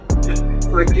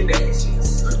Looking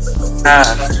asses.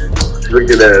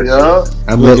 Looking at Yeah.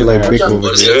 I look like big over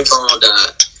What there. if your phone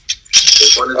died?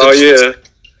 Oh yeah,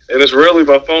 and it's rarely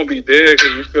my phone be dead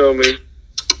because you feel me.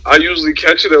 I usually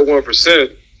catch it at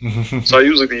 1%, so I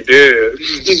usually be dead.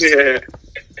 Yeah.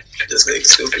 This nigga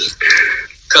stupid.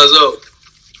 Cuzzo,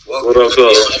 What up, though?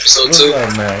 Episode What's 2.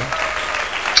 up, man?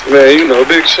 Man, you know,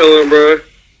 big chillin', bro.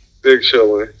 Big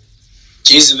chillin'.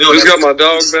 Jesus, Just got my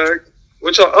dog back.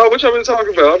 What y'all been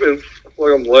talking about? I feel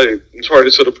like I'm late. I'm tardy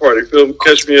to the party. Feel me?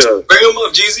 Catch me up. Bring him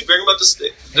up, Jeezy. Bring him up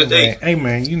the date. Hey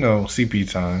man, you know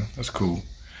CP time. That's cool.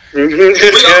 We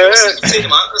almost see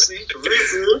him, honestly. For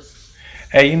real.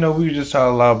 Hey, you know we were just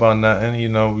talking a lot about nothing. You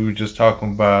know we were just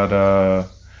talking about a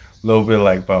little bit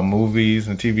like about movies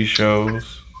and TV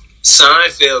shows.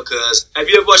 Seinfeld, cuz. Have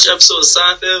you ever watched an episode of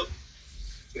Seinfeld?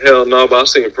 Hell no, but I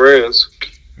seen Friends.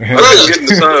 I didn't get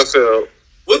into Seinfeld.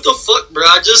 What the fuck, bro?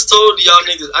 I just told y'all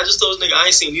niggas. I just told this nigga I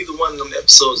ain't seen neither one of them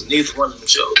episodes, neither one of them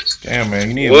shows. Damn man,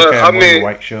 you need to Well, look at I more mean-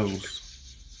 white shows.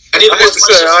 I need to I have watch to my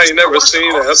say, shit. I ain't never watched seen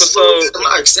the an Office episode. Am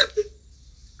I accepted?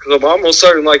 Because I'm almost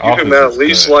certain, like, you feel me, Office at is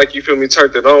least, good. like, you feel me,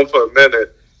 turned it on for a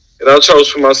minute. And I chose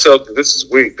for myself that this is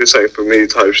weak. This ain't for me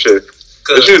type shit.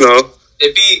 But, you know,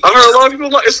 It be. I heard a lot of people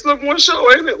like, it's the number one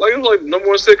show, ain't it? Like, it's like number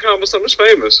one sitcom or something. It's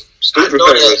famous. I Stupid know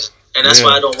famous. that, and that's Yeah.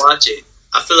 why I don't watch it.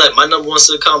 I feel like my number one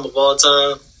sitcom of all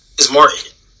time is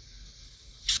Martin.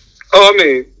 Oh, I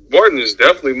mean, Martin is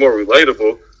definitely more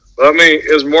relatable. But, I mean,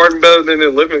 is Martin better than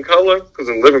In Living Color? Because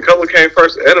In Living Color came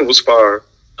first and it was fire.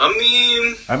 I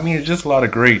mean, It's just a lot of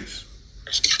greats.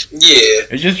 yeah.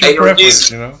 It's just Hey, your yo, preference,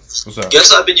 Jeezy. you know. What's up?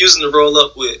 Guess I've been using the roll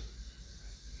up with.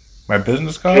 My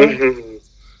business card. Mm-hmm.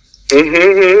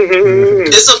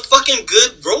 It's a fucking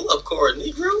good roll up card,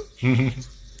 Negro.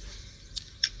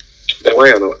 I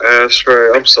ain't no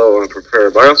ashtray. I'm so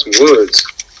unprepared. But I got some woods.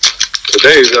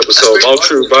 Today's episode, That's all pretty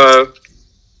true by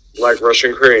Black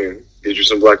Russian Cream. Get you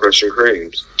some Black Russian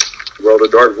Creams. Roll the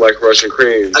dark Black Russian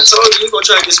Creams. I told you gonna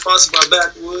try to get sponsored by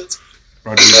Backwoods.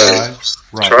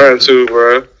 Trying to,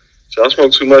 bro. I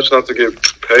smoke too much not to get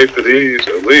paid for these,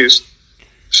 at least.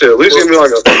 Shit, at least give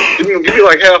me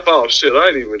like half off. Shit, I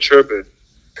ain't even tripping.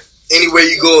 Anywhere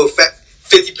you go,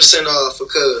 50% off for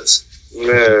cuz.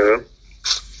 Man.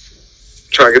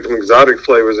 Trying to get them exotic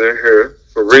flavors in here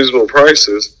for reasonable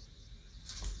prices.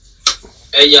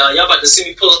 Hey, y'all about to see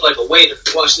me pull up like a waiter.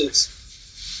 Watch this.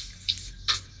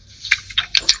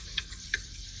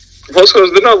 Plus,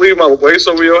 cuz, didn't I leave my waist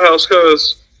over your house,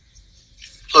 cuz?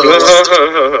 Hold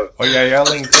on. Oh yeah, y'all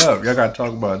linked up. Y'all gotta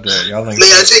talk about that. Y'all linked May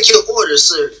I up. take your order,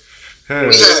 sir? Hey.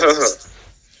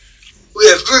 We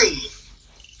have green.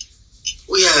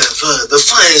 We have the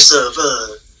finest of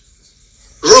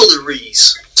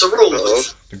rolleries to roll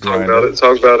with. The Talk grinder. about it.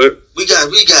 Talk about it. We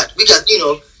got, you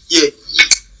know, your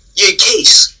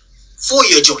case for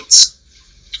your joints.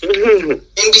 And we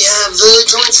have the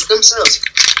joints themselves.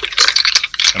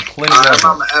 And plenty I'm of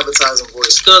not them. my advertising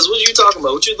voice. Cuz, what you talking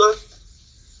about? What you love?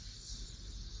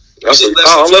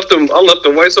 I left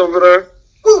them weights over there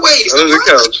We're waiting. under the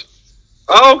couch.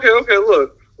 Oh, okay.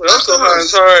 Look, I'm so high and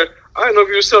tired. I didn't know if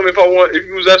you was telling me if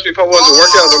you was asking me if I wanted to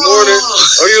work out in the morning,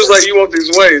 or you was like, you want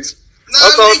these weights. Nah, I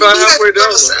thought nigga, about you halfway got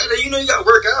down. Saturday, you know you got to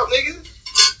work out, nigga.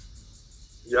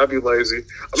 Yeah, I be lazy.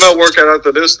 I'm not working out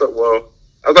after this. Well,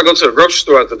 after I go to the grocery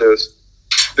store after this,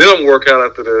 then I'm work out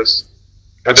after this,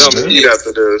 and then I'm gonna eat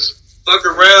after this. Fuck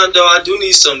around, though. I do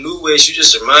need some new weights. You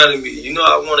just reminded me. You know,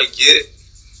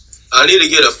 I need to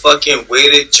get a fucking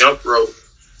weighted jump rope.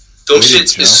 Them Weighted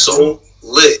shits jump is so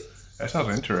lit. That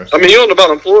sounds interesting. I mean, you're on the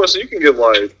bottom floor, so you can get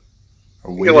like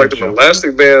the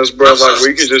elastic bands, bro. Like where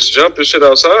you can just jump this shit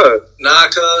outside. Nah,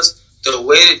 cuz the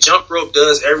weighted jump rope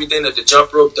does everything that the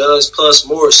jump rope does plus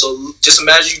more. So just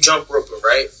imagine you jump roping,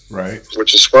 right? Right.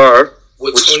 Which is fire.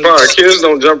 With Which is 20 fire. Kids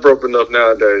don't jump rope enough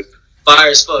nowadays. fire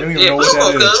as fuck. You don't even Yeah, know put what them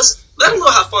on, that is. cuz. Let them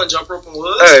know how fun jump roping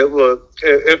was. Hey, look,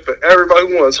 if for everybody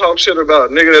who want to talk shit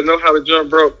about a nigga that know how to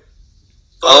jump rope,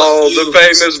 Fuck all you. the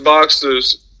famous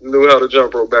boxers knew how to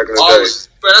jump rope back in the day.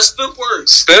 Bro, that's footwork.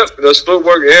 That's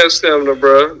footwork and stamina,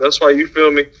 bro. That's why you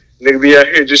feel me. Nigga be out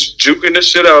here just juking the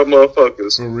shit out of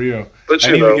motherfuckers. For real. But I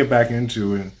you need know, to get back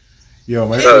into it. Yo,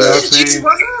 my Yeah, fiance,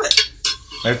 why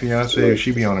not?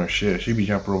 she be on her shit. She be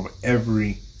jumping rope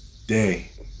every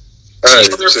day. hey,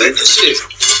 She's on her fitness shit.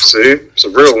 see, it's a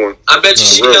real one. I bet you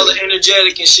she Really? hella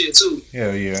energetic and shit too.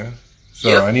 Hell yeah. So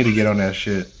Yeah. I need to get on that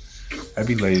shit. I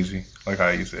be lazy. Like how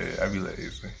you said, I be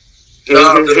lazy.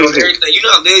 Nah, but on everything. You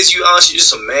know how lazy you are. You're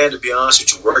just a man, to be honest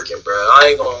with you, working, bro.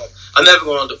 I'm never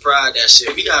gonna deprive that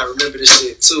shit. We gotta remember this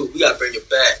shit too. We gotta bring it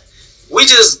back. We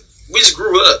just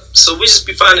grew up, so we just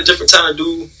be finding different time to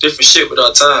do different shit with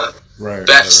our time. Right.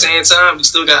 But at the same time, we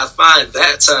still gotta find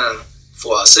that time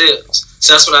for ourselves.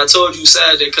 So that's when I told you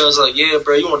Saturday, cause like, yeah,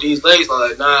 bro, you want these legs? I'm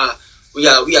like, nah, we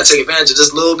got to take advantage of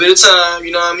this little bit of time.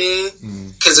 You know what I mean?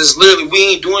 Cause it's literally we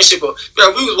ain't doing shit, but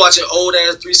bro, we was watching old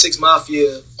ass 3-6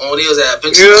 Mafia on theirs at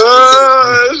Adventure.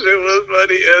 Yeah, shit was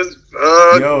funny as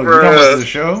fuck, yo, bro. You know about the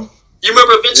show? You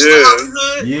remember Adventures in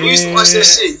Hollywood? Yeah. We used to watch that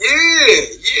shit.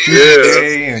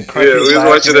 Yeah, we was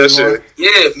watching that shit.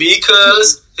 Yeah, me,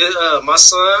 cuz, my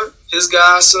son, his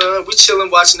godson, we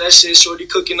chilling watching that shit. Shorty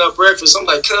cooking up breakfast. I'm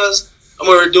like, cuz, I'm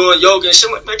over here doing yoga and shit.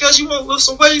 I'm like, man, cuz, you want to lift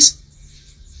some weights?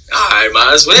 Alright,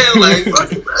 might as well. Like,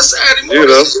 fuck it, that's Saturday morning.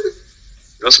 You know,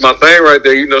 that's my thing right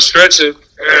there. You know, stretching.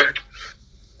 I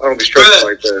don't be stretching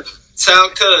like that. Tell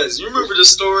cuz, you remember the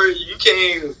story? You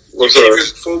came What's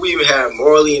before we even had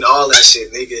Morley and all that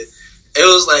shit, nigga. It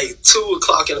was like 2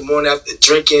 o'clock in the morning after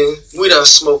drinking. We done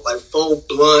smoked like 4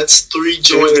 blunts, 3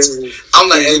 joints. I'm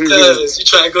like, hey, cuz, you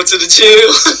trying to go to the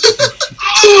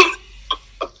gym?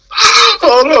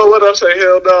 Oh no, what I say?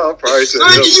 Hell no, I probably said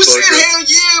nigga, you said hell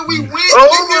yeah, we went. Oh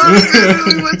nigga,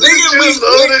 we went.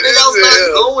 I was not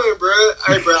going, bro.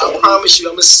 Hey, bro, I promise you,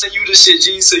 I'm gonna send you this shit,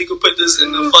 G, so you can put this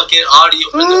in the fucking audio,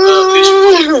 in the picture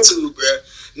on YouTube, bro.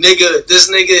 Nigga,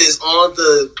 this nigga is on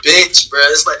the bench, bro.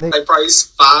 It's like probably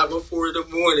 5 or 4 in the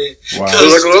morning. Wow. Like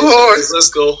a little hard. Let's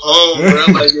go home, bro.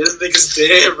 I'm like, this nigga's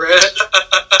dead, bro.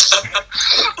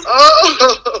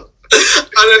 Oh.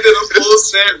 I done did a full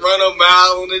set, run a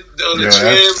mile on the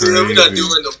treadmill. We done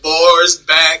doing the bars,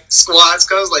 back, squats.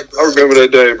 Cause like, bro. I remember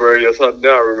that day, bro. Yes, now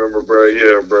I remember, bro.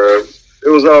 Yeah, bro. It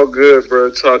was all good, bro.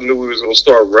 Until I knew we was gonna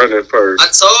start running first. I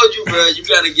told you, bro. You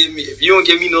gotta give me. If you don't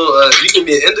give me no, you give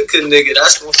me an indica, nigga.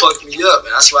 That's gonna fuck me up,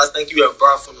 man. That's why I think you have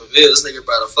brought from the Ville. This nigga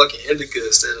brought a fucking indica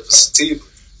instead of a sativa.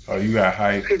 Oh, you got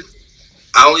hype.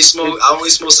 I only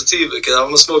smoke sativa because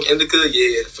I'm gonna smoke indica.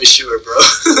 Yeah, for sure, bro.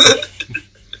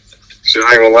 Shit,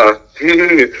 I ain't gonna lie.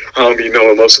 I don't be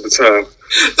knowing most of the time.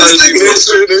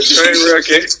 This train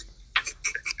wrecking.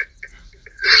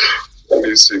 Let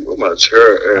me see what my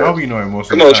chair is. I'll be knowing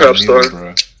most of the time. Come on, Trap Star. Bro.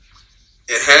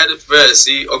 It had it, bro.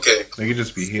 See, okay. They could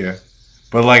just be here.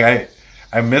 But like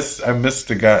I miss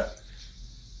the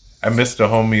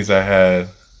homies I had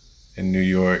in New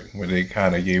York where they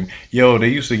kind of gave me, they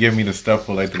used to give me the stuff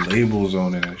with like the labels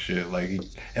on it and shit. Like,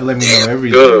 it let me know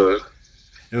everything. Good.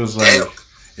 It was like,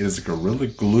 it is Gorilla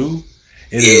Glue.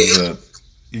 It is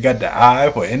you got the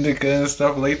eye for indica and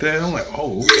stuff like that. I'm like,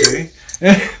 oh, okay.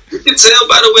 You can tell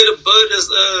by the way the bud is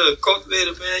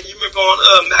cultivated, man. You remember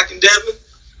on Mac and Devin?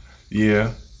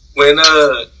 Yeah. When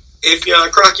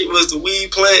Afion Crockett was the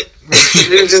weed plant.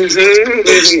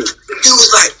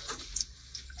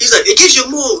 He's like, it gives you a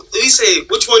move. He said,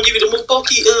 which one give you the most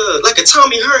bulky, like a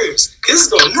Tommy Hearns? Cause it's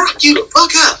gonna knock you the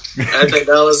fuck out. I think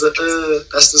that was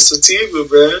that's the sativa,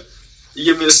 bro. You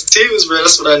give me the sativas, bro.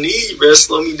 That's what I need, bro.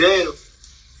 Slow me down.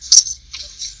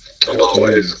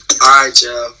 Always. All right,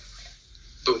 y'all.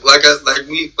 But like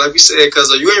we said,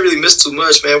 cause you ain't really missed too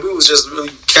much, man. We was just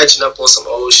really catching up on some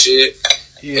old shit.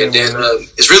 Yeah, and then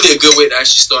it's really a good way to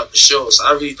actually start the show. So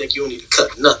I really think you don't need to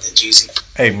cut nothing, Jeezy.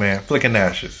 Hey, man, Flicking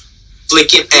Ashes.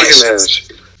 Flicking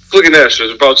Ashes. Flicking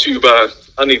Ashes brought to you by,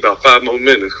 I need about 5 more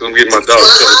minutes because I'm getting my dog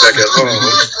settled back at home.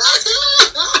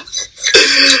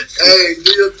 Hey,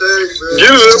 do your thing, bro.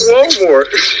 Give it one more.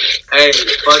 Hey,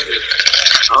 fuck it.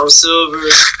 I'm Silver.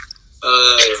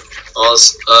 On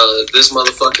this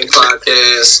motherfucking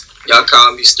podcast, y'all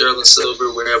call me Sterling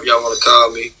Silver, wherever y'all want to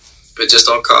call me, but just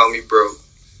don't call me bro.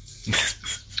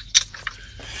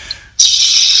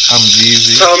 I'm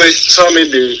Jeezy. Tommy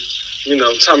D. You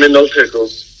know, Tommy No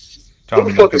Pickles. Who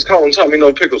the fuck is calling Tommy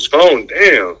No Pickles' phone?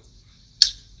 Damn.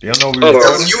 They don't know we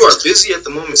recording. You are busy at the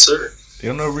moment, sir. They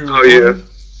don't know we recording. Oh,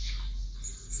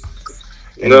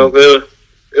 yeah. No,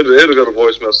 it'll go to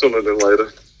voicemail sooner than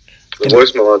later. The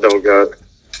voicemail I don't got.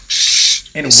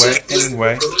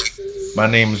 Anyway, my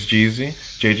name is Jeezy,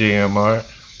 JJMR,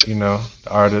 you know, the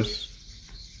artist.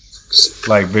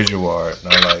 Like visual art,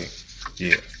 not like,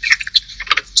 yeah.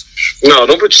 No,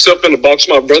 don't put yourself in the box,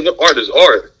 my brother. Art is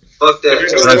art. Fuck that. You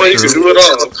can do it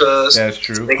all. That's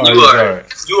true.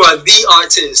 You are the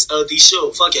artist of the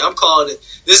show. Fuck it, I'm calling it.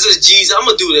 This is Jeezy. I'm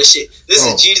gonna do that shit. This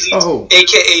is Jeezy,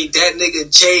 aka that nigga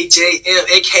JJM,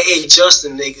 aka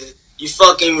Justin, nigga. You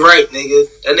fucking right, nigga.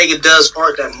 That nigga does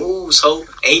art that moves, ho.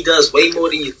 And he does way more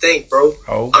than you think, bro.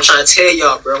 Oh. I'm trying to tell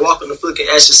y'all, bro. Welcome to Flicking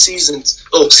Ashes season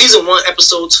 1,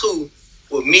 episode 2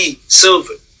 with me,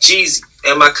 Silver, Jeezy,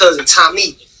 and my cousin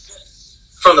Tommy.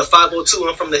 From the 502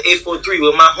 and from the 843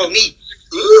 with my homie.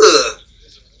 Ugh.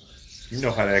 You know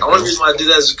how that goes. The only reason why I do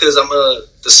that is because I'm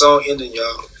the song ending,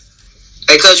 y'all.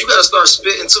 Hey, cuz you gotta start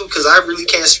spitting too, cause I really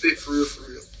can't spit for real.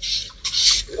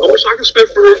 I wish I could spit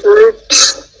for real.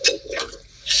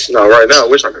 No, right now I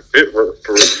wish I could fit for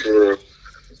real.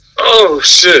 Oh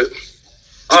shit!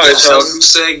 All right, y'all. New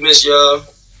segments, y'all.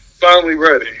 Finally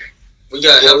ready. We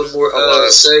got hella more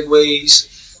segues.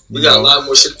 We got a lot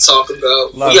more shit to talk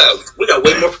about. We got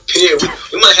way more prepared.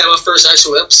 We might have our first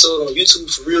actual episode on YouTube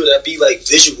for real. That'd be like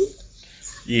visual.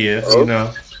 Yeah, you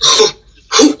know.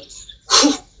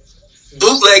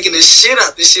 Bootlegging the shit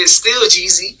out this shit still,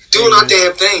 Jeezy. Doing our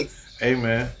damn thing. Hey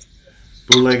man,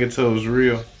 bootleg until it was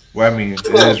real. Well, I mean, it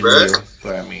is real,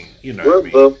 but I mean, you know what I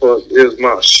mean. What the fuck is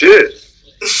my shit?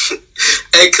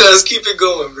 Hey, cuz, keep it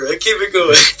going, bro. Keep it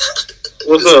going.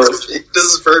 What's up? This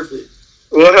is perfect.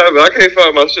 What happened? I can't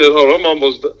find my shit. Hold on, I'm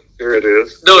almost done. Here it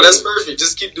is. No, that's perfect.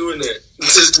 Just keep doing that.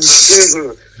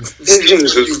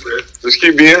 Just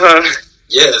keep being high.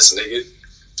 Yes, nigga.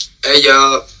 Hey,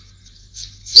 y'all.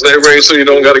 Stay ready so you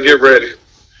don't gotta get ready.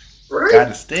 Right?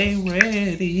 Gotta stay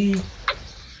ready.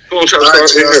 Come on, try to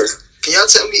start in here. Can y'all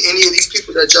tell me any of these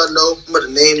people that y'all know? I'm going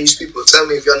to name these people. Tell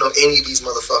me if y'all know any of these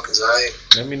motherfuckers, alright?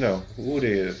 Let me know who it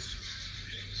is.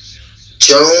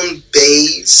 Joan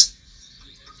Baez,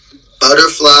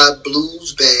 Butterfly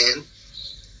Blues Band,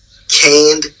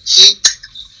 Canned Heat,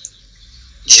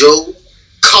 Joe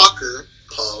Cocker,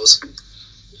 pause,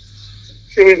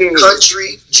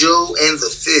 Country Joe and the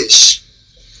Fish.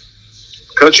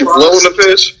 Country blowing the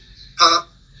fish? Huh?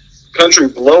 Country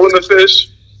blowing the fish?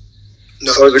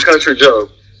 No. Or is it Country Joe?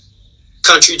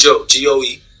 Country Joe,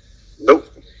 G-O-E. Nope.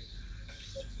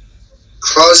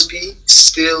 Crosby,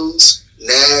 Stills,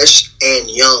 Nash, and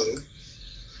Young.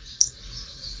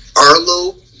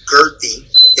 Arlo Gerthy.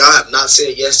 Y'all have not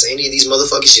said yes to any of these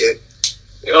motherfuckers yet.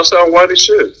 Y'all sound white as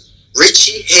shit.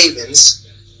 Richie Havens.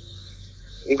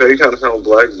 Okay, you kind of sound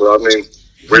black, but I mean,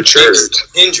 Richard.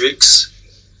 Hendrix.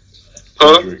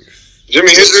 Huh?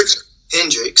 Jimi Hendrix?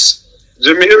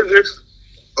 Jimi Hendrix?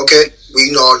 Okay,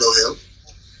 we all know him.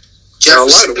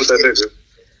 Jefferson, with that nigga.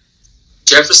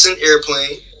 Jefferson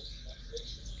Airplane.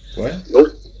 What?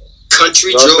 Nope.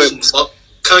 Country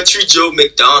Joe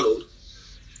McDonald.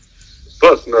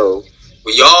 Fuck no.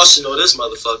 Well, y'all should know this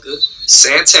motherfucker.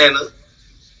 Santana.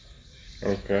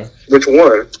 Okay. Which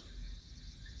one?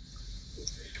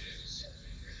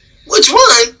 Which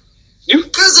one?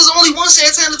 Because there's only one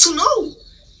Santana to know.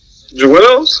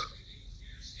 Jewels?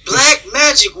 Black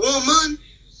Magic Woman.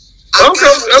 I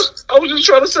was just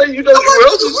trying to say, you know,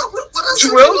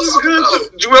 Jewels is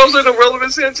good. Jewels ain't a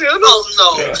relevant Santana. Oh,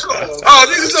 no. Oh,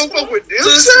 niggas don't fuck with this.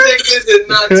 This nigga did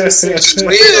not just say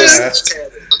Santana.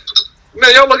 Man,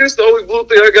 y'all like it's the only blue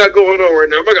thing I got going on right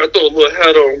now. I gotta throw a little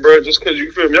hat on, bro, just cause you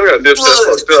feel me. I got this shit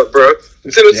fucked up, bro.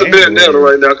 Send us a bandana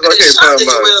right now, cause I can't find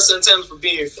mine. Joel Santana for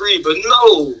being free, but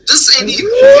no, this ain't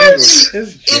even.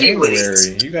 It's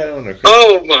January. You got it on the.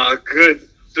 Oh my good,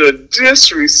 the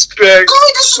disrespect.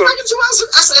 Oh, disrespecting Joel.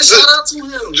 I said shout out to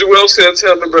him. Joel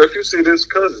Santana, bro. If you see this,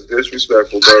 cuz it's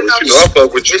disrespectful, bro. But you know I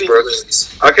fuck with you, bro.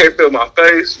 I can't feel my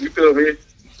face. You feel me?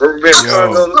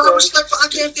 Respectful. I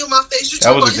can't feel my face.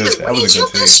 That was a good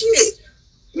take.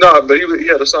 Nah, but he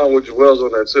had a song with Jewels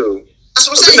on that too. That's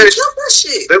what I'm saying. He killed that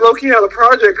shit. They low key had a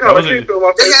project called I Can't Feel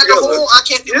My Face. They had the whole I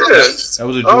Can't Feel My Face. That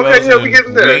was a Jewels. Okay, yeah, we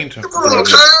getting there. Come on,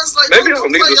 cuz. Maybe I don't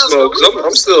need to smoke because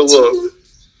I'm still a little.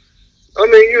 I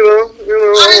mean, you know.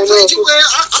 I didn't play Jewel.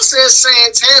 I said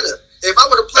Santana. If I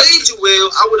would have played Jewel,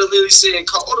 I would have literally said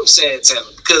called him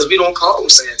Santana because we don't call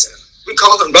him Santana. We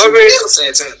call him Jewel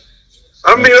Santana.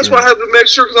 I mean, that's why I had to make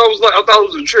sure because I thought it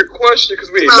was a trick question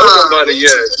because we ain't know nobody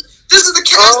yet. This is the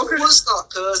cast from Woodstock,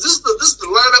 cuz. This is the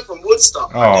lineup from Woodstock.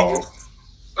 Oh,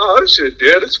 that shit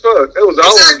dead as fuck. It was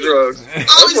all on drugs.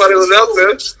 That's why they was out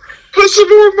there. Put some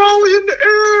more Molly in the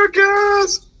air,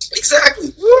 guys.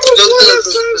 Exactly. The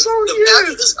back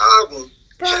of this album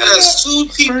has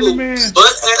two people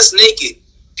butt ass naked.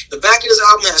 The back of this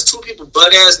album has two people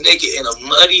butt ass naked in a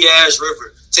muddy ass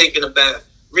river taking a bath.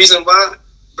 Reason why?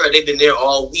 Bro, they've been there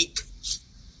all week,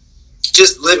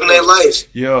 just living their life.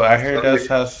 Yo, I heard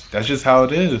that's just how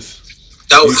it is.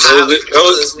 Those are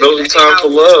time for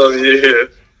love, yeah.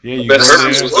 Yeah, you go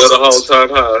there, was the whole time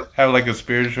high. Have like a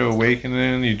spiritual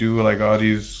awakening. You do like all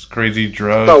these crazy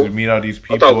drugs. You meet all these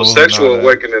people. I thought it was sexual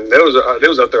awakening. They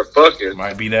was out there fucking.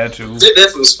 Might be that too. They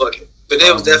definitely was fucking, but they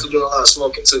was definitely doing a lot of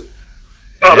smoking too.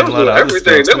 Oh, they was doing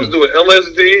everything. They was doing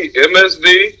LSD,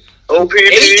 MSD, OPD,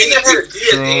 anything that hurt.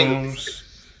 Shrooms.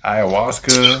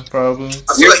 Ayahuasca, probably.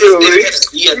 You feel me?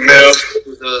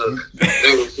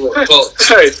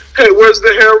 Hey, where's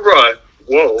the hair rod?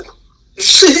 Whoa.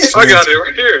 I got it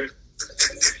right here.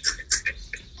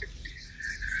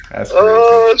 That's crazy.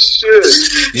 Oh, shit.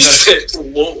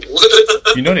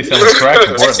 You know they sell crack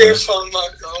in Portland. I can't find my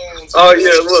cones. Oh,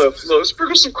 yeah, look.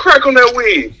 Sprinkle some crack on that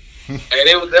weed. Hey,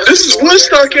 they was this is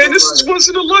Woodstock, and this is once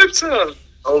in a lifetime.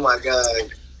 Oh my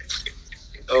god.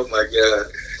 Oh my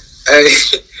god. Hey,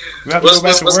 we have to go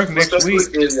back to work next week.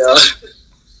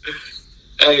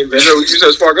 Hey, man. You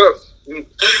said spark up. I'm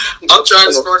trying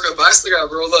to spark up. I still got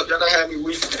to roll up. Y'all done had me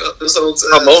weak up this whole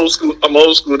time. I'm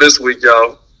old school this week,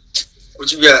 y'all.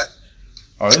 What you got?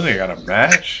 Oh, this nigga got a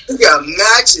match? You got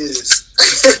matches.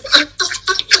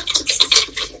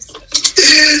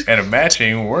 And a match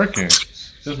ain't working.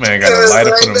 This man got a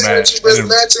lighter for the match. But the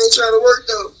match ain't trying to work,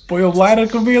 though. Boy, your lighter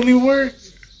can barely work.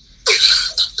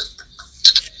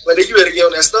 But then you better get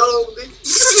on that stove, nigga.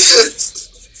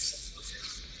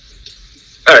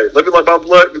 Hey, let me like my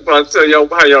blood before I tell y'all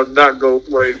how y'all not go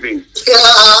play me.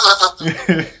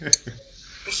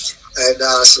 Hey,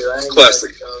 nah, shit, I ain't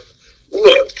classic.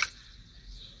 Look.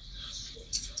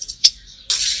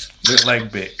 Look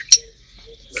like Bic.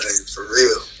 Like, for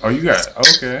real. Oh, you got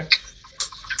okay.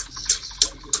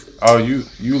 Oh, you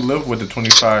live with the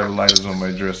 25 lighters on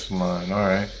my dress line. All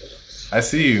right, I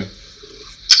see you.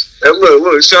 Hey,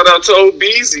 look! Shout out to Old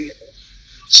Beezy.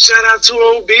 Shout out to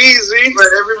Old Beezy. But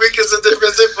every week is a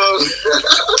different info.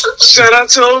 Shout out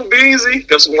to Old Beezy.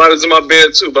 Got some lighters in my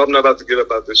bed too, but I'm not about to get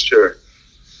up out this chair.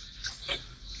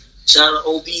 Shout out to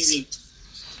Old Beezy.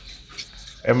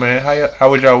 Hey man, how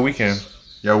was y'all weekend?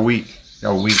 Y'all week,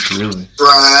 really?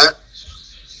 Fried.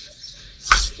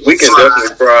 Weekend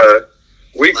definitely fried.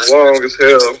 Week long as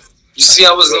hell. You see,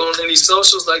 I was on any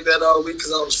socials like that all week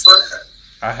because I was fried.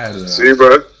 I had to see,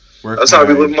 bro. That's how I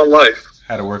be living my life.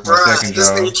 Had to work my second this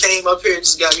job. thing came up here and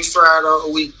just got me fried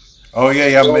all week. Oh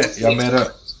yeah, y'all met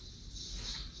up.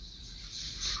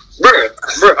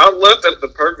 Bruh, I left at the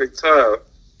perfect time.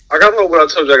 I got home when I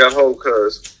told you I got home,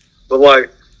 but like,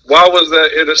 why was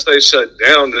that interstate shut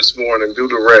down this morning due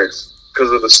to wrecks?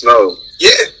 Because of the snow.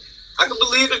 Yeah, I can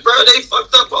believe it, bro. They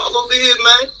fucked up all over here,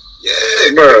 man.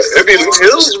 Yeah, bro. It be the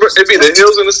hills, bro. It be the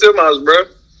hills and the semis, bro.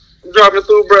 I'm driving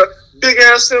through, bro. Big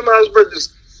ass semis, bro.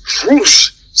 Just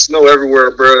whoosh, snow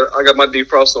everywhere, bro. I got my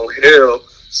defrost on hell.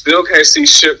 Still can't see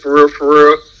shit for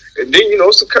real. And then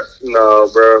no,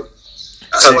 bro.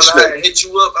 So when I hit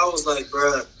you up, I was like,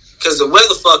 bro, because the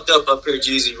weather fucked up here,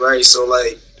 Jeezy, right? So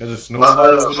like, does it snow a lot?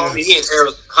 Homie, he in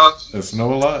Arizona, huh? Does it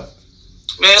snow a lot?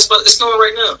 Man, it's snowing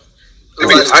right now. It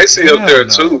be icy up there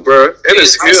too, bro. And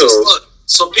it's hills.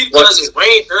 So because it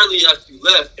rained early after you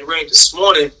left, it rained this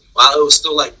morning while it was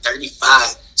still like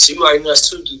 35. So you already know it's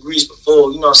 2 degrees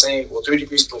before, you know what I'm saying? Well, 3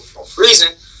 degrees before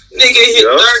freezing. Nigga hit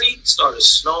 30, started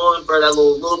snowing, bro. That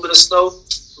little bit of snow,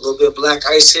 a little bit of black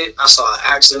ice hit. I saw an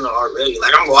accident already.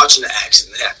 Like, I'm watching the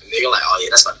accident happen. Nigga, like, oh yeah,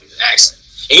 that's about to be the accident.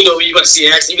 And you know when you about to see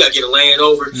an accident, you gotta get a land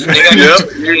over. You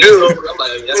do. I'm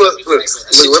like, look, let me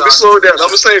slow it down. I'm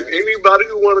gonna say, if anybody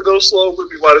who want to go slow with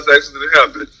me while this accident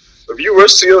happened, if you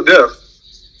rush to your death,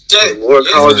 the Lord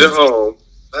calls you home.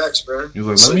 Facts, bro. You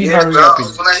like, let me hurry up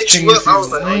and when I hit you up, I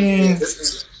was like, oh yeah,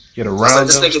 get around.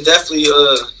 This nigga definitely,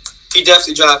 he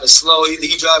definitely driving slow.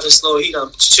 He driving slow. He done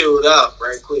chilled out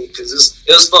right quick because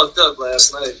it was fucked up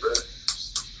last night, bro.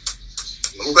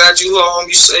 I'm glad you home.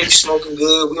 You safe. You smoking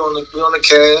good. We on the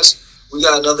cast. We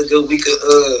got another good week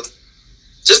of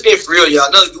just being for real, y'all.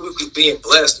 Another good week of being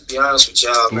blessed. To be honest with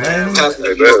y'all, man. I'm happy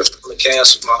to be on the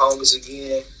cast with my homies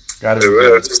again. Got it.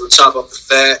 We'll chop up the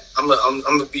fat. I'm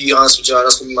gonna be honest with y'all.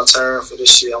 That's gonna be my turn for this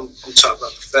shit. I'm chopping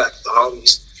up the fat. The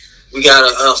homies. We got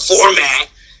a format.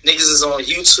 Niggas is on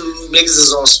YouTube. Niggas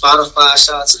is on Spotify.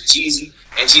 Shout out to Jeezy.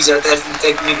 And Jeezy, I definitely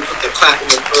think we need to put the clapping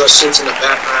and shit in the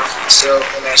background for yourself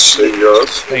and that shit.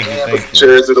 Thank you.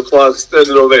 Cheers to the applause.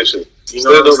 Standing ovation.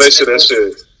 Standing ovation, that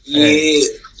shit. Yeah.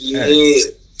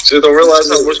 Shit, don't realize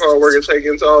how much hard work it takes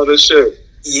into all this shit.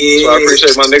 Yeah. So I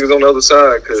appreciate my niggas on the other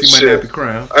side, cause shit, I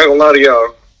ain't gonna lie to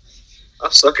y'all. I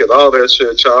suck at all that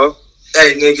shit, y'all.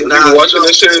 Hey, nigga, nah. Watching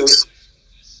this shit?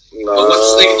 Nah. But what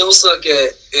this nigga don't suck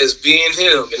at is being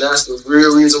him, and that's the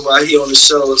real reason why he on the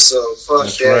show. So fuck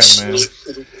that's that right,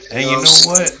 shit. Man. And you know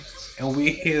what? And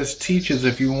we here as teachers.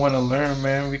 If you want to learn,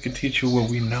 man, we can teach you what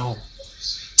we know.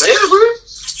 Yeah, bro.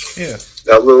 Yeah.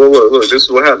 Now look. This is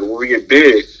what happens when we get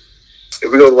big.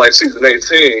 If we go to like season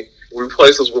 18, we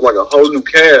replace us with like a whole new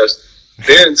cast.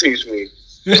 Then teach me,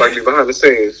 like me behind the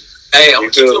scenes. Hey, I'm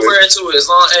keep referring to it as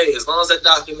long as that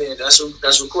document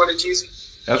that's recorded, Jeezy.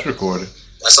 That's recorded.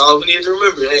 That's all we need to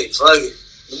remember. Hey, fuck it.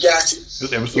 We got you.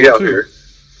 This episode out here.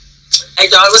 Hey,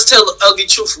 dog, let's tell the ugly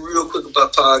truth real quick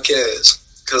about podcasts.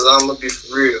 Because I'm going to be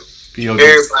for real. POD.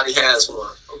 Everybody has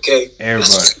one, okay?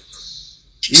 Everybody.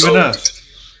 Even us.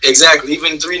 Exactly.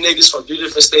 Even 3 niggas from 3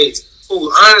 different states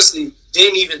who honestly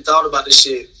didn't even thought about this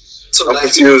shit. I'm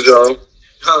confused, y'all.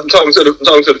 Huh? I'm talking to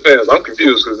the fans. I'm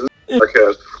confused because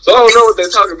podcast. So I don't know what they're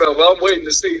talking about, but I'm waiting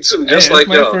to see too. Just hey, like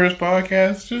my y'all. first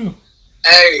podcast too.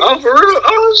 Hey, Oh, for real?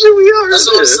 Oh, shit, we are. that's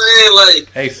what I'm saying. Like,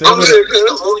 Hey, say I'm what?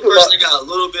 the only person that got a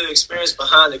little bit of experience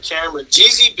behind the camera.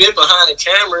 Jeezy been behind the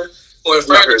camera or in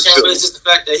front of the camera. It's just the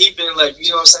fact that he been like,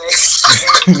 you know what I'm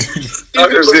saying? He I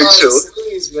heard been big behind show. the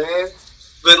scenes, man.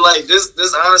 But like this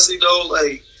honestly though,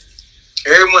 like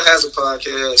everyone has a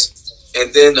podcast, and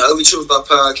then the other truth about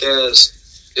podcasts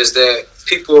is that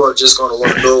people are just gonna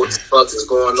want to know what the fuck is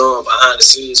going on behind the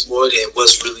scenes more than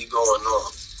what's really going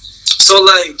on. So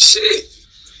like shit.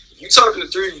 You talking to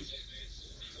three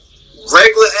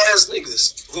regular ass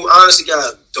niggas who honestly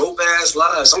got dope ass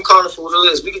lives. I'm calling for what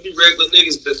it is. We can be regular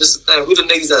niggas, but this is the thing. We the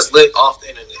niggas that's lit off the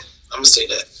internet. I'm gonna say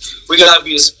that. We gotta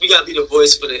be the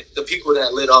voice for the people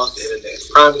that lit off the internet.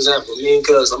 Prime example, me and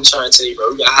Cuz, I'm trying to tell you, bro,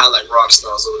 we got high like rock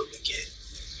stars over the weekend.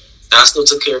 And I still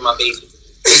took care of my baby.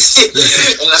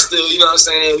 And I still, you know what I'm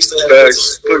saying? We still have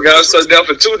Put guys shut down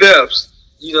for 2 daps.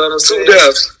 you know what I'm saying? 2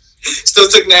 daps. Still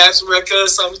took naps, bro.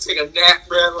 Cuz so I'm gonna take a nap,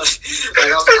 bro. Like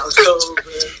I was out cold,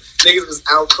 bro. Niggas was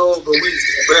out cold, but we,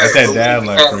 bro. That's that dad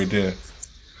life right there.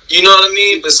 You know what I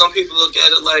mean? But some people look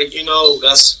at it like, you know,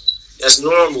 that's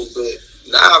normal. But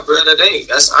nah, bro, that ain't.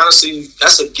 That's honestly, we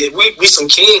some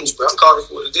kings, bro. I'm calling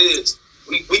for what it is.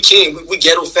 We king. We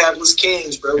ghetto fabulous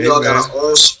kings, bro. We all got our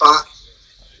own spot.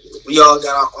 We all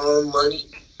got our own money.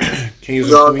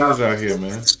 Kings and queens out here,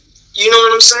 man. You know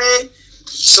what I'm saying?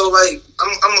 So like,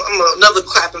 I'm another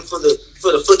clapping for the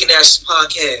Flicking Ashes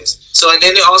podcast. So and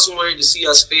then they also wanted to see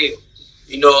us fail.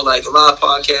 You know, like a lot of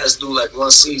podcasts do like one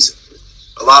season.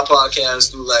 A lot of podcasts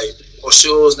do like or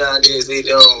shows nowadays they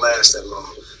don't last that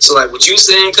long. So like what you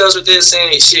saying, cuz what they're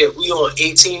saying, shit, we on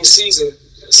 18 season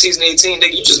 18,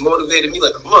 nigga, you just motivated me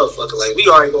like a motherfucker. Like we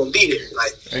already gonna be there.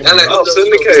 Like I'm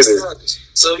syndicated.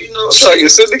 So you know, I'm you're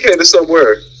syndicated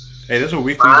somewhere. Hey, that's a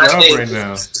weekly job right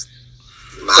now.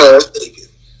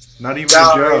 Not even a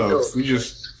job. We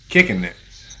just kicking it.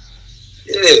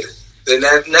 Yeah, and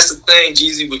that's the thing,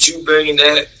 Jeezy. With you bringing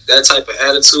that type of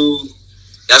attitude,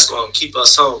 that's gonna keep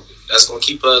us hungry. That's gonna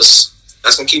keep us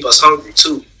hungry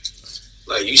too.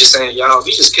 Like you just saying, y'all,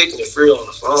 we just kicking it free on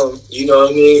the phone. You know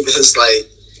what I mean? It's like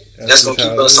that's gonna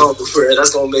keep us hungry for it.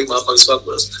 That's gonna make motherfuckers fuck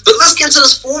with us. But let's get into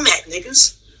this format,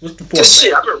 niggas. What's the format? Cause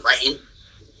shit, I've been writing,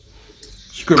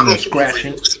 scribbling,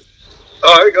 scratching.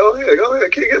 All right, go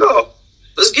ahead, kick it off.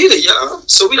 Let's get it, y'all.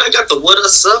 So we done got the what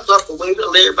us up off the way. We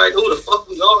done let everybody know who the fuck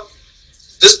we are.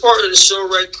 This part of the show,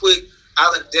 right quick, I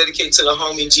like to dedicate to the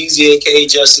homie Jeezy, aka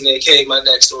Justin, aka my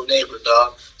next door neighbor,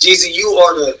 dog. Jeezy, you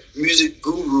are the music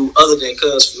guru, other than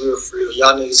Cuz for real.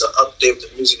 Y'all niggas are up there with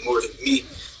the music more than me.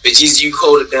 But Jeezy, you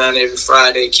hold it down every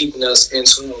Friday, keeping us in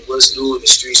tune with what's new in the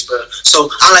streets, bro. So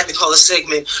I like to call a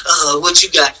segment, what you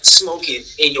got smoking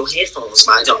in your headphones,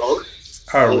 my dog.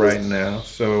 All right now.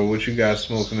 So what you got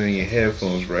smoking in your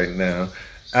headphones right now?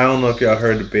 I don't know if y'all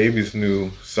heard the Baby's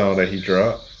new song that he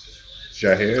dropped. Did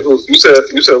y'all hear it? You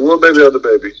said Lil Baby or the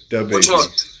Baby? The Baby. Which one?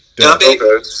 The Baby.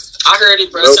 Okay. I heard it,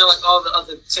 bro. Nope. It sound like all the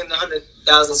other 10 to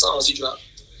 100,000 songs he dropped.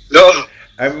 No.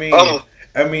 I mean,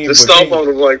 Just stomp on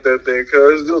him like that thing,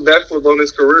 cuz do a backflip on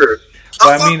his career.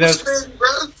 But I mean,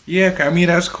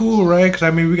 that's cool, right? Because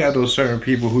I mean, we got those certain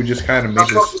people who just kind of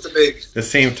make the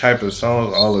same type of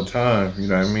songs all the time. You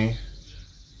know what I mean?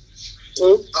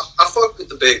 I fuck with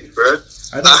the Baby, bro.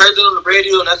 I heard it on the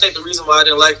radio, and I think the reason why I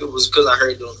didn't like it was because I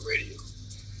heard it on the radio.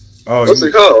 Oh, what's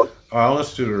it called? Oh, I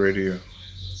listen to the radio.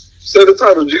 Say the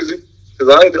title, Jeezy, because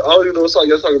I don't even know what song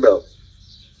you're talking about.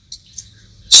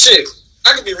 Shit.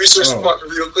 I can be researching the part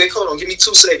real quick. Hold on, give me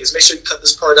 2 seconds. Make sure you cut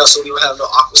this part out so we don't have no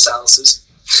awkward silences.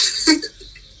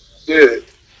 Yeah.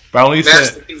 But I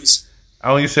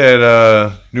only said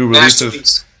new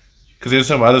releases because there's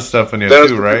some other stuff in there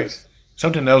too, right?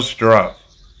 Something else dropped.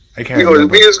 I can't remember.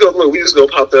 We just go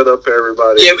pop that up for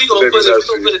everybody. Yeah, we gonna put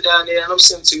it down there, and I'm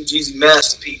sending to Jeezy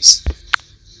Masterpiece.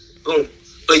 Boom.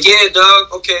 But yeah,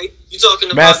 dog. Okay, you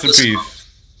talking about Masterpiece?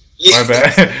 Yeah. My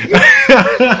bad.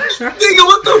 Nigga,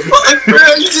 what the fuck,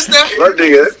 bro? You just not My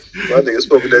nigga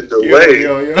spoke with that delay.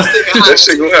 Yo. That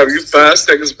shit gonna have you 5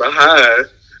 seconds behind.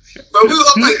 Bro, we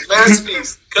look like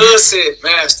Masterpiece. Cuz said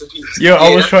Masterpiece. Yo,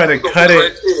 I was trying to cut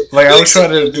it. Like, I was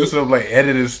trying to do some, like,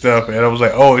 editing stuff, and I was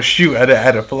like, oh, shoot, I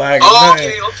had a flag. Oh,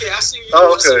 okay, I see you.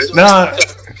 Oh, okay. Nah.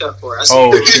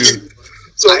 Oh, shoot.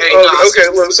 So, okay,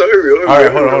 look, so here we go. All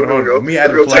right, hold on. Let me add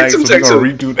a flag, so we're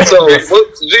going to redo that. So,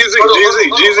 Jeezy,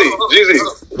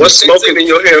 what's smoking in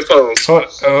your headphones? Hold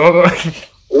on.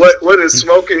 What is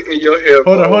smoking in your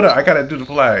headphones? Hold on. I got to do the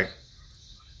flag.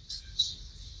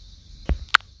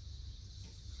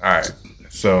 All right.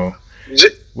 So,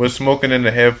 what's smoking in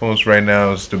the headphones right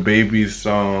now is the Baby's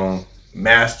song,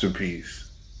 Masterpiece.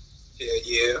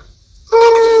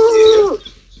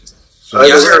 So I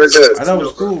never heard that. I thought it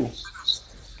was cool,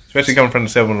 especially coming from the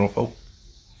 704.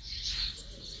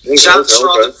 Shout out to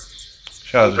Charlotte.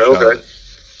 Shout out to Charlotte. Okay.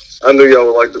 I knew y'all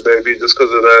would like the baby just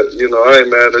because of that. You know, I ain't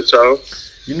mad at y'all.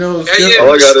 You know,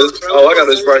 all I got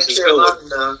is Bryson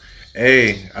Tiller.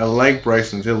 Hey, I like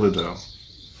Bryson Tiller though.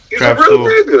 He's a real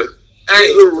nigga.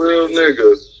 He's a real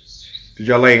nigga. Did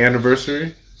y'all like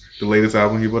Anniversary? The latest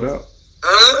album he put out?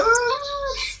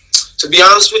 To be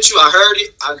honest with you, I heard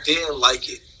it. I didn't like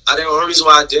it. The only reason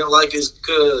why I didn't like it is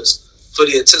because for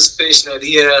the anticipation that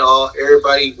he had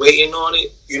everybody waiting on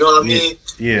it. You know what I mean?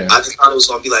 Yeah. I just thought it was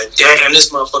going to be like, damn,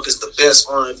 this motherfucker's the best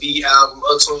R&B album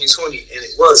of 2020. And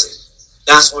it wasn't.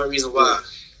 That's the only reason why.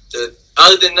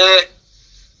 Other than that,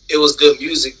 it was good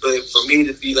music. But for me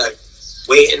to be like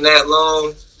waiting that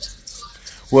long.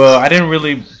 Well, I didn't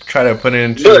really try to put it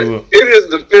into. But in his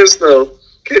defense, though,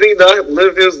 can he not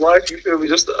live his life? You feel me?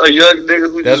 Just a young nigga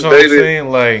who That's just what I'm saying.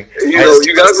 Like, you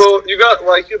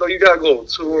gotta go on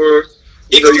tour.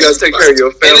 You gotta take care of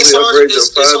your family, upgrade your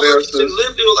finances. To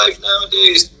live your life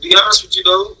nowadays, to be honest with you,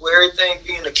 though, where everything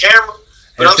being a camera.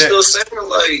 But I'm still saying,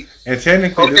 like, and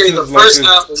technically, okay, the first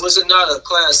album was it not a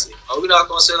classic? Are we not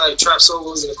gonna say like Trap Soul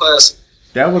wasn't a classic?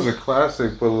 That was a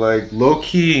classic, but like low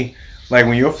key, like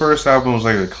when your first album was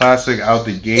like a classic out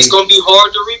the gate, it's gonna be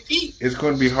hard to repeat. It's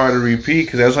gonna be hard to repeat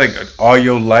because that's like all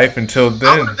your life until then.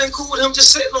 I would have been cool with him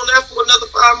just sitting on that for another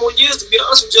 5 more years, to be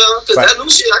honest with y'all. Because that new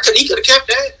shit, he could have kept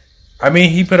that. I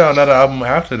mean, he put out another album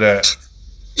after that.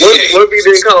 What if he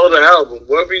didn't call it an album?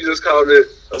 What if he just called it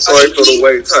a Sorry for the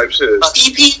Wait type shit? An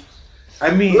EP?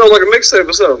 I mean, like a mixtape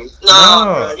or something.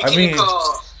 No,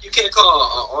 you can't call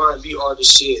an R&B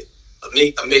artist shit a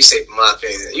mixtape, in my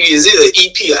opinion. It's either an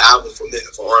EP or album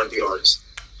for R&B artists.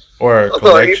 Or a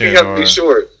collection. EP have to be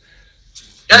short.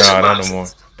 Not no more.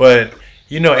 But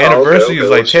you know, Anniversary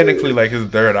is like technically like his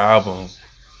third album.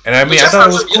 And I mean, I thought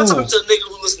it was cool. You're talking to a nigga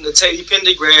who listened to Teddy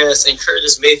Pendergrass and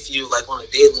Curtis Mayfield like on a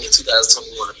daily in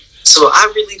 2021. So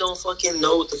I really don't fucking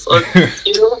know what the fuck,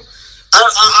 you know?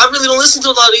 I really don't listen to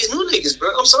a lot of these new niggas, bro.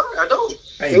 I'm sorry, I don't.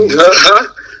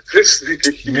 Because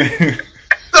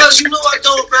you know I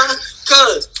don't, bro.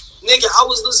 Because, nigga, I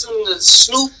was listening to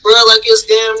Snoop, bro, like it's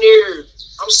damn near.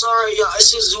 I'm sorry, y'all.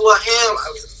 It's just who I am.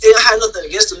 I had nothing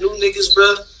against the new niggas,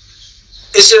 bro.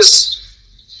 It's just,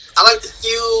 I like to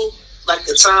feel like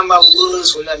the time I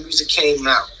was when that music came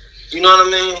out. You know what I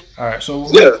mean? Alright, so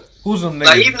who's them niggas?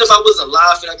 Like, even if I wasn't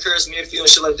laughing at Curtis Mayfield and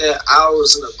shit like that, I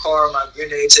was in the car, my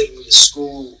granddad taking me to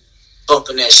school,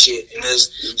 bumping that shit, and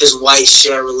his white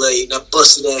Chevrolet, that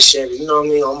busted ass Chevy, you know what I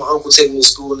mean? Or my uncle taking me to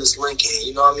school in his Lincoln,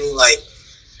 you know what I mean? Like,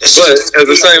 but at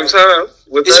the same time,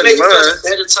 with that in mind,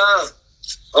 better time.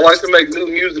 I like to make new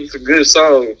music to good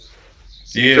songs.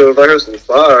 Yeah. Because I heard some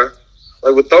fire.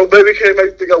 Like when Throw Baby came out,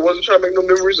 you think I wasn't trying to make no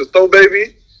memories of Throw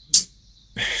Baby?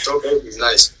 Throw Baby's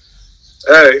nice.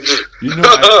 Hey.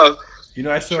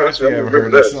 I still actually haven't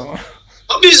heard that song.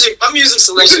 My music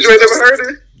selection. You ain't never heard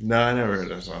it? No, I never heard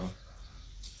that song.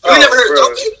 You ain't never heard Throw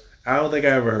Baby? I don't think I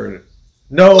ever heard it.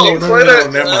 No, never mind. Play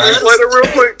that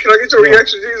real quick. Can I get your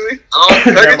reaction, Jeezy?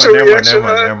 Can I get your reaction?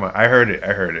 Never mind. I heard it.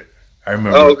 I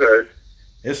remember. Oh, okay.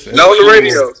 It's not on the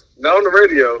radio. Not on the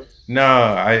radio. No,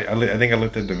 I think I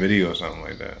looked at the video or something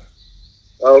like that.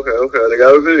 Okay. They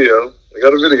got a video.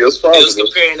 It's possible. It was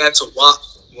comparing that to WAP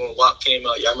when WAP came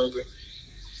out. Y'all remember?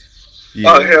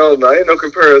 Yeah. Oh, hell no. Ain't no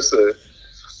comparison.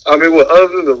 I mean, other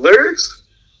than the lyrics?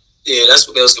 Yeah, that's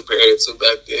what they was comparing it to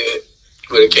back then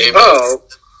when it came out. Oh,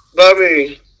 but I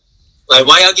mean... Like,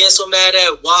 why y'all getting so mad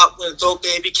at WAP when Throw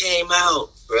Baby came out?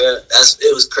 Bruh,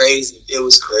 it was crazy. It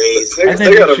was crazy.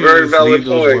 They got a very valid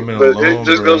point, but it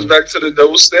just goes back to the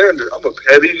double standard. I'm a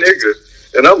petty nigga,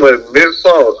 and I'm a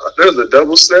mid-fault. There's a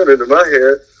double standard in my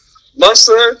head. My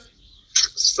son,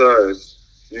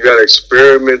 you gotta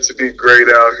experiment to be great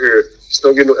out here. Just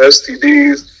don't get no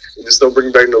STDs, and just don't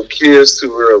bring back no kids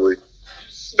too early.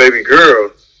 Baby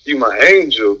girl, you my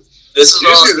angel. You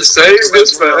should save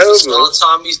this forever. This is all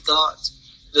Tommy's thoughts.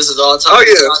 This is all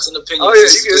Tommy's thoughts and opinions. Oh yeah,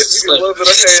 you can love it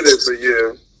or hate it, but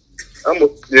yeah,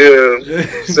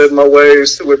 I'm set my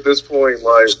ways to at this point.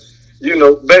 Like, you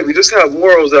know, baby, just have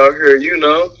morals out here. You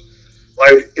know,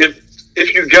 like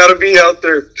if you gotta be out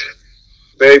there,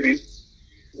 baby,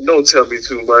 don't tell me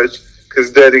too much,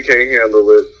 cause daddy can't handle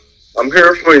it. I'm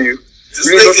here for you.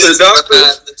 You go to the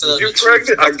doctor. You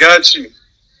pregnant? I got you.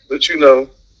 But you know,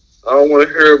 I don't want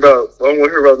to hear about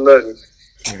nothing.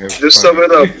 Just sum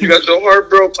it up. You got your heart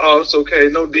broke? Oh, it's okay.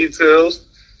 No details.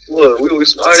 Look, we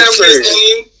was don't tell me his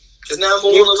name, because now I'm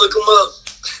going to look him up.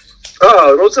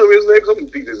 Oh, don't tell me his name, because I'm going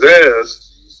to beat his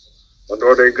ass. My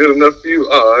daughter ain't good enough for you.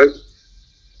 All right.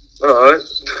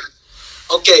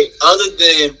 Okay, other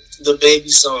than the baby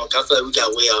song. I feel like we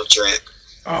got way off track.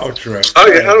 Off track. Oh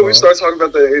yeah, how do we start talking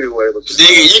about that anyway?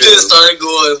 Nigga, you just started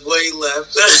going way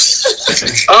left.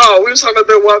 Oh, we was talking about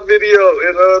that one video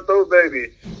in Throw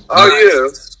Baby. Oh yeah.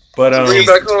 But bring it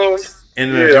back home.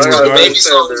 In the baby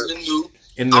song is the new.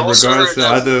 In the regards to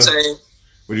other,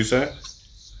 what'd you say?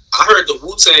 I heard the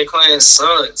Wu-Tang Clan's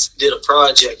sons did a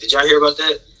project. Did y'all hear about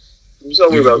that? You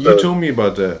told me about that. You told me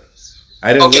about that.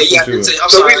 I didn't listen to it.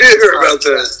 So we did hear about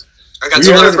that. We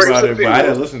heard about it, but I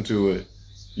didn't listen to it.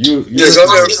 Go ahead.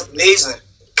 It's amazing.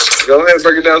 Go ahead and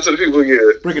break it down to the people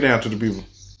again. Break it down to the people.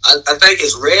 I think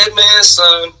it's Redman's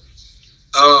son,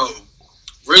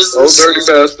 RZA's Old Dirty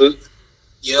Bastard.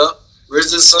 Yep,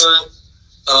 RZA's son,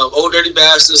 Old Dirty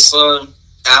Bastard's son.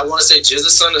 I want to say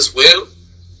Jizz's son as well.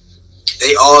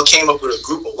 They all came up with a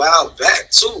group a while back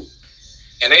too,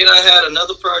 and they done had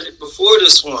another project before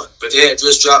this one, but they had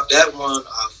just dropped that one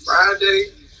on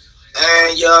Friday.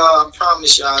 And y'all, I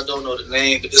promise y'all I don't know the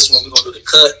name, but this one we're gonna do the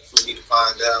cut for me to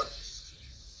find out.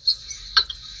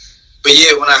 But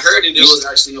yeah, when I heard it, it was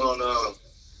actually on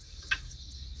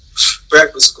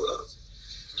Breakfast Club.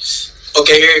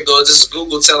 Okay, here it goes. This is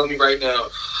Google telling me right now.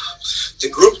 The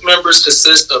group members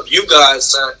consist of You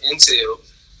Guys' son, Intel,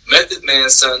 Method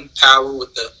Man's son, Power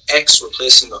with the X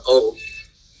replacing the O,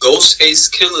 Ghostface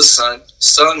Killer's son,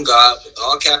 Sun God with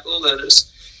all capital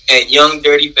letters, and Young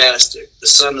Dirty Bastard, the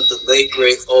son of the late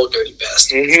great Old Dirty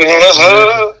Bastard.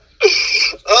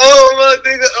 Oh my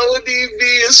nigga, ODB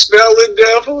is spelling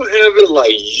down from heaven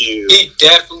like you. He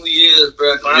definitely is,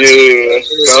 bro. Yeah,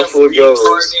 definitely goes.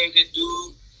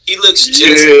 Dude. He looks just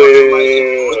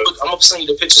like. I'm gonna send you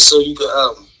the picture so you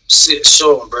can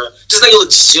show him, bro. This nigga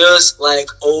looks just like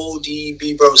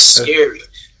ODB, bro. Scary.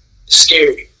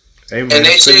 Hey, man, and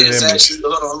that shit is actually.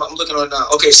 Hold on, I'm looking on it now.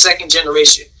 Okay, second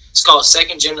generation. It's called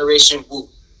Second Generation Wu.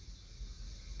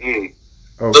 Okay.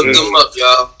 Look them up,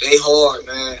 y'all. They hard,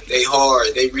 man. They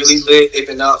hard. They really lit. They've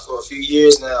been out for a few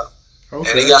years now. Okay.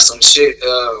 And they got some shit.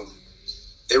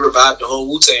 They revived the whole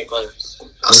Wu-Tang Clan.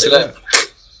 I'll say that.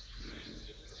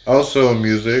 Also in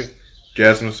music,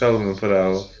 Jasmine Sullivan put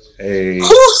out a EP.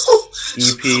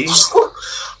 Ain't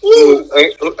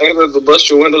that the bust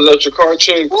your windows at your car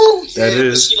chick? That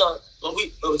is. You know,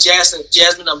 when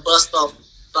Jasmine done bust off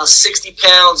about 60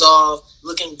 pounds off,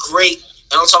 looking great.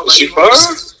 And I'm talking about she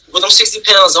fine? With them 60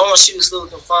 pounds on, she was still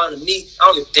looking fine to me. I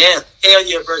don't give a damn. Hell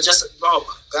yeah, bro. Oh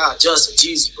my God, Justin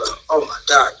Jeezy, bro. Oh my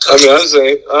God. I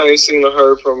mean, I ain't seen or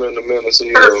heard from her in a minute. So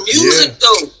her music,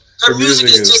 though. Her music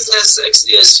is just as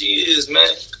sexy as she is,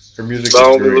 man. Her music I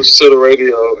don't listen to the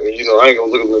radio, and I ain't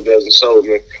gonna look up no Jasmine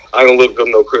Sullivan. I ain't gonna look up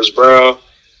no Chris Brown.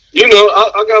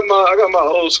 I got my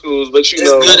old schools, but it's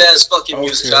good ass fucking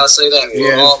music. I'll say that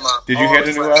for all my. Did you hear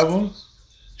the new album?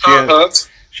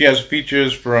 She has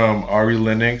features from Ari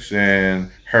Lennox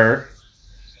and her.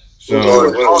 So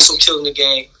also killing the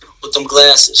game with them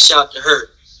glasses. Shout to her.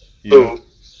 Yeah. Who?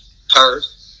 Her.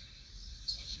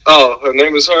 Oh, her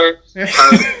name is her? Yeah.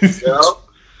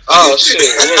 Oh, shit.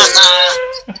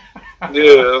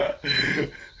 Yeah.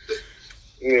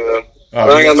 Yeah. I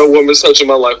ain't got no woman touching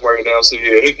my life right now, so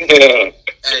yeah.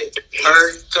 Hey,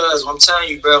 her, cuz I'm telling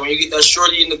you, bro, when you get that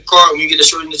shorty in the car, when you get that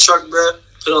shorty in the truck, bro,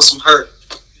 put on some her.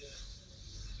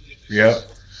 Yep.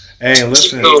 Hey,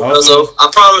 listen. I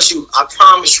promise you, cuz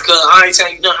I ain't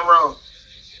telling you nothing wrong.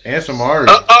 And some Ari.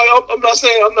 I'm not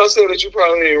saying that you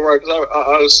probably ain't right, because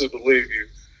I honestly believe you.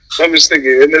 I'm just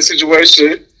thinking, in that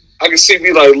situation, I can see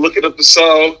me like looking up the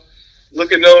song,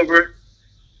 looking over,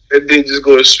 and then just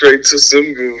going straight to some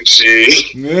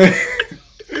Gucci.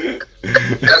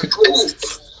 That's cool.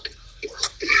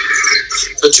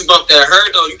 But you bump that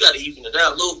her though, you gotta even it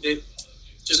out a little bit.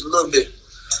 Just a little bit.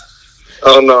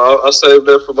 Oh no, I saved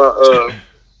that for my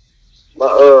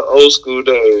old school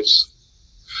days.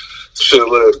 Shit,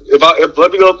 look. Let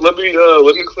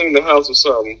me clean the house or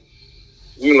something.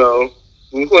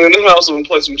 I'm cleaning the house and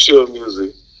play some chill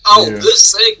music. Oh, yeah. Good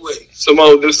segue. Some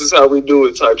old "this is how we do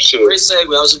it" type shit. Great segue.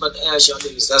 I was just about to ask y'all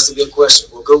niggas. That's a good question.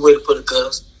 Well, good way to put it,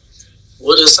 cuz.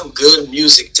 What is some good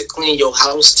music to clean your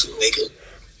house to, nigga?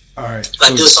 All right.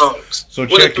 Like good songs. So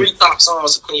what are 3 top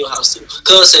songs to clean your house to?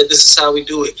 Cuz said, "This is how we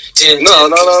do it." No.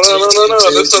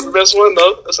 That's not the best one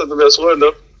though. I said,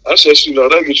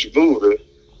 that get you moving.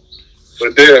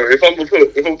 But damn, if I'm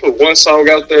gonna put one song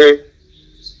out there,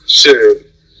 shit,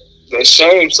 that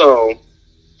Shame song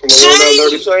from a Low Down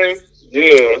Dirty Shame.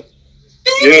 Yeah.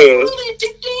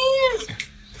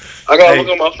 I gotta look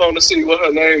on my phone to see what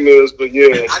her name is, but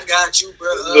yeah. I got you,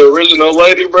 bro. The original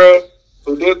lady, bro,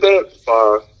 who did that,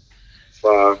 fine.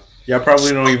 Y'all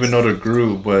probably don't even know the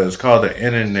group, but it's called The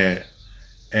Internet,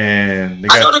 and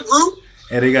I know the group.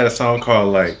 And they got a song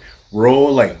called like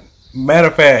Roll. Like, matter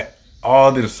of fact,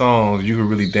 all the songs you could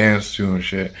really dance to and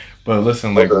shit. But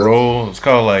listen, like roll, it's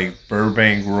called like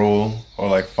Burbank roll or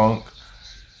like funk,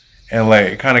 and like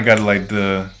it kind of got like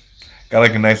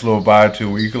a nice little vibe to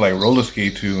it where you could like roller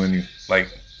skate to and you like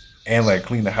and like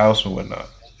clean the house and whatnot.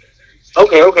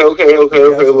 Okay. Look.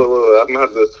 I'm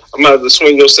gonna have to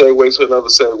swing your segue to another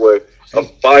segue. A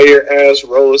fire ass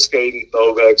roller skating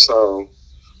throwback song.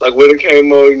 Like when it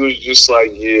came on, you was just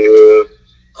like, yeah,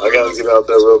 I gotta get out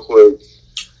there real quick.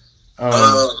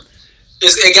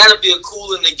 It gotta be a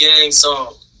Kool in the Gang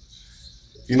song.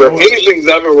 But anything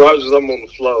Zappin' Rogers, I'm on the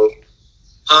flow.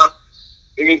 Huh?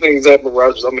 Anything Zappin'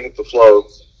 Rogers, I'm gonna hit the flow.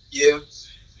 Yeah.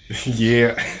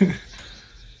 Yeah.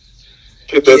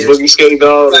 Hit that boogie skate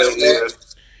dog. Yeah.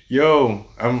 Yo,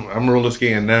 I'm roller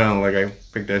skating now. Like I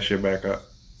picked that shit back up.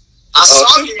 I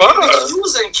saw you. You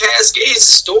was in Cascade's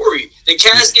story. The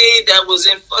Cascade that was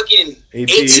in fucking ATL,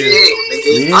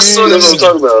 nigga. Yeah. I saw That's what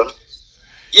I'm talking about.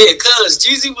 Yeah, cuz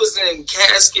Jeezy was in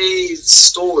Cascade's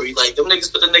story. Like, them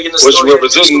niggas put the nigga in the What story. you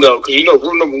representing though? Because you know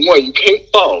rule number 1, you can't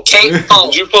fall. Can't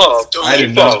fall. Did you fall? I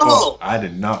did not fall. I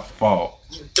did not fall.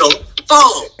 You don't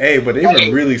fall. Hey, but they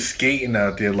were really skating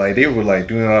out there. Like, they were, like,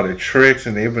 doing all the tricks,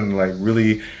 and they've been, like,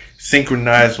 really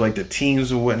synchronized, like, the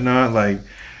teams and whatnot. Like,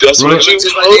 that's what you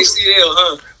just like ACL,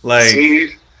 huh? Like,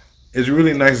 see? It's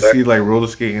really nice to see, like, roller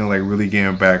skating, like, really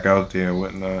getting back out there and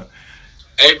whatnot.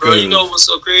 Hey, bro, you know what's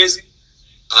so crazy?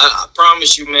 I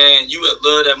promise you, man, you would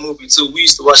love that movie, too. We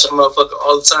used to watch that motherfucker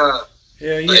all the time.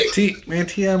 Yeah, like,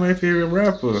 T.I. my favorite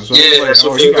rapper. So yeah, I was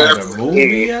like, you got a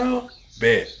movie out?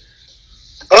 Bet.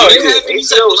 Oh, do they have any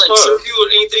type of, like, tribute or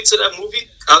anything to that movie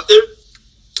out there?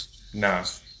 Nah.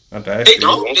 Not that. They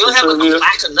don't? They don't have, like, a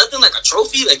plaque or nothing? Like, a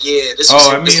trophy? Like, yeah, this was...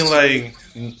 Oh, I mean, like...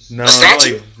 No,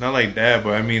 not like that,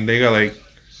 but I mean, they got, like,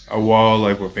 a wall,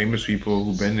 like, with famous people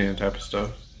who've been there and type of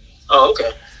stuff. Oh,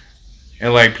 okay.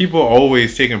 And, like, people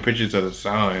always taking pictures of the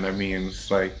sign. I mean,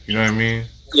 it's like, you know what I mean?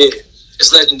 Yeah,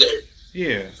 it's legendary.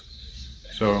 Yeah.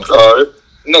 So. Alright.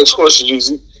 Next question,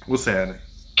 Jeezy. What's happening?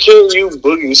 Can you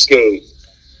boogie skate?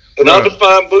 And I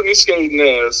define boogie skating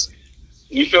as,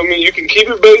 you feel me? You can keep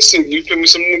it basic. You feel me?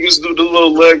 Some niggas do the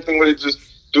little leg thing where they just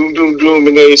doom,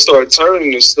 and they start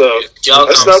turning and stuff. Yeah,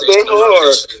 that's not that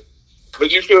hard.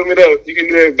 But you feel me? That you can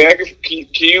do that back. Can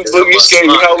you boogie skate?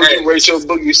 How would you rate your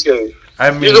boogie skate?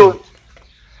 I mean, you know,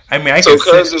 I so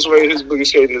cuz this rate his boogie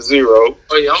skating to 0.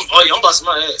 Oh yeah, I'm busting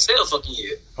my ass. Hell fucking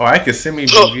yeah. Oh, I can semi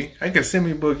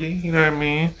boogie. You know what I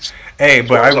mean? Hey,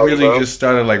 but I really just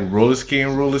started like roller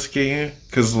skating,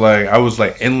 cause like I was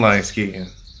like inline skating,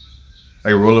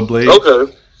 like rollerblade.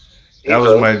 Okay. That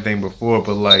was my thing before,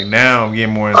 but like now I'm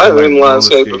getting more into I like inline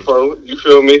skate before. You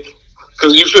feel me?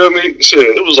 Cause you feel me?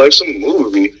 Shit, it was like some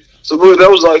movie. So that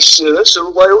was like shit. That shit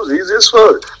was like it was easy as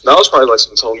fuck. Now it's probably like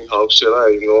some Tony Hawk shit.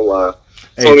 I ain't gonna lie.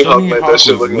 Hey, Tony Hawk made that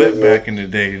shit look lit back in the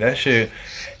day. That shit,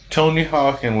 Tony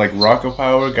Hawk and like Rocket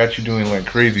Power got you doing like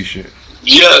crazy shit.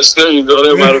 Yes, there you go.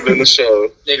 That might have been the show.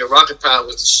 Nigga, Rocket Power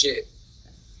was the shit.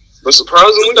 But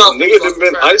surprisingly, nigga done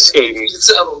been ice skating. You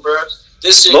tell them, bro.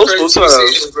 This shit multiple crazy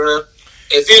times, bro.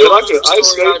 If you I can ice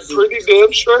skate pretty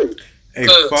damn straight. Hey,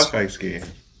 fuck ice skating.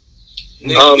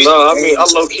 No, I mean I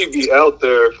low key be out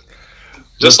there,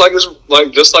 just like it's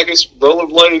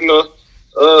rollerblading,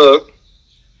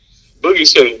 boogie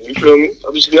skating. You feel me?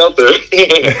 I just be out there.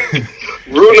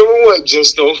 Rule number 1: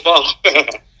 just don't fall.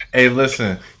 Hey,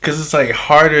 listen, because it's like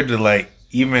harder to like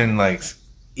even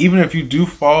if you do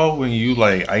fall when you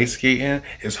like ice skating,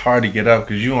 it's hard to get up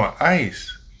because you on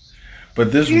ice.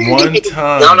 But this one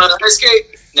time, y'all know how to ice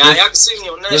skate? Nah, y'all can see me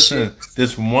on that shit.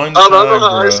 This one time, I know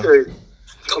how to ice skate.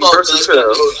 Come on,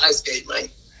 ice skate, man.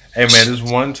 Hey, man, this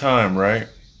one time, right?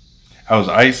 I was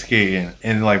ice skating,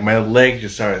 and like my leg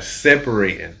just started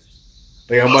separating.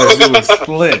 Like I'm about to do a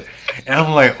split, and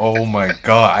I'm like, "Oh my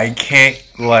god, I can't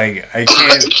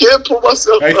pull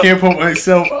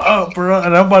myself up, bro."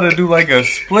 And I'm about to do like a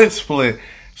split.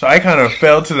 So I kind of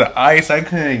fell to the ice. I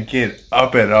couldn't get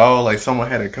up at all. Like someone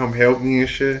had to come help me and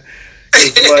shit.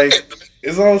 It's like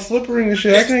it's all slippery and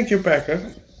shit. I couldn't get back up.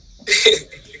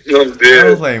 I'm dead. I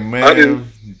was like,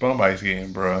 man, bum ice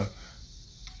skating, bro.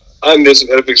 I did some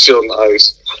epic shit on the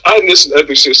ice. I did some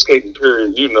epic shit skating,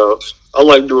 period. You know, I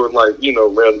like doing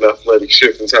random athletic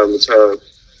shit from time to time.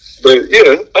 But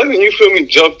yeah, I mean, you feel me?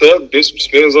 Jumped up, did some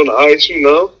spins on the ice. You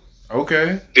know.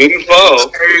 Okay. Didn't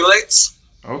fall. Relax.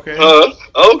 Okay.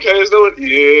 Okay.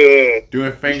 Yeah.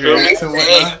 Doing finger hits and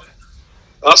whatnot.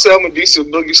 I'll say I'm a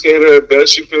decent boogie skater at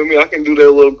best. You feel me? I can do that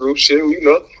little group shit. You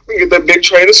know, we can get that big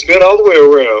train and spin all the way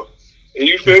around. And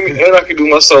you feel me? And I can do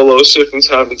my solo shit from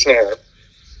time to time.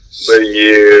 But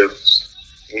yeah,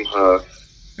 I'm high.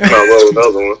 I'll roll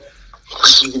another one.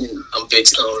 I'm big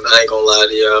stone. I ain't gonna lie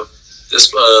to y'all. this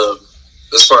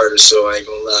part of the show, I ain't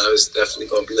gonna lie, it's definitely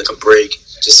gonna be like a break,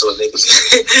 just so niggas.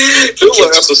 2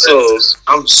 more episodes.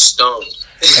 I'm stoned.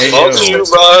 Hey, Brought to you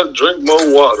by drink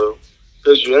more water,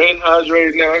 cause you ain't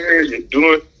hydrating out here. You're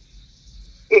doing.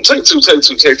 Take two.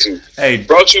 Hey,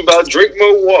 brought to you by drink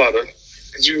more water,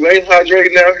 cause you ain't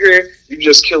hydrating out here. You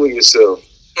just killing yourself.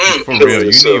 For real,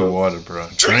 you need water, bro.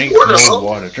 Drink more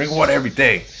water. Drink water every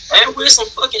day. And wear some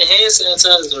fucking hand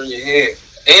sanitizer on your hand,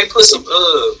 and put some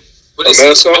what is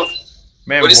it?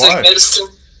 Man, what is it? Medicine.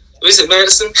 What is it?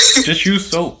 Medicine. Just use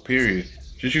soap. Period.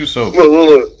 Just use soap.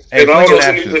 Look. Hey, and I don't know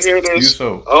who needs to hear this. Use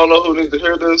soap. I don't know who needs to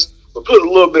hear this, but put a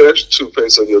little bit extra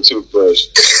toothpaste on your toothbrush.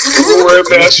 Don't worry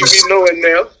about it. You be knowing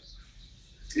now.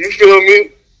 You feel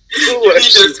me?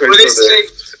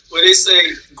 What they say,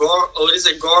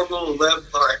 gargle left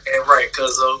and right,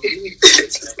 cuzzo.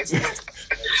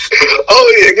 Oh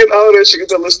yeah, get all that shit. Get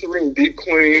that Listerine deep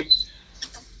clean.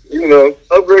 You know,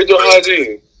 upgrade your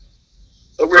hygiene.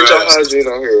 Upgrade your hygiene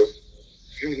out here.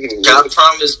 I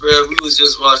promise, bro. We was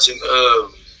just watching.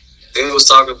 They was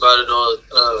talking about it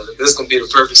on. This gonna be the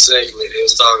perfect segment. They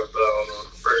was talking about on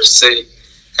the first take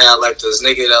how like this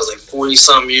nigga that was like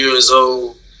 40-something years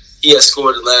old. He had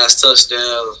scored the last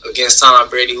touchdown against Tom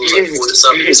Brady, who was like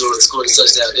 40-something years old and scored a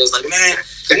touchdown. They was like, man,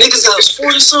 the niggas that was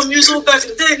 40-something years old back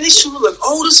in the day, they should look like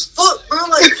old as fuck, bro.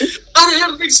 Like, how the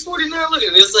hell the niggas 40 now? Look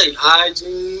at it. It's like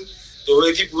hygiene, the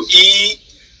way people eat.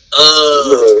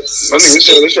 My nigga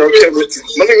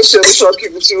said they sharp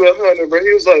keep it to 100, bro.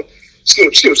 He was like, skip.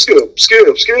 Back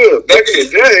in the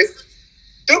day,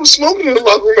 they was smoking in the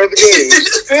locker room at the game.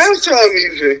 Halftime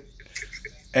even.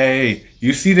 Hey,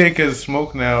 you see they can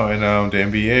smoke now in the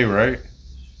NBA, right?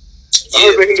 I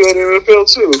heard they can do it in the NFL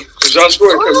too. Cause Josh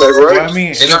Gordon come back, right? Well, I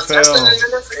mean,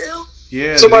 NFL.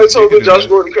 Yeah. Somebody told me Josh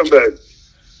Gordon come back.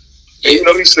 Yeah. You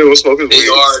know he still was smoking weed. They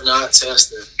are not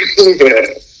testing.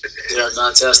 Yeah. They are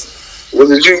not testing. Was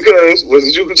it you, cuz? Was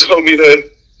it you who told me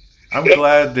that? I'm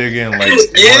glad they're getting like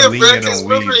yeah, more lenient on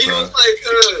weed, remember, he was like,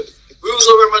 we was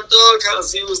over at my dog house.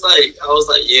 He was like, I was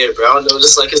like, yeah, bro, I don't know,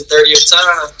 this is like his 30th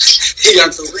time. He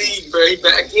got the league, bro. He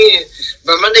back in.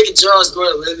 But my nigga Josh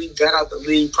Gordon literally got out the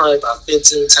league probably about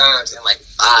 15 times in like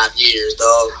 5 years,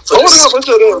 dog. I wonder how much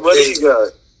of that money he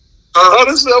got.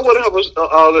 Honestly, I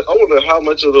wonder how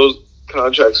much of those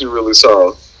contracts he really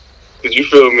saw. Cause you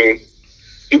feel me?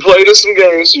 He played in some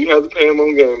games, so you have to pay him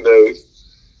on game days.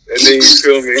 And then you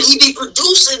feel me? He be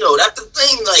producing though. That's the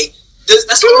thing. Like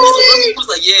that's the reason he was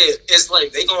like, yeah, it's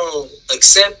like they gonna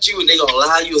accept you and they gonna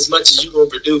allow you as much as you gonna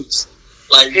produce.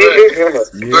 Like, bro,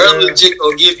 legit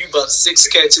gonna give you about 6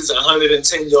 catches,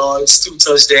 110 yards, 2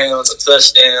 touchdowns, a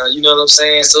touchdown. You know what I'm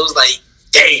saying? So it's like,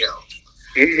 damn.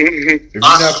 If you're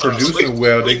not producing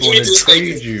well, they gonna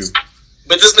trade you.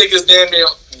 But this nigga's damn near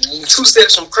 2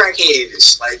 steps from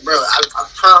crackheadish. Like, bro, I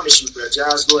promise you, bro,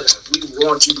 Josh Gordon, we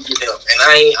want you to get help. And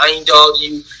I ain't dogging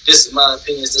you. This is my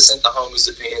opinions. This ain't the homies'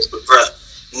 opinions. But, bro,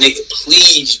 nigga,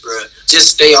 please, bro,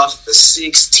 just stay off for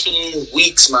 16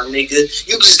 weeks, my nigga.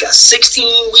 You just got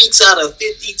 16 weeks out of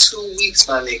 52 weeks,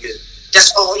 my nigga.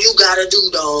 That's all you gotta do,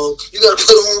 dog. You gotta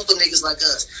put on for niggas like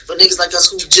us. For niggas like us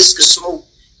who just could smoke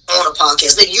on a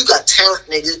podcast. Nigga, you got talent,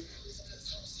 nigga.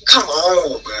 Come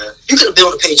on, bro. You could have been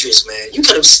on the Patriots, man. You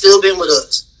could have still been with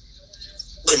us.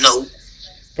 But no.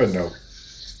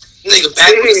 Nigga,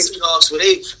 back with the Seahawks, where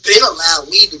they been allowed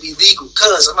weed to be legal.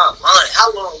 Cuz, I'm not lying.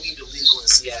 How long weed been legal in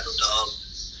Seattle, dog?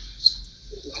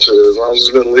 As long as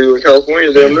it's been legal in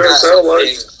California, damn near it sound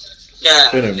like. Yeah,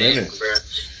 it's been a minute. Bro.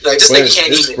 Like, this nigga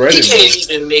can't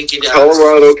even make it out.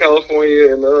 Colorado,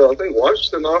 California, and I think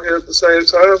Washington all here at the same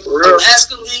time, for real.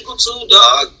 Alaska legal too,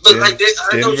 dog. But like,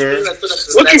 I know what you mean. Like,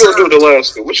 what you gonna do with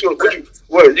Alaska? What you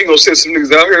gonna send some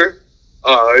niggas out here?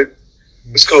 Alright.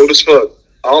 It's cold as fuck.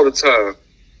 All the time.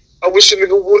 I wish a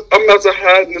nigga would. I'm about to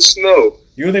hide in the snow.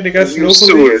 You don't think they got snow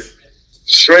police?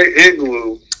 Straight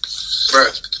igloo.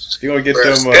 Bruh. You gonna get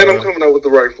them... and I'm coming out with the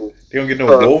rifle. They gonna get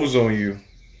no wolves on you.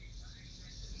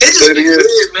 It just be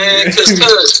weird, man,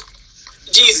 cause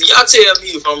Jeezy, y'all tell me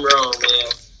if I'm wrong,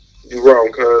 man. You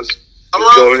wrong, cuz. I'm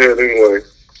wrong. Go ahead anyway.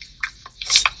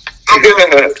 I'm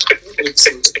wrong.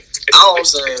 All I'm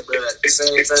saying, bro, at the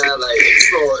same time, like,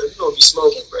 you gonna be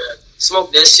smoking, bro.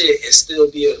 Smoke that shit and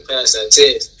still be able to pass that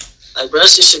test. Like, bro, that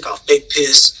shit called fake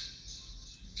piss.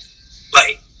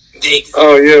 Like, nigga.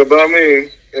 Oh, yeah, but I mean,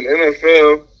 in the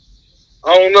NFL,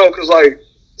 I don't know, cause like,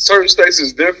 certain states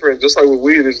is different, just like with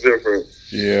weed is different.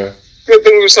 Yeah. Good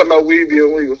thing we were talking about weed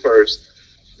being legal first.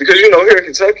 Because, you know, here in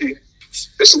Kentucky,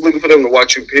 it's illegal for them to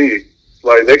watch you pee.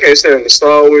 Like, they can't stand in the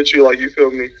stall with you, like, you feel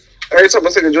me? Every time I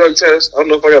take a drug test, I don't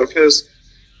know if I got to piss.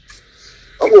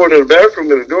 I'm going to the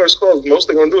bathroom and the door is closed. Most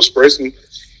they're going to do is spray some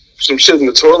some shit in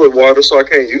the toilet water, so I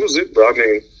can't use it. But I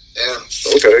mean,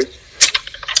 okay.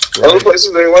 Right. Other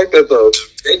places they ain't like that though.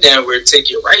 They down where take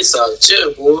your rights out of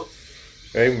jail, boy.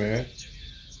 Hey man,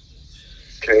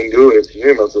 can't do it. You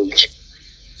ain't about to. Let's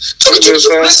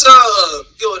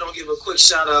go and give a quick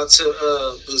shout out to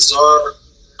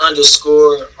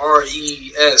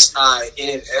Bizarre_RESINS. I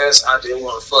didn't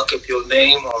want to fuck up your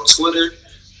name on Twitter.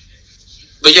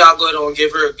 But y'all go ahead and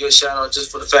give her a good shout out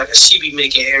just for the fact that she be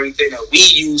making everything that we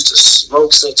use to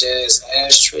smoke, such as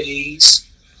ashtrays,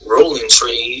 rolling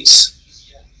trays,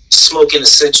 smoking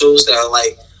essentials that are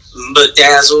like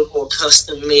bedazzled or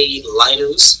custom made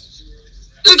lighters.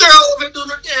 The girl over here doing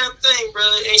her damn thing, bro.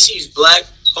 And she's black,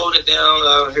 holding it down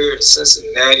out here in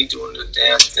Cincinnati, doing the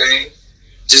damn thing.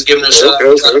 Just giving her a shout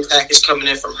out. Got a package coming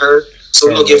in from her. So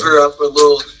we're going to give her up a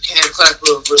little hand clap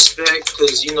of respect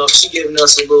because, you know, she giving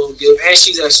us a little gift. And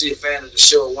she's actually a fan of the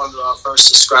show, one of our first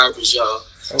subscribers, y'all.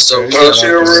 Okay. So she's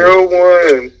a real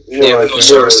one. Yeah, we're going to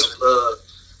show her some love.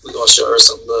 We're going to show her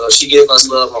some love. She gave us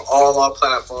love on all our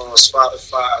platforms,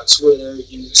 Spotify, Twitter,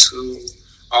 YouTube,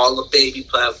 all the baby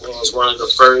platforms, one of the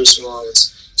first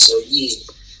ones. So, yeah,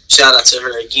 shout out to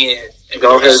her again. And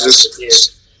go ahead,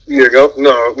 just... Yeah, go.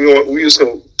 No, we just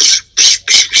going to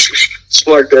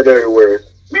spark that everywhere.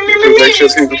 Make sure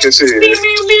people can see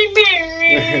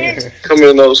it. Come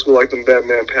in old school like them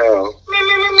Batman pal.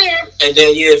 And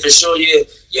then, yeah, for sure, yeah,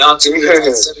 y'all too,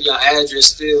 send me your address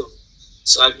still.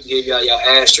 So I can give y'all your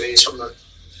ashtrays from her.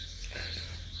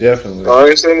 Definitely. I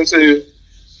ain't sending it to you.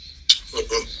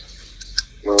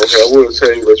 Well, okay, I would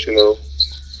tell you, but you know.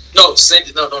 No, send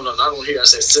it. No, I don't hear. I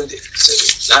said send it.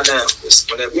 Not now. It's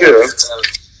whenever. Yeah.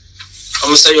 I'm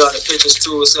gonna show y'all the pictures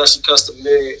too. It's actually custom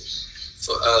made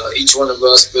for each one of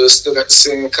us, but it's still got the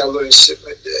same color and shit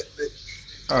like that. But,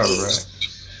 all right.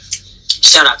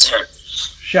 Shout out to her.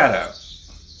 Shout out.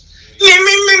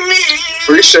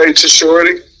 Appreciate you,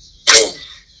 shorty.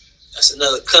 That's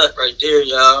another cut right there,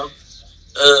 y'all.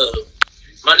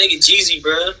 My nigga Jeezy,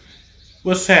 bruh.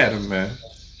 What's happening, man?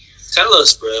 Tell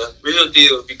us, bruh. Real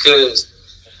deal, because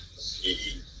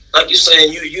like you're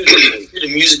saying, you're the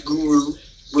music guru.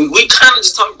 We kind of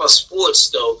just talk about sports,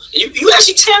 though. And you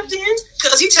actually tapped in?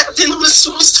 Because he tapped in on the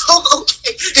sports, though.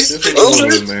 Okay. This is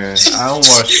cool, man. I don't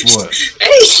watch sports.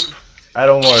 Hey! I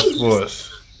don't watch sports.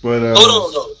 But, hold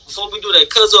on, though. Before we do that,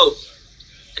 Cuzzo,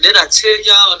 did I tell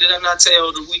y'all or did I not tell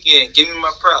y'all the weekend? Give me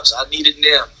my props. I need it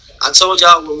now. I told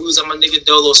y'all when we was at my nigga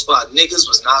Dolo spot, niggas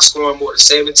was not scoring more than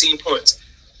 17 points.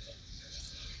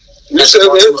 You said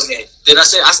that? Did I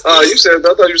say? You said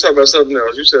that. I thought you were talking about something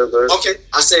else. You said that. Okay,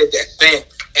 I said that. Bam.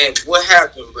 And what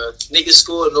happened, bro? Niggas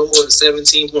scored no more than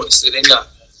 17 points. Did they not?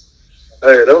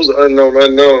 Hey, that was an unknown. Wait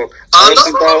a minute.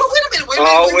 Honestly,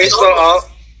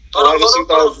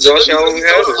 thought Josh Allen had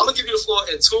it. I'm gonna give you the floor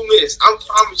in 2 minutes. I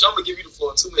promise you, I'm gonna give you the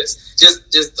floor in 2 minutes.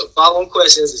 Just the following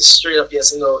questions is straight up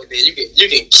yes or no, and then you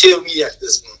can kill me at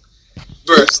this one,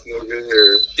 bro.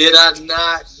 Did I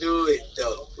not do it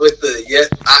though? With the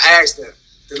I asked them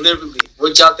deliberately,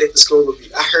 what y'all think the score would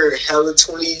be? I heard hella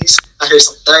 20s. I heard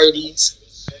some 30s.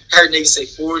 I heard niggas say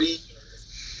 40.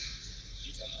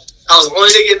 I was the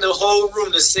only nigga in the whole room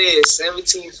that said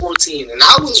 17-14, and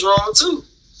I was wrong too.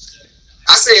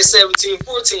 I said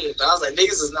 17-14, but I was like,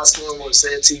 niggas is not scoring more than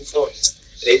 17 points.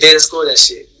 They didn't score that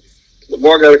shit.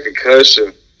 Lamar got a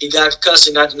concussion. He got a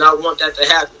concussion. I did not want that to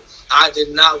happen. I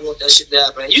did not want that shit to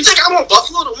happen. You think I want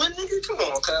Buffalo to win, nigga? Come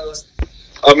on, cuz.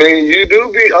 I mean, you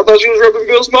do be. I thought you was repping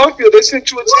Bills Mafia. They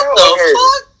sent you a towel. What the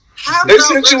fuck? How they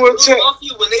sent you a towel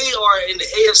when they are in the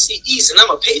AFC East, and I'm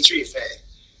a Patriot fan.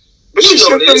 But you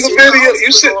sent them the video.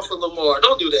 You said for Lamar.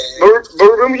 Don't do that. But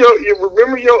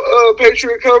remember your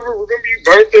Patriot cover. Remember you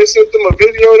burnt that, sent them a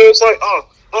video that was like,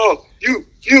 you,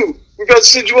 we got to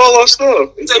send you all our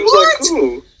stuff. And he was like,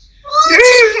 cool. What?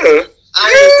 Yeah. I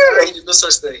ain't no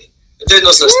such thing. There's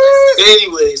no such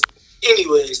thing.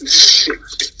 Anyways,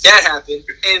 that happened,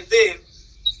 and then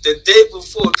the day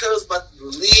before, cuz about to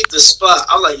leave the spot,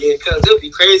 I'm like, yeah, cuz it'll be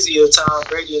crazy if Tom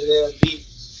Brady and them beat.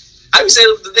 I be saying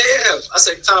it the day after. I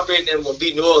said Tom Brady and them gonna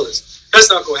beat New Orleans. That's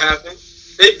not gonna happen.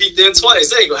 They beat them twice.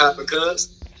 That ain't gonna happen, cuz.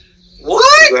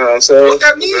 What? What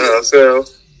that mean?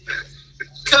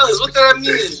 Cuz, what that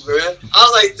mean, bro? I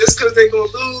was like, just cause they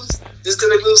gonna lose, just cause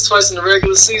they lose twice in the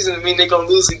regular season, I mean they gonna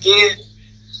lose again.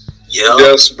 Yeah.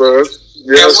 Yes, bro.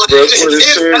 Yes, bro. That's what it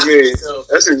should mean.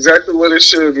 That's exactly what it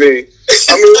should mean.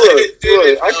 I mean, look.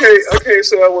 I can't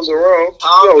say I wasn't wrong.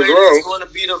 I was wrong. Going to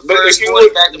be the first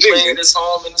quarterback to play in this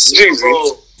home in the Super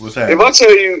Bowl. What's happening?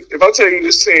 If I tell you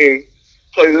this team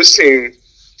played this team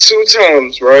 2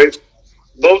 times, right?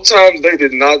 Both times they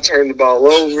did not turn the ball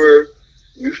over.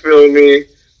 You feel me?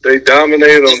 They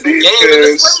dominated on Game in the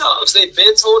defense. playoffs. They've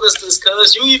been told us this,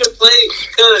 cuz you even played,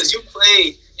 cuz you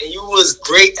played and you was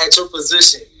great at your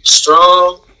position,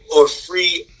 strong or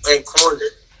free and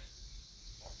corner.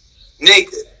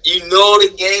 Nigga, you know the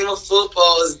game of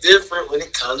football is different when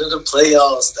it comes to the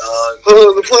playoffs, dog.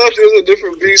 The playoffs is a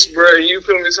different beast, bro. And you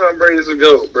feel me? Tom Brady's a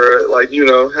GOAT, bro. Like, you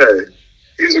know, hey,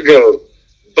 he's a GOAT.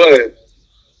 But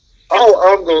all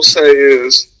I'm gonna say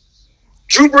is,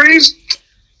 Drew Brees,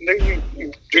 nigga,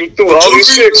 you threw all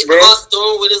these picks, bro.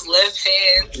 Throwing with his left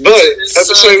hand, but at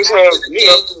the same time, you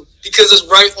know, because his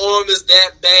right arm is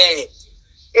that bad.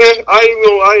 Yeah, I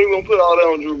ain't gonna put all that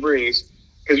on Drew Brees.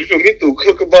 Because you feel me? He threw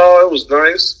Cookaball. It was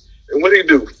nice. And what did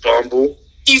he do? Fumble.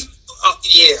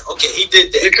 Yeah, okay, he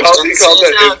did that. He called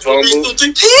that a fumble. He threw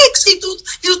 3 picks. He was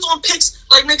throwing picks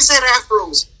like niggas had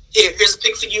afros. Here's a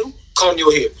pick for you. Comb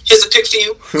your hair. Here's a pick for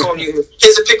you. Comb your hair.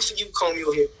 Here's a pick for you. Comb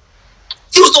your hair.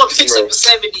 He was throwing picks like the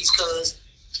 70s, cuz.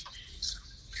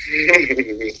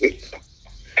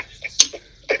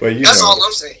 But you that's know, all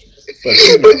I'm saying.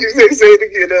 But you say it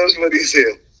again. That was what he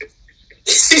said.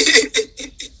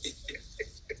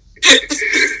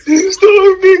 He's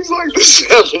throwing things like the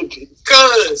 70s.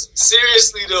 Cuz,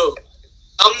 seriously though,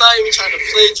 I'm not even trying to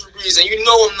play Drew Brees, and you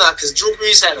know I'm not, because Drew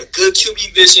Brees had a good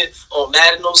QB vision on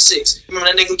Madden 06. Remember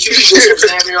that nigga QB vision was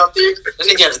down there out there? That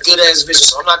nigga had a good ass vision,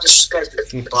 so I'm not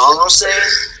disrespecting. But all I'm saying,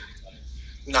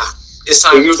 nah, it's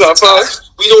time to retire.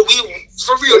 We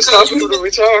for real. It's time for you to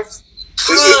retire.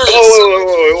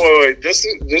 Wait.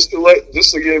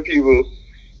 Just to give people,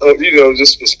 you know,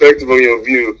 just perspective on your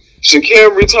view. Should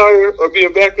Cam retire or be a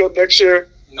backup next year?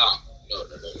 No.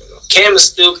 Cam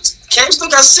still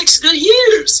got 6 good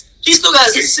years. He still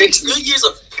got 6 good years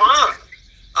of prime.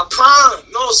 A prime.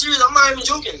 No, seriously, I'm not even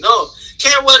joking. No.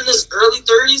 Cam was in his early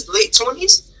 30s, late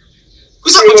 20s.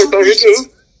 We talking about Drew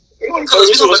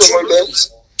Brees.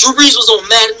 Drew Brees was on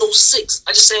Madden 06.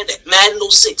 I just said that. Madden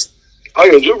 06. Oh,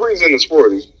 yeah, Drew Brees in his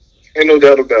 40s. Ain't no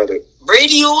doubt about it.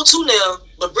 Brady old too now,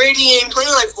 but Brady ain't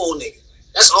playing like old nigga.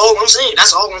 That's all I'm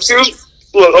saying.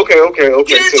 Look, okay. He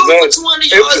didn't throw for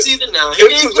 200 yards either now.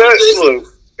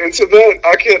 Into that,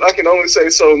 I can only say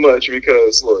so much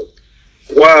because, look,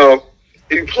 wow,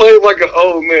 he played like an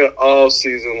old man all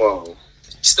season long.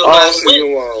 All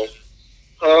season long.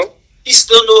 Huh? He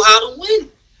still know how to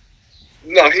win.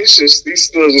 No, he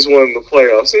still just won the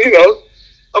playoffs. You know,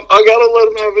 I gotta let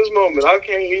him have his moment. I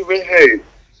can't even hate.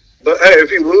 But hey, if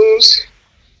he lose,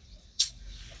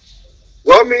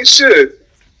 well, I mean, shit.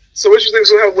 So what you think's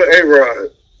gonna happen with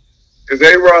A-Rod? Because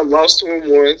A-Rod lost to him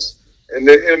once, and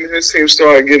then him and his team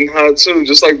started getting hot too,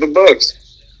 just like the Bucks.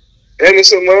 And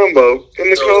it's in Lambeau, in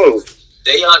the cold.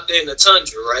 They out there in the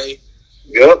tundra, right?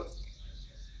 Yep.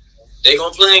 They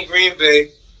gonna play in Green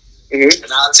Bay, and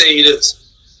I'll tell you this: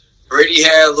 Brady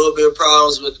had a little bit of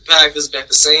problems with the Packers, but at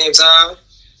the same time,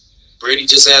 Brady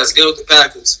just has good with the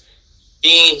Packers.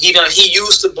 He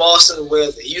used to Boston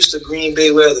weather. He used to Green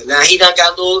Bay weather. Now he done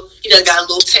got a little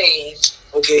tan.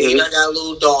 Okay, he done got a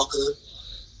little darker.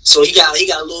 So he got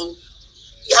a little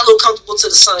comfortable to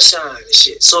the sunshine and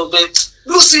shit. So, but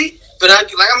we'll see. But I'm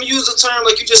gonna use the term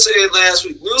like you just said last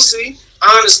week. We'll see.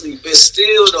 Honestly, but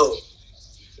still though,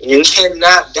 you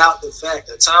cannot doubt the fact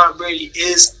that Tom Brady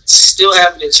is still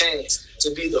having a chance to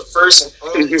be the first and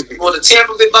only. Well, the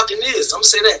Tampa Bay Buccaneers. I'm gonna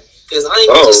say that because I ain't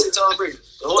gonna just say Tom Brady.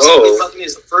 The whole Tampa Bay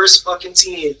Buccaneers is the first fucking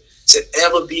team to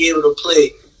ever be able to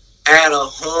play at a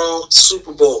home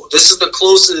Super Bowl. This is the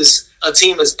closest a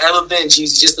team has ever been,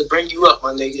 Jeezy, just to bring you up,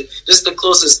 my nigga. This is the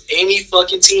closest any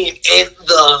fucking team in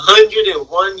the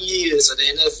 101 years of the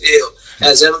NFL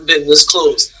has ever been this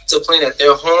close to playing at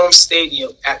their home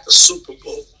stadium at the Super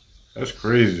Bowl. That's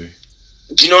crazy.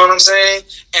 You know what I'm saying?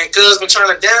 And cuz been trying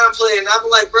to downplay it, and I'm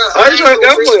like, bro, I ain't trying to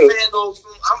downplay it.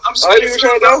 I ain't even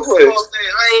trying to downplay it.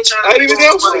 I ain't trying to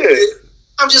downplay it.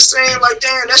 I'm just saying, like,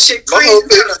 damn, that shit crazy.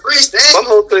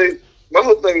 My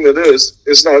whole thing to this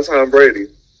is not Tom Brady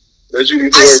that you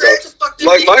need to worry about.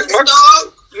 Like my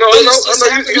dog. No,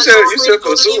 you said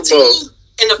for the Super Bowl.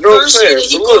 And the first year that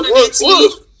he called it team.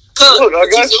 Look,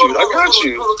 I got you.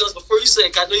 Hold on, cuz before you say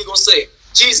it, I know you're gonna say it.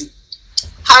 Jeezy,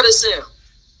 how does it sound?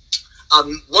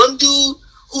 One dude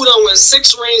who done win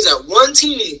 6 rings at one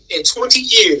team in 20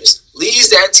 years leaves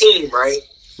that team, right?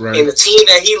 And the team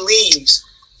that he leaves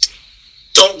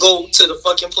don't go to the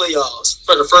fucking playoffs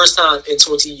for the first time in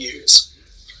 20 years.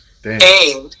 Damn.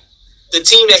 And the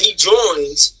team that he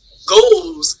joins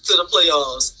goes to the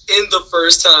playoffs in the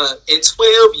first time in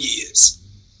 12 years.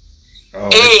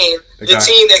 And the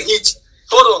team that he...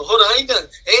 Hold on, I ain't done.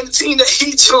 And the team that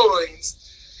he joins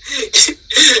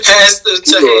has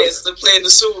to play in the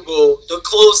Super Bowl the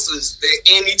closest that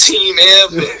any team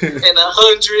ever in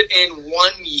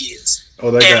 101 years. Oh,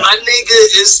 and my nigga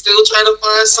is still trying to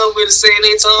find some way to say it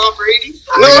ain't Tom Brady.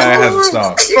 Has to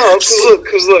stop. No,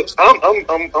 cause look,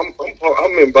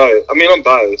 I'm in bias. I mean, I'm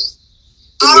biased.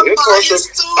 I'm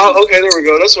biased too. Okay, there we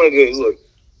go. That's what it is. Look,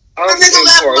 I'm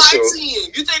impartial.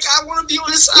 You think I want to be on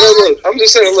his side? No, look, I'm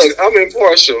just saying. Look, I'm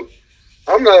impartial.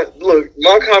 I'm not. Look,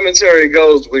 my commentary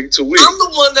goes week to week. I'm the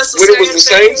one that's when it was the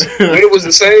Saints. When it was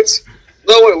the Saints.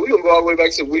 No, wait, we gonna go all the way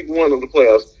back to week 1 of the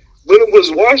playoffs. When it was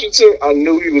Washington, I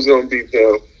knew he was going to beat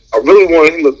them. I really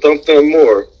wanted him to thump them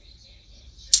more.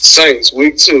 Saints,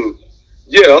 week 2.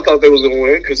 Yeah, I thought they was going to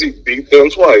win because he beat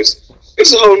them twice.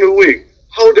 It's a whole new week.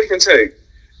 Whole different take.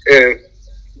 And,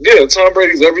 yeah, Tom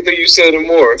Brady's everything you said and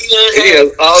more. He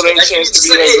has all them chances to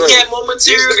be that great.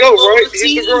 He's the GOAT,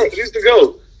 right? He's the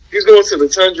GOAT. He's going to the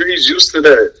Tundra. He's used to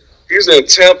that. He's in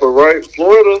Tampa, right?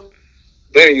 Florida,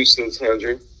 they ain't used to the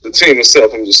Tundra. The team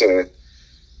itself, I'm just saying.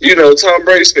 You know, Tom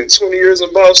Brady spent 20 years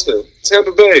in Boston,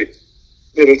 Tampa Bay.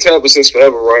 Been in Tampa since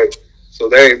forever, right? So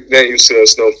they ain't used to that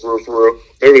snow for real.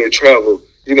 Maybe they traveled.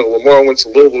 You know, Lamar went to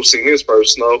Louisville, seen his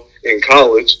first snow in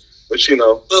college. But, you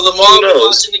know. But Lamar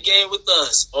was watching the game with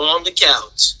us on the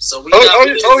couch. So we yeah. I'm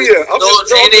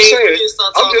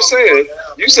just saying.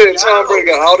 You said Tom Brady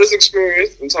got all this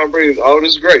experience and Tom Brady's all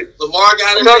this great. Lamar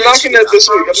got I'm not knocking that this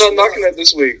week. I'm not knocking that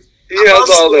this week. He has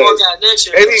all that.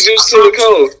 And he's used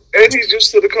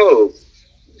to the code.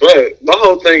 But my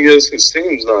whole thing is his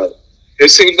team's not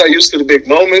used to the big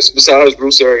moments besides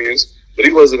Bruce Arians. But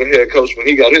he wasn't a head coach when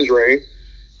he got his reign.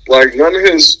 Like, none of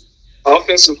his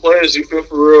offensive players, you feel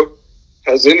for real,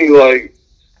 has any, like,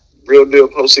 real deal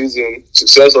postseason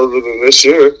success other than this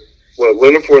year. Well,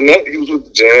 Leonard Fournette, he was with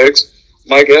the Jags.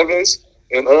 Mike Evans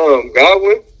and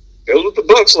Godwin, they was with the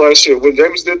Bucs last year when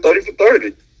James did 30 for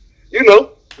 30. You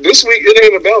know, this week it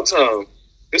ain't about Tom.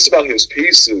 It's about his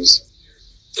pieces.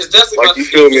 It's definitely about the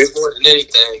defense more than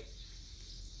anything.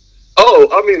 Oh,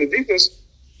 I mean, the defense,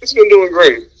 it's been doing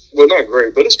great. Well, not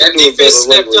great, but it's been doing better. That defense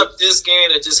stepped up this game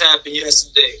that just happened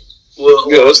yesterday.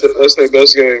 That's their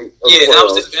best game. That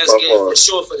was the best game for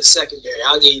sure for the secondary.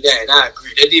 I'll give you that, and I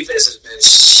agree. Their defense has been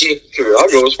shit. Sure, I'll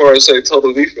go as far as say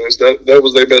total defense. That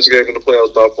was their best game in the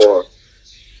playoffs by far.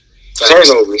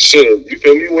 Turnovers, shit. You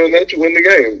feel me? You win that, you win the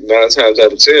game 9 times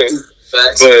out of 10.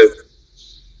 Facts. But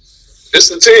it's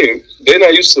the team. They're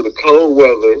not used to the cold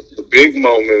weather, the big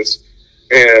moments,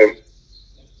 and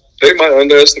they might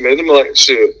underestimate them. Like,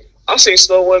 shit, I seen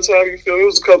snow one time, you feel me? It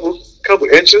was a couple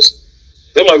inches.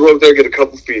 They might go up there and get a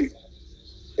couple feet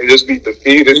and just beat the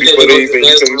feet and be put even.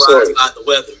 Not the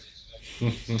weather.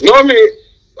 No,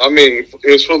 I mean,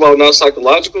 is football not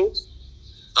psychological?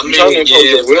 I mean,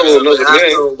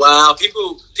 after a while,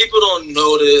 people don't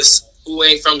notice who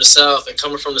ain't from the South and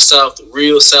coming from the South, the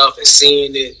real South, and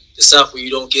seeing it, the South where you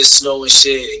don't get snow and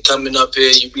shit, and coming up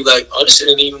here, you be like, oh, this shit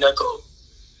ain't even that cold.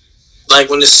 Like,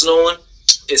 when it's snowing,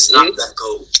 it's not that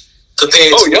cold.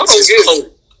 Compared to when it's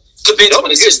cold. Compared to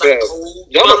when it's just like cold.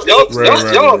 Y'all up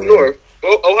north.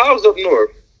 Ohio's up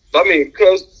north. I mean,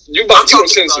 because I'm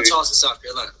talking about Charleston, South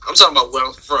Carolina. I'm talking about where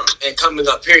I'm from and coming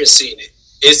up here and seeing it.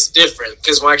 It's different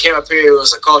because when I came up here, it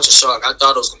was a culture shock. I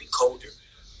thought it was going to be colder,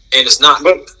 and it's not.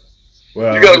 But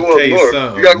you got to go up north.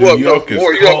 You got to go up north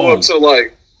more. You got to go up to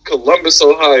like Columbus,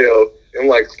 Ohio, and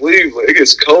like Cleveland. It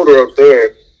gets colder up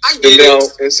there than down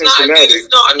in Cincinnati.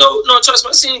 No, trust me.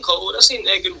 I seen cold. I seen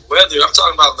negative weather. I'm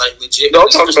talking about like legit. No, I'm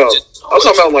talking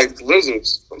about like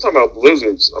blizzards. I'm talking about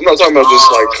blizzards. I'm not talking about just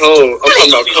like cold. I'm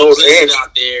talking about cold and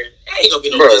out there. There ain't gonna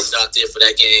be no blizzard out there for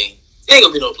that game. There ain't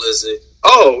gonna be no blizzard.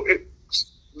 Oh.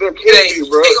 There can't be,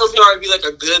 bro. It's gonna probably be like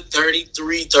a good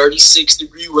 33, 36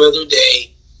 degree weather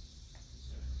day.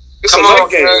 It's Come on,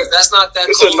 game. That's not that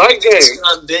it's cold. It's a night game.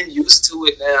 I've been used to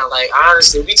it now. Like,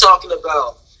 honestly, we talking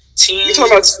about teams.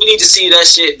 We need to see that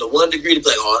shit in the 1 degree to be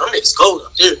like, oh, them niggas cold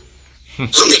out there. Them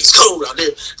niggas cold out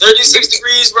there. 36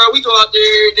 degrees, bro. We go out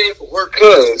there every day for work.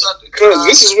 Cause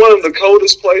this is one of the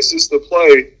coldest places to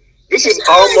play. This is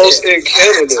almost in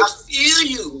Canada. I feel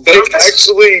you. They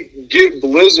actually get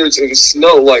blizzards and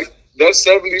snow. Like, that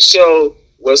 70s show,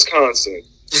 Wisconsin.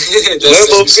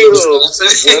 Lambeau Field,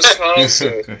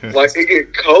 Wisconsin. Like, it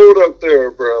get cold up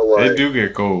there, bro. Like, they do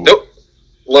get cold. Nope.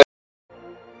 Like,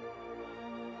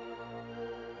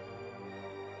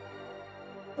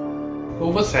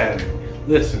 well, what's happening?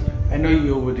 Listen, I know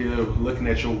you over there looking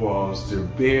at your walls. They're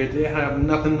bare. They have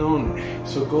nothing on it.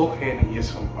 So go ahead and get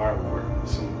some artwork.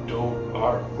 Some dope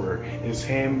artwork. It's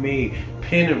handmade.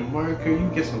 Pen and marker. You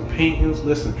get some paintings.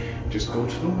 Listen, just go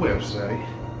to the website.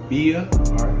 VIA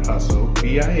Art Hustle.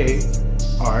 VIA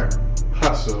Art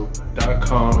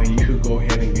hustle.com, and you can go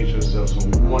ahead and get yourself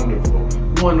some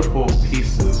wonderful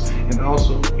pieces. And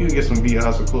also, you can get some Be a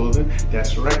Hustle clothing.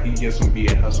 That's right, you can get some Be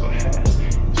a Hustle hats,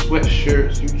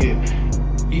 sweatshirts,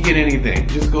 you get anything.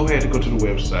 Just go ahead and go to the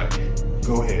website.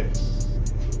 Go ahead.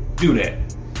 Do that.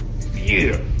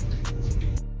 Yeah.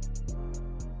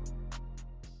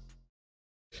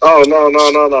 Oh, no.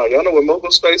 Y'all know what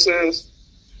Mobile Space is?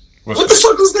 What the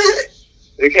fuck was that?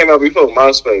 It came out before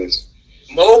MySpace.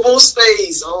 Mobile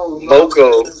Space. Oh,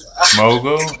 Mogo.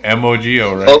 Mogo?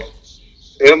 M-O-G-O, right?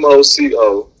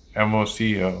 M-O-C-O.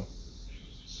 M-O-C-O.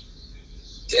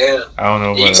 Damn. I don't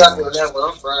know you what talking about that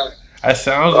one. I'm fried. That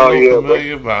sounds a little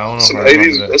familiar, but I don't know. Some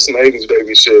 80s, that's some 80s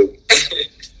baby shit.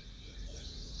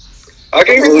 I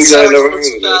can't believe I never heard of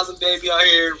that. 2000 baby out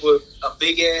here with a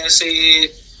big ass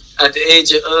head at the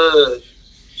age of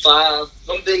 5.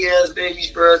 Them big ass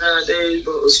babies, bro, nowadays,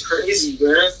 bro, it's crazy,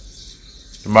 man.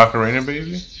 The Macarena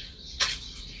baby?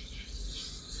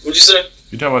 What'd you say?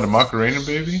 You talking about the Macarena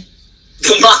baby?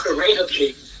 The Macarena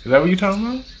baby. Is that what you talking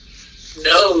about?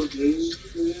 No, dude.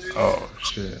 Oh,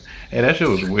 shit. Hey, that shit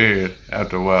was weird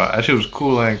after a while. That shit was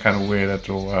cool and kind of weird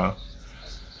after a while.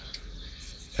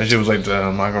 That shit was like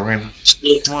the Macarena.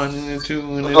 Yeah. 1 and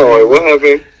 2 and Oh, wait, what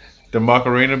happened? The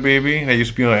Macarena baby that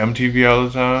used to be on MTV all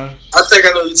the time. I think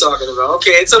I know what you're talking about.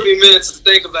 Okay, it took me minutes to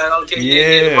think about it. Okay,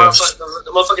 Yeah.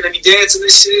 The motherfucker that be dancing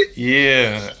and shit.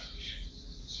 Yeah.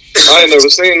 I ain't never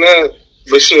seen that.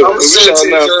 But shit, I'm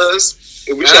sensitive, cuz.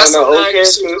 if we shouting out old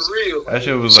characters, real. That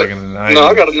shit was like in the 90s. No,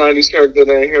 I got a 90s character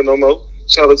that ain't here no more.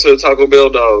 Shout out to the Taco Bell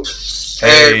dog.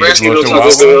 Hey, rest Little in Chihuahua.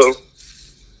 peace.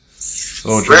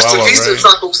 Little Rest in Chihuahua, peace to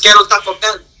right? Taco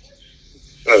Bell.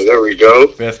 Oh, there we go.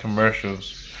 Best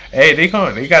commercials. Hey, they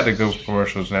got the good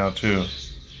commercials now too.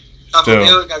 Taco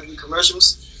Bell got good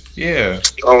commercials. Yeah.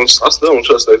 I still don't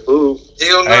trust their food.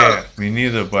 Hell no. Hey, me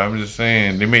neither, but I'm just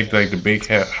saying they make like the big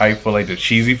hype for like the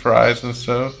cheesy fries and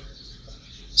stuff.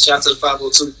 Shout out to the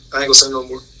 502. I ain't gonna say no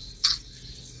more.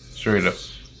 Straight up.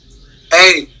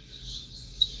 Hey,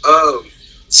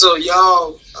 so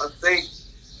y'all, I think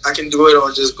I can do it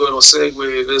on just go on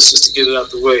segue this just to get it out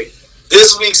the way.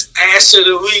 This week's Ash of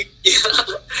the Week.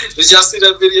 Did y'all see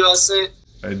that video I sent?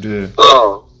 I did.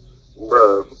 Oh,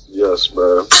 bruh. Yes,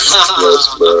 bruh. Yes,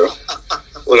 bruh.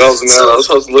 Look, I was mad. I was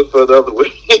supposed to look for the other way.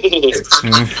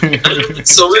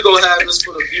 So we're going to have this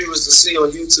for the viewers to see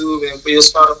on YouTube and for your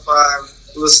Spotify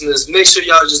listeners. Make sure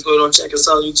y'all just go ahead and check us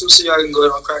out on YouTube so y'all can go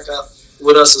ahead and crack out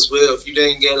with us as well. If you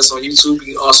didn't get us on YouTube,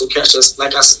 you can also catch us,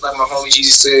 like my homie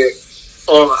Jeezy said,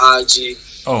 on IG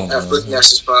at Flick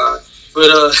Nations Pod.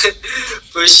 But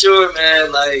for sure,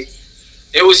 man, like,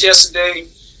 it was yesterday,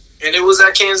 and it was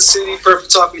at Kansas City,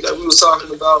 perfect topic that we was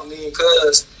talking about, me and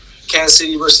Cuz, Kansas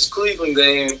City versus Cleveland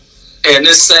game, and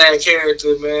this sad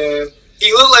character, man,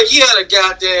 he looked like he had a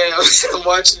goddamn, I'm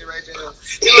watching it right now,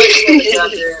 he looked like he had a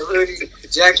goddamn hoodie,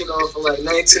 jacket on from like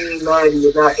 1990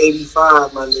 or not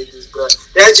 85, my niggas, bro.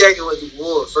 That jacket was the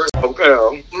war first.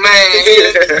 Okay. Man,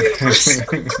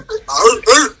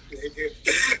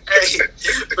 hey,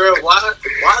 bro,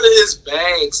 why did his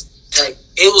bags, like,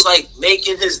 it was like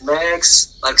making his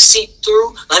bags like seep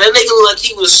through? Like, that nigga looked like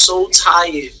he was so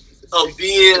tired of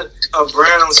being a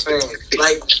Browns fan.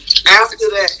 Like, after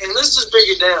that, and let's just break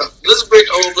it down. Let's break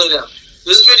the whole play down.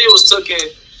 This video was taken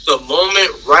the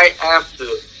moment right after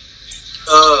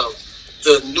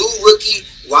the new rookie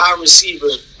wide receiver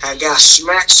had got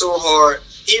smacked so hard.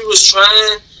 He was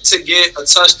trying to get a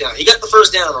touchdown. He got the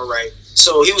first down, all right.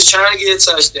 So he was trying to get a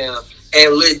touchdown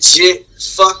and legit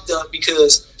fucked up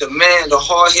because the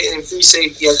hard-hitting free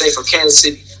safety, I think, from Kansas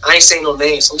City, I ain't saying no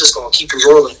names, I'm just going to keep it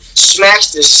rolling,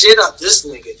 smacks the shit out this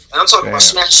nigga. And I'm talking about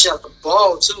smack shit out the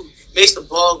ball, too. Makes the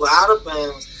ball go out of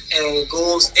bounds and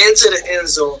goes into the end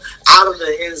zone, out of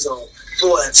the end zone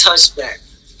for a touchback.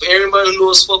 For everybody who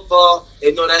knows football,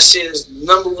 they know that shit is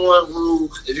number one rule.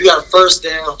 If you got a first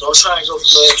down, don't try and go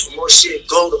for more shit.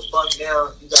 Go the fuck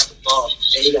down. You got the ball.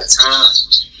 And he got time.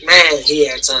 Man, he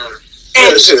had time.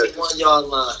 And he hit the 1 yard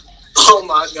line. Oh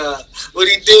my God. What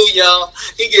he do, y'all?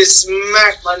 He gets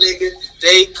smacked, my nigga.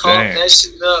 They caught that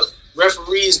shit up.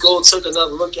 Referees took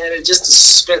another look at it just to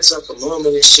suspense up the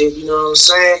moment and shit. You know what I'm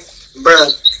saying?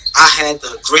 Bruh. I had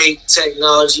the great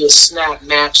technology of Snap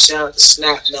Map. Shout out to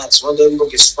Snap Maps. One day we're going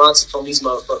to get sponsored from these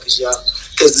motherfuckers, y'all.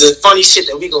 Because the funny shit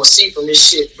that we going to see from this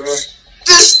shit, bruh.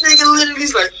 This nigga literally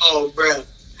is like, oh, bruh.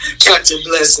 Count your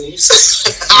blessings.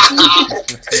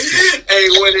 Hey,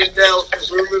 when in doubt,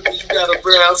 remember you got a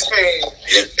Browns fan.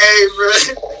 Hey, bro.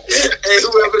 Hey,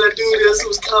 whoever that dude is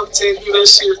who's commentating do that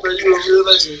shit, bro, you a real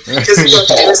legend. Because you got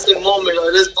the instant moment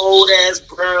of this old ass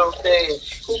Brown fan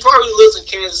who probably lives in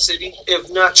Kansas City, if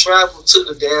not traveled to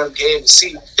the damn game to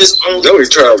see his own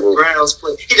Browns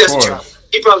play. He doesn't travel.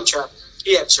 He probably traveled.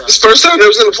 He had traveled. His first time they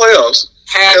was in the playoffs.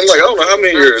 And like, I don't know how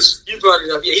many years. You brought it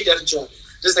up. Yeah, he definitely traveled.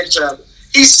 This nigga traveled.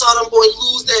 He saw them boys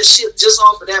lose that shit just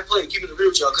off of that play, keeping it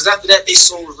real with y'all. Because after that, they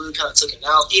soon really kind of took it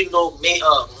out. Even though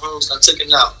Mahomes got taken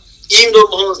out. I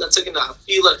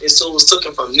feel like it still was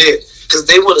taken from Nick. Because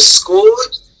they would have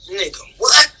scored, nigga.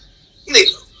 What?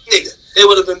 Nigga. They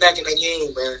would have been back in that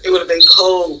game, man. It would have been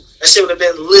cold. That shit would have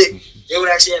been lit. They would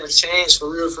actually have a chance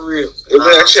for real. If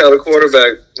they actually had a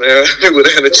quarterback, man, they would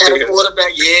have had a chance. Had a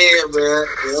quarterback, yeah, man.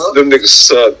 Yep. Them niggas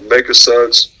suck. Baker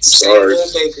sucks. Sorry. Same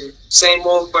old Baker. Same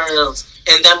old Browns.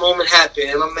 And that moment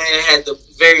happened, and my man had the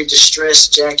very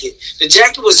distressed jacket. The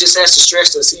jacket was just as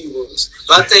distressed as he was.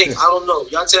 But I don't know.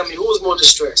 Y'all tell me, who was more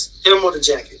distressed? Him or the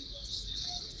jacket?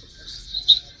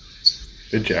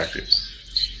 The jacket.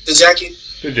 The jacket?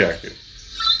 The jacket.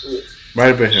 Yeah. Might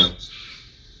have been him.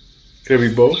 Could it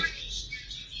be both?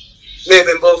 May have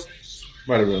been both.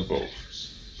 Might have been both.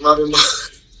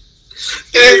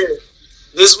 Yeah.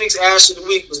 This week's Ash of the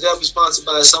Week was definitely sponsored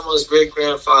by someone's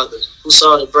great-grandfather who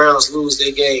saw the Browns lose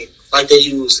their game like they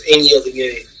used any other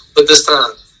game. But this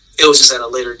time, it was just at a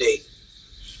later date.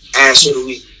 Ash of the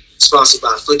Week, sponsored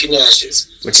by Flicking Ashes,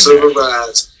 Silver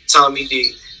Rides, Tommy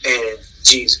D, and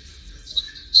Jeezy.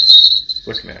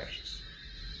 Flicking Ashes.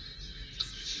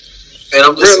 And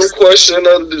I'm random question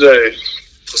of the day.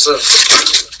 What's up?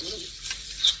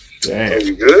 Damn. Are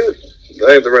you good?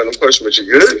 That ain't the random question, but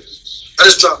you good? I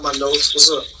just dropped my notes.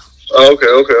 What's up? Oh,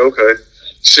 okay.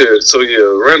 Shit. So yeah,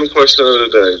 random question of the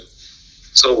day.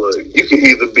 So look, you can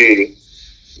either be,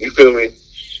 you feel me,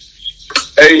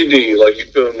 AD, like you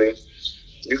feel me,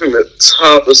 you can be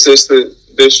top assistant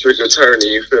district attorney,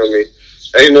 you feel me.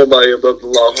 Ain't nobody above the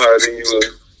law higher than you and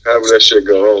having that shit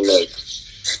go on. Like,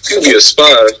 you can be a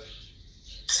spy,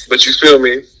 but you feel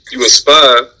me, you a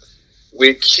spy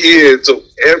with kids of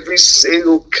every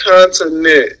single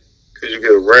continent because you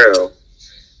get around.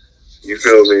 You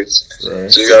feel me? Right.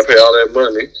 So you gotta pay all that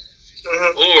money.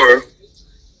 Mm-hmm. Or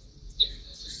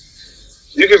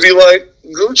you could be like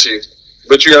Gucci,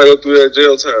 but you gotta go through that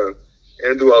jail time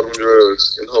and do all them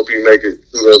drugs and hope you make it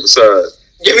through the other side.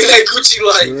 Give me that Gucci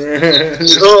life.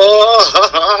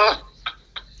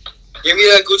 Give me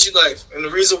that Gucci life. And the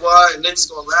reason why niggas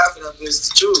gonna laugh at that is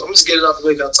the truth. I'm just getting it off the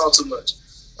way because I talk too much.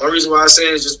 One reason why I say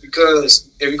it is just because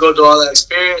if you go through all that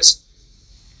experience,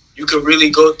 you could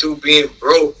really go through being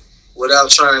broke without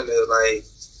trying to, like,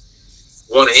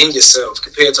 want to end yourself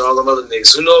compared to all them other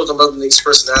niggas. Who knows them other niggas'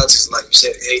 personalities, like you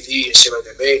said, AD and shit like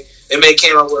that. They may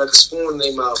came out with, like, a spoon in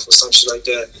their mouth or some shit like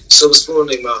that. Silver spoon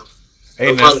in their mouth.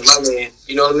 Hey, probably my man.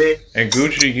 You know what I mean? And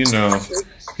Gucci, you know,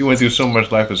 he went through so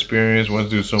much life experience, went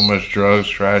through so much drugs,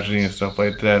 tragedy, and stuff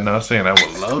like that. Not saying I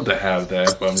would love to have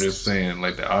that, but I'm just saying,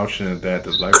 like, the option of that,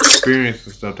 the life experience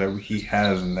and stuff that he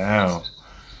has now,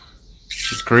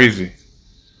 it's crazy.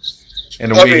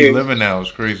 And the way he's living now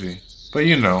is crazy. But,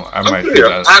 you know, I might do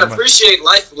that. I'd appreciate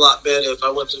life a lot better if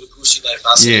I went through the Gucci life.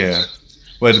 Yeah.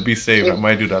 But to be safe, I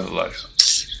might do that a lot.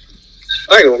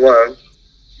 I ain't gonna lie.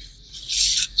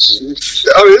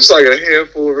 I mean, it's like a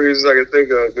handful of reasons I can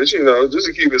think of. But, you know, just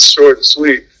to keep it short and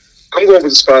sweet, I'm going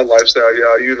with the spy lifestyle,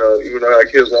 y'all. You know, even though I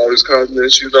have kids on all these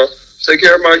continents, you know, take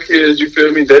care of my kids, you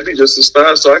feel me? They be just a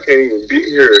spy, so I can't even be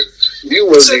here. You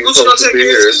wasn't even supposed to be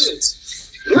here.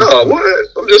 No, what?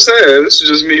 I'm just saying, this is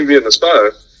just me being a spy.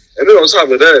 And then on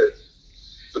top of that,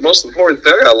 the most important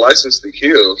thing, I got a license to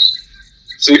kill.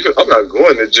 So I'm not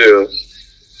going to jail.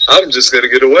 I'm just going to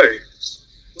get away.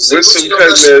 With some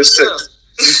cosmetics.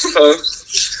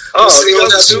 Oh, he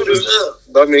got the shooters.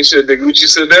 I mean, shit, did Gucci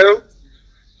sit down?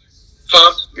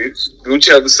 Huh?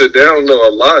 Gucci had to sit down, no,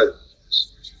 a lot.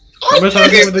 How much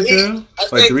time you went to jail?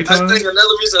 Like 3 times? I think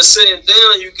another reason of sitting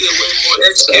down, you get way more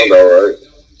educated. Sound alright.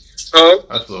 Huh?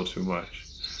 That's a little too much.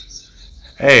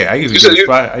 Hey, I used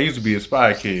to be a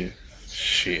spy kid.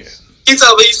 Shit. You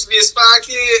talking about used to be a spy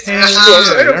kid?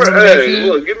 Hey,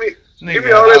 look, give me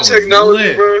all that technology,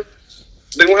 lit, bro.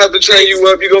 They gonna have to train you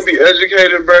up. You're gonna be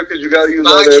educated, bro, because you gotta use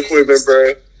all that equipment,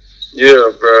 bro. Yeah,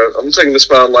 bro. I'm taking the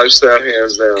spy lifestyle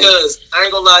hands down. Because I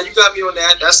ain't gonna lie, you got me on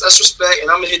that. That's respect,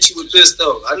 and I'm gonna hit you with this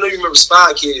though. I know you remember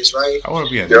Spy Kids, right? I want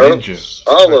to be a ninja.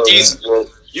 All of them. Well,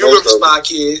 you remember Spy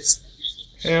Kids?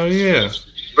 Hell yeah.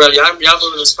 Bro, y'all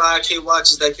remember the Spy Kid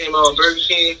watches that came out on Burger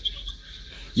King?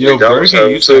 Yo, Burger McDonald's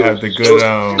King used to have the It good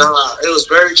was, it was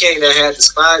Burger King that had the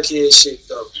Spy Kid shit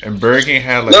though. and Burger King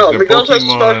had like No, the McDonald's has the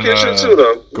Spy Pokemon Kid shit too,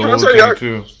 though. I'm trying Gold to tell you,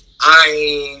 thing too. I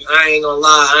ain't gonna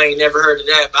lie, I ain't never heard of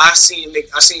that. But I seen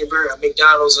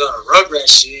McDonald's Rugrats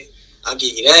shit. I'll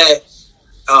give you that.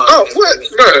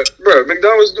 what, bro?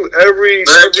 McDonald's do every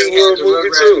little movie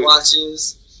too.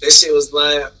 Watches. That shit was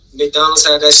like McDonald's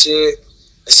had that shit.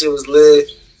 That shit was lit.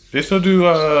 They still do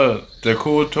the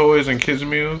cool toys and kids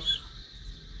meals.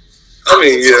 I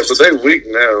mean, yeah, but they weak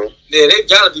now. Yeah, they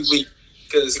gotta be weak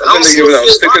because I think they giving out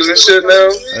stickers and shit now.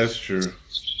 That's true.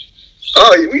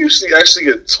 Oh, we used to actually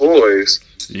get toys.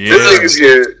 Yeah. These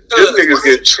niggas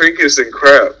get trinkets and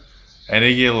crap. And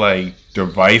they get like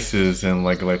devices and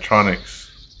like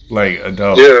electronics, like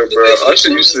adults. Yeah, bro. I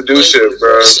should used to do shit,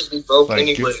 bro.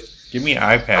 Like, give me an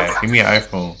iPad, give me an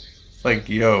iPhone. It's like,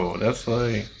 yo, that's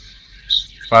like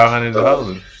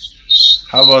 $500.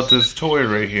 How about this toy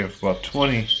right here for about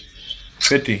 $20,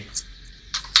 $50?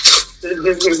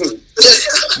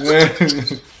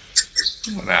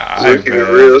 Nah, looking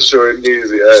real short and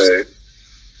easy, hey.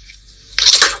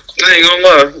 I ain't gonna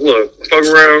lie. Look, fuck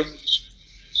around.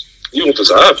 You want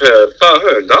this iPad?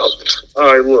 $500.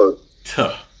 Alright, look.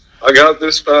 I got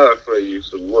this $5 for you.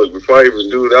 So look, before I even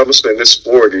do it, I'm gonna spend this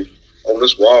 $40 on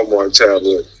this Walmart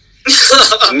tablet.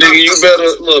 Nigga, you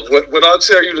better look. When I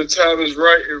tell you the time is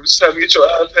right, it's time to get your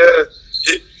iPad.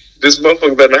 This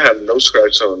motherfucker better not have no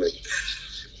scratch on it.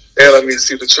 And I need to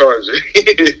see the charger.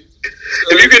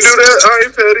 If you can do that, all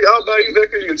right, Patty, I'll buy you that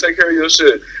because you can take care of your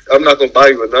shit. I'm not gonna buy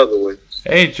you another one.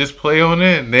 Hey, just play on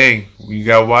it. Hey, you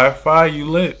got Wi-Fi, you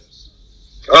lit.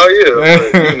 Oh yeah,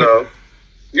 but, you know.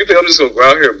 You think I'm just gonna go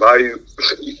out here and buy you?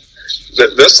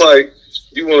 That's like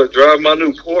you want to drive my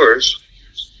new Porsche,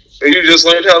 and you just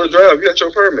learned how to drive. You got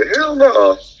your permit? Hell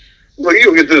no. Well, you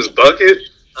gonna get this bucket?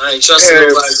 I ain't trusting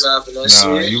nobody driving that shit.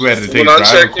 Nah, you better take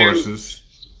driving courses.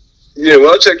 Yeah, when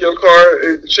I check your car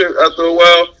and shit after a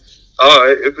while, all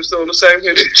right, if it's still in the same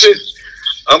condition,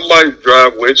 I might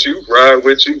drive with you, ride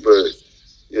with you, but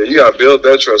yeah, you gotta build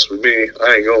that trust with me.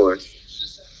 I ain't going.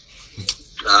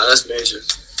 Nah, that's major.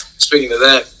 Speaking of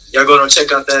that, y'all go and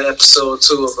check out that episode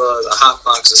 2 of the Hot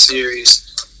Boxing series.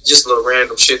 Just a little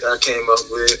random shit that I came up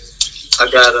with. I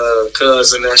got a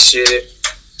cousin that shit.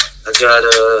 I got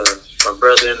my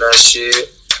brother in that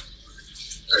shit.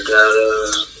 I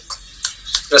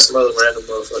got some other random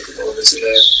motherfucking moments in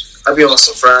that. I be on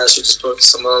some fried shit, just poking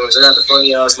some moments. I got the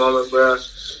funny ass moment, bro.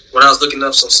 When I was looking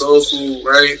up some soul food,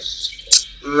 right?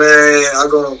 Man, I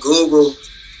go on Google,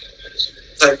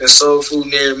 type in soul food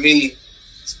near me.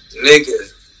 Nigga,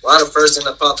 why the first thing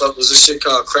that popped up was this shit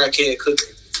called Crackhead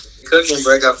Cooking. Cooking,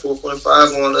 bro, I got 4.5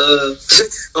 on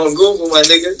on Google, my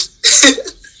nigga.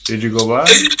 Did you go by?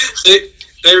 They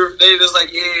was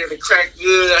like, yeah, the crack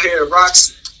good. I hear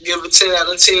Rocks give a 10 out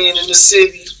of 10 in the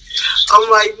city. I'm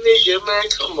like, nigga, man,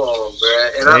 come on,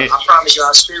 bro. And I promise you,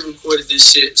 I screen recorded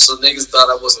this shit, so niggas thought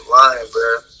I wasn't lying,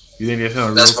 bro. You think it's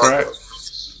not real crack?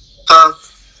 Huh?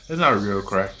 It's not a real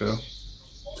crack, though.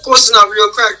 Of course it's not real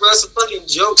crack, bro. It's a fucking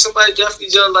joke. Somebody definitely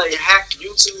just, like, hacked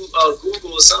YouTube or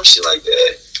Google or some shit like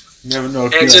that. You never know.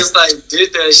 And just, like,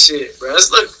 did that shit, bro.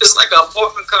 It's like an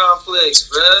apartment complex,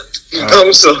 bro.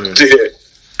 I'm so dead.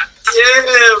 Yeah,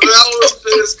 bro, I was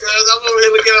pissed, cuz I'm over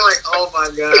here looking at it like, oh my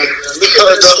god, bro. Look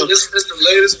at this. It's the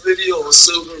latest video on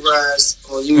Supervised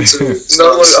on YouTube.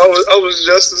 No, I was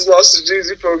just as lost as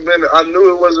Jeezy for a minute. I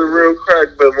knew it wasn't real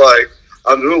crack, but like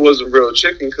I knew it wasn't real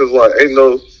chicken because like ain't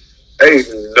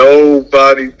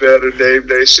nobody better name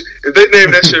that shit. If they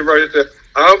name that shit right there,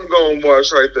 I'm gonna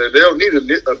march right there. They don't need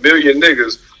a million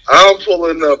niggas. I'm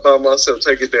pulling up by myself.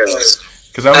 Take it down.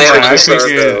 Cause I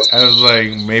was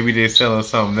like, maybe they selling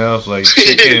something else, like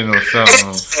chicken or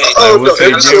something. Oh no,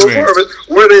 apartments.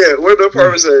 Where they at? Where the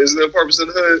apartments at? Is the apartments in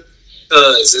the hood?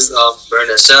 It's off, bro.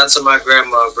 Shout out to my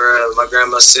grandma, bro. My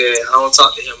grandma said, I don't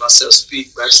talk to him myself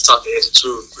speak, bro. I just talk to him the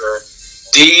truth, bro.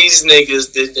 These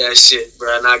niggas did that shit,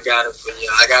 bro, and I got it for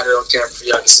y'all. I got it on camera for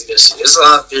y'all to see that shit. It's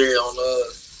out there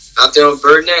on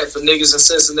Burnett for niggas in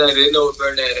Cincinnati. They know what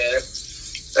Burnett at.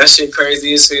 That shit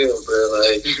crazy as hell, bro.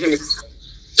 Like.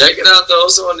 Check it out, though.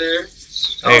 It's on there.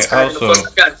 I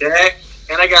got that,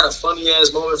 and I got a funny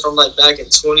ass moment from like back in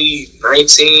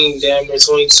 2019, damn near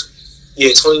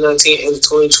 2019 and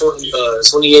 2020,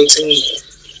 2018.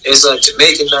 It's like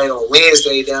Jamaican night on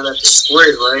Wednesday down at the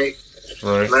square, right?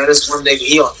 Right. Man, this one nigga,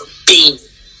 he off the beam,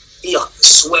 he off the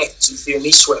sweat. You feel me?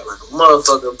 He sweat like a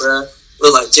motherfucker, bro.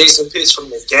 Look like Jason Pitts from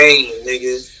the game,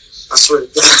 nigga. I swear to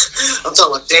God. I'm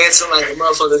talking about dancing like a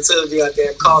motherfucker till the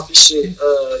goddamn coffee shit,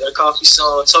 that coffee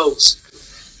song Toast.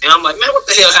 And I'm like, man, what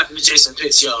the hell happened to Jason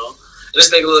Pitts, y'all? This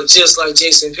nigga look just like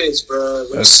Jason Pitts, bro.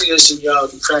 When you see this shit, y'all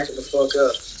be cracking the fuck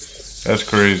up. That's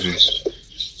crazy.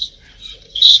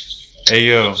 Hey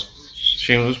yo,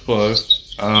 shameless plug.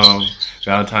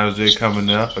 Valentine's Day coming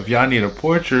up. If y'all need a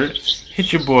portrait,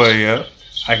 hit your boy up.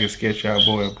 I can sketch y'all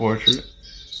boy a portrait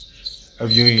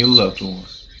of you and your loved one.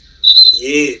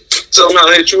 Yeah. Tell them how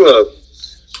to hit you up.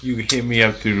 You can hit me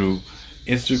up through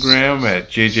Instagram at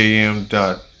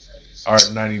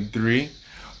jjm.art93,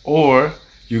 or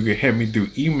you can hit me through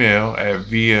email at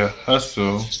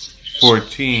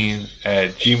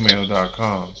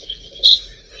viahustle14@gmail.com.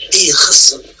 Via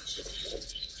Hustle.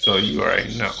 So you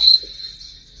already know.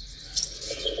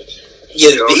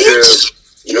 Yeah, Go bitch. ahead.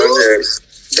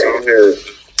 Go ahead.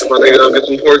 My nigga don't get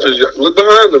some portraits. Look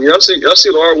behind them. Y'all see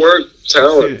the artwork?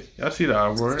 Talent. Y'all see the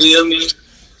artwork? Feel me?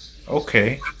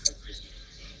 Okay.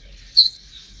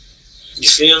 You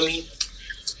feel me?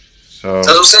 So That's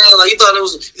what I'm saying. Like you thought it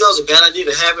was a bad idea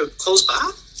to have it close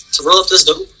by to roll up this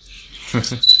dope.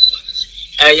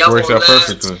 Hey, y'all works out laugh?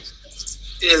 perfectly.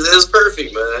 Yeah, that's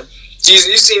perfect, man. Jesus,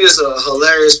 you see this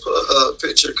hilarious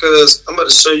picture? Cause I'm about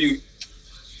to show you.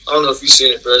 I don't know if you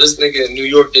seen it, bro. This nigga in New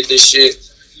York did this shit.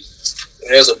 And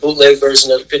there's a bootleg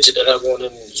version of the picture that I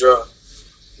wanted him to draw.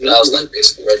 And I was like,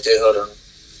 basically right there. Hold on.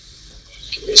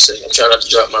 Give me a second. I'm trying not to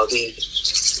drop my lead.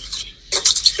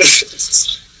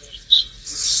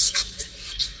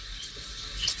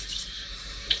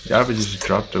 Y'all would just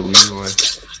drop the weed away.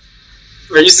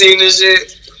 Are you seeing this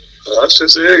shit? I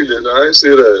should say ignorant. I ain't see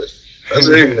that. That's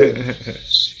ignorant.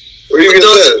 Where you get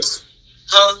that?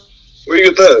 Huh? Where you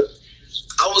get that?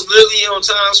 I was literally on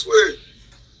Times Square.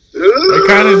 It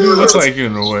kind of do look like you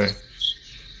in a way.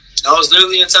 I was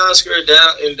literally in Times Square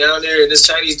down there, and this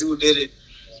Chinese dude did it.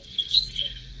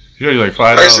 You're like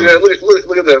I see that. $5.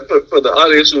 Look at that. For the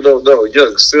audience who don't know,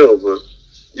 Young Silver.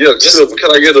 Young Silver.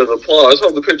 Can I get an applause?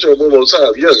 Hold the picture up one more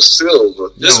time. Young Silver.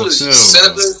 This was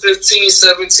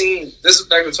 7/15/17. This is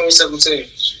back in 2017.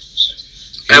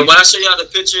 And when I show y'all the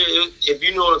picture, if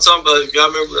you know what I'm talking about, if y'all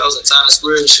remember, I was in Times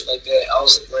Square and shit like that. I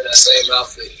was wearing that same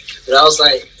outfit. But I was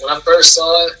like, when I first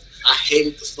saw it, I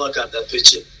hated the fuck out that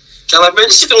picture. I'm like, man,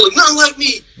 this shit don't look nothing like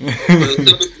me. But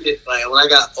like when I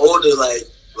got older, like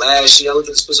last year, I looked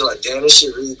at this picture like, damn, this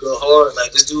shit really go hard.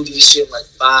 Like this dude did this shit in like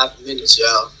 5 minutes,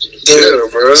 y'all. Yeah,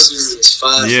 bro. Serious,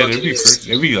 5 Yeah, fucking minutes.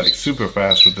 they'd be like super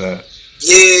fast with that.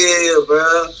 Yeah,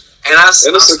 bro. And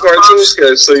it's a cartoon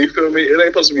sketch, so you feel me? It ain't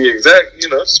supposed to be exact, you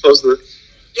know. It's supposed to.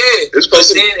 Yeah, it's supposed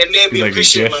to. Then it made me like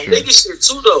appreciate my nigga shit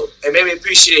too, though. It made me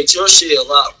appreciate your shit a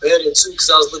lot better too, because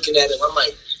I was looking at it and I'm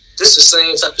like, this is the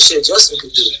same type of shit Justin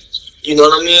could do. You know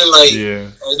what I mean? Like,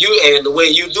 yeah. And the way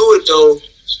you do it though,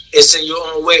 it's in your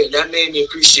own way. And that made me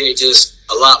appreciate just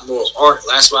a lot more art.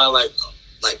 That's why I like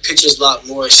pictures a lot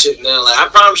more and shit now. Like I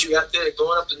promise you, out there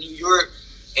going up to New York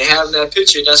and having that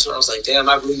picture, that's when I was like, damn,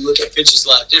 I really look at pictures a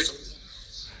lot differently.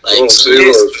 Like,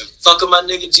 fucking my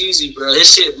nigga Jeezy, bro.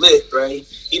 His shit lit, bro.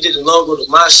 He did the logo to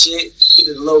my shit. He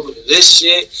did the logo to this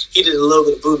shit. He did the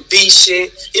logo to Buddha B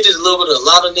shit. He did the logo to a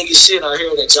lot of nigga shit out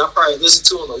here that y'all probably listen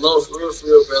to on the low, for real,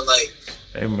 bro. Like,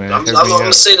 hey, man, I'm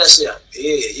gonna say that shit.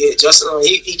 Yeah. Justin,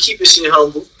 he keep his shit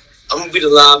humble. I'm gonna be the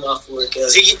loud mouth for it,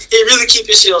 cause he really keep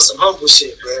his shit on some humble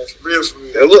shit, bro. For real.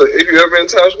 And look, if you ever in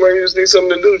Times Square, you just need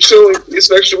something to do, chilling, get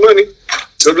some extra money.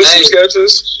 Go do some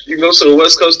sketches. You can go to the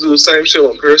West Coast and do the same shit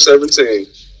on Pier 17.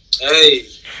 Hey.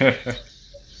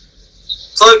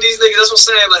 Plug these niggas, that's what I'm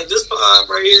saying. Like, this pod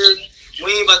right here,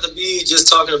 we ain't about to be just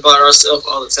talking about ourselves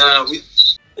all the time.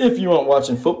 If you aren't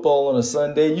watching football on a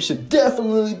Sunday, you should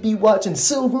definitely be watching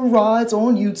Silver Rides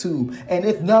on YouTube. And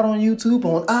if not on YouTube,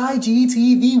 on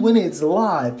IGTV when it's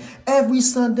live. Every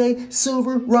Sunday,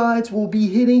 Silver Rides will be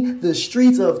hitting the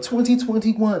streets of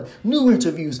 2021. New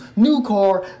interviews, new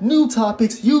car, new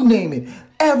topics, you name it.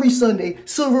 Every Sunday,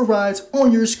 Silver Rides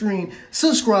on your screen.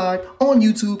 Subscribe on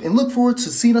YouTube and look forward to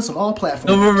seeing us on all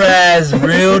platforms. Silver Rides,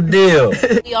 real deal.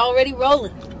 We already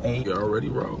rolling. Hey, you already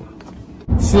rolling.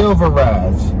 Silver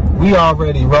Rides, we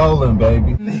already rolling,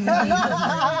 baby. Chocolate.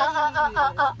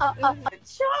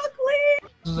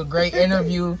 This was a great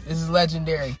interview. This is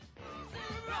legendary.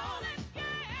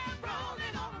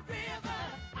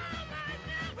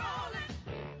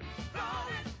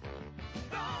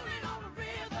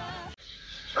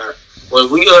 When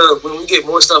we get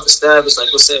more stuff established,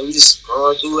 like we said, we just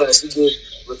going through as we get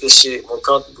with this shit more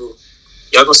comfortable.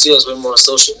 Y'all gonna see us way more on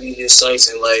social media sites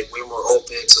and like way more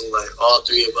open to like all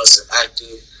three of us are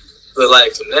active. But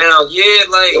like for now, yeah,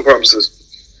 like no promises.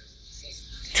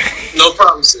 No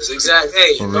promises, exactly.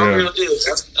 Hey, For no real. real deal.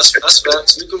 That's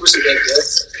facts. We can respect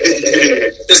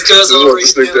that. It's because Just want to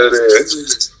stick that in.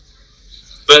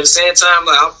 But at the same time,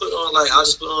 like I'll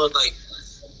just put on like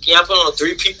Can y'all put on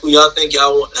 3 people y'all think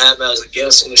y'all want to have as a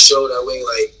guest on the show? That way,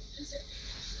 like,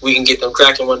 we can get them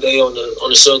cracking one day on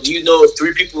the show. Do you know if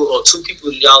 3 people or 2 people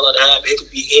that y'all love to have? It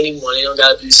could be anyone. It don't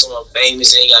gotta be someone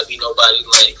famous. It ain't gotta be nobody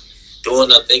like doing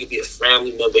nothing. It could be a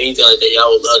family member, anything like that. Y'all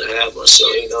would love to have on the show,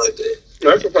 anything like that.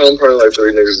 I could find probably like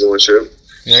 3 niggas doing shit.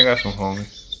 Yeah, I got some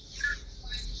homies,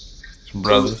 some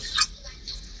brothers.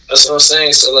 That's what I'm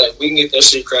saying. So like, we can get that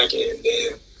shit cracking, and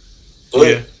then boom.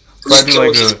 Yeah,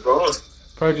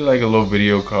 probably do like a little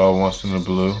video call once in the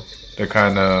blue. To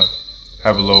kind of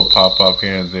have a little pop up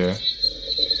here and there.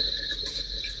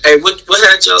 Hey, what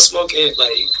had y'all smoking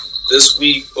like this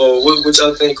week, or what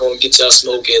y'all think gonna get y'all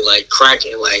smoking like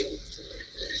cracking? Like,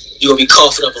 you gonna be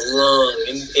coughing up a lung,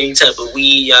 any type of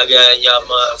weed y'all got in y'all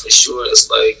mind for sure. It's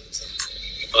like,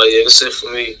 oh yeah, that's it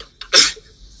for me.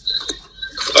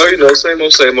 Oh, you know, same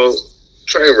old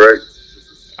train wreck.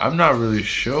 I'm not really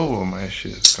sure what my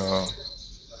shit's called.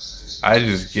 I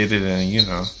just get it and, you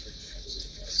know,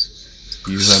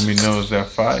 you let me know is that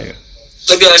fire.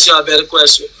 Let me ask y'all a better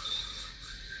question.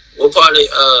 What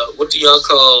do y'all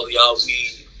call y'all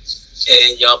weed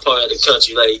in y'all part of the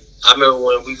country? Like, I remember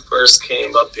when we first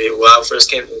came up here, when I first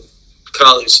came to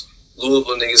college,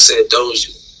 Louisville niggas said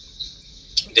Doja.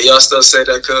 Do y'all still say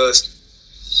that, cuz?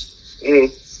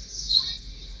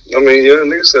 I mean, yeah,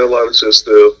 niggas say a lot of shit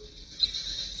still.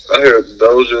 I hear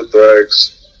Doja,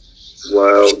 Thrax,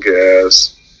 Loud,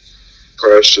 Gas,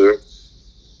 Pressure.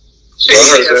 So I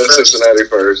heard that in Cincinnati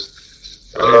first.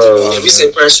 Yeah, we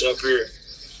say Pressure up here.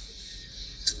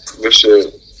 But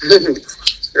shit.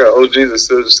 I got OGs that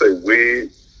still just say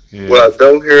weed. Yeah. What I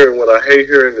don't hear and what I hate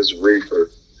hearing is reefer.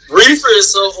 Reefer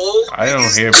is so old. I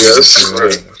don't hear Yes.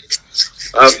 reefer.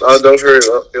 I don't hear it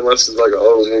unless it's like an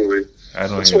old movie. I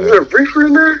don't So hear we that. have reefer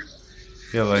in there?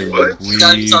 Yeah, like What? weed,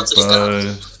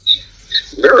 bud.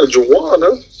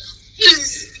 Marijuana?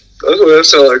 That's what that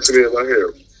sounds like to me in my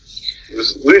head.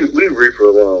 Just leave reefer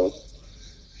alone.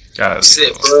 God. You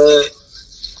said bud.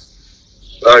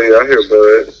 Oh yeah, I hear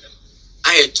bud.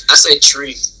 I say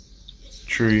tree.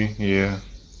 Tree, yeah.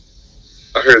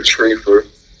 I heard treefer.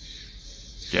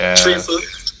 Yeah. Treefer.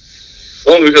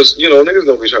 Only because, you know, niggas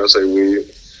don't be trying to say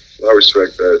weed. I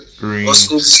respect that. Green. Or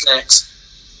Scooby Snacks.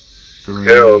 Green.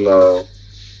 Hell no.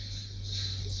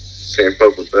 Can't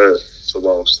fuck with that. It's a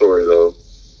long story though.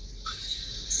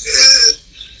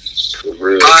 For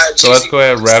real. All right, So let's go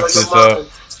ahead and wrap what's on this your up.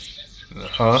 mind?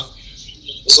 Huh?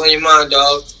 What's on your mind,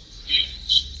 dog?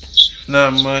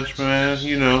 Not much, man.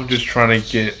 You know, just trying to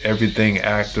get everything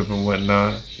active and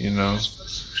whatnot, you know.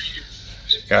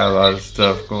 Got a lot of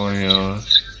stuff going on.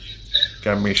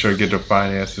 Got to make sure to get the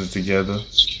finances together.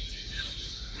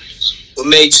 What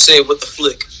made you say what the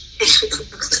flick?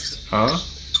 Huh?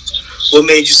 What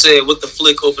made you say what the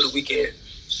flick over the weekend?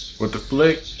 With the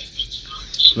flick?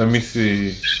 Let me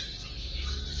see.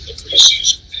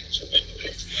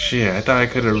 Shit, I thought I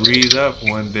could have read up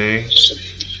one day.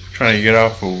 Trying to get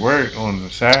off for work on the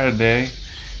Saturday.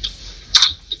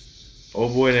 Oh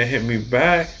boy, that hit me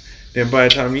back. Then by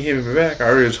the time he hit me back, I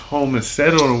already was home and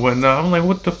settled and whatnot. I'm like,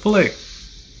 what the flick?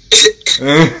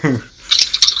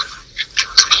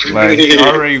 Like, he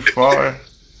already far.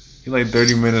 He like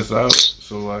 30 minutes out.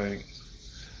 So like,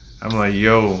 I'm like,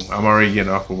 yo, I'm already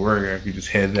getting off of work. I could just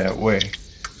head that way.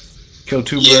 Kill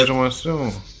 2 birds with one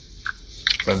stone.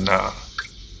 But nah,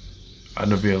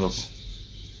 unavailable.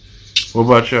 What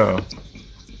about y'all?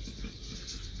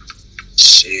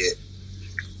 Shit.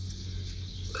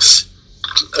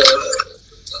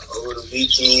 Over the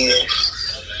weekend,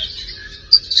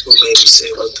 what made me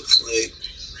say what the flick?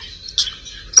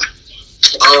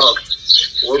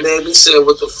 What made me say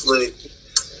what the flick?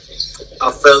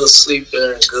 I fell asleep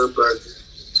there in Good Burger.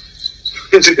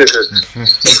 On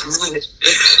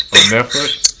Netflix?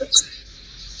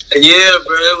 Yeah,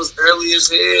 bro, it was early as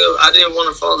hell. I didn't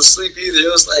want to fall asleep either.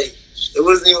 It was like, it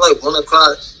wasn't even like 1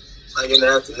 o'clock, like in the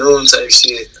afternoon type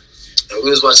shit. And we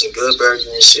was watching Good Burger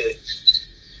and shit.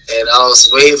 And I was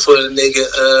waiting for the nigga,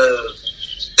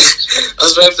 I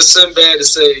was waiting for Sinbad to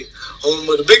say, home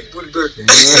of the big booty burger.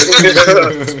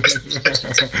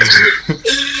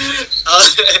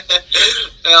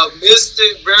 I missed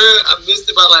it, bro. I missed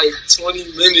it by like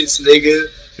 20 minutes, nigga.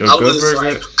 Yo, I Good was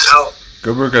Burger? like out.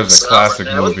 Good Burger is a So classic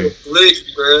I was like, movie. what the flick,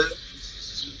 bro?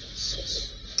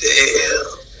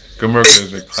 Damn. Good Burger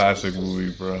is a classic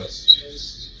movie, bro.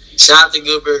 Shout out to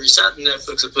Good Burger. Shout out to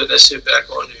Netflix for putting that shit back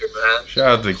on here, man.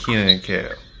 Shout out to Keenan and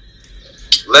Kel.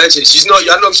 Legends.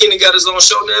 Y'all know Keenan got his own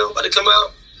show now about to come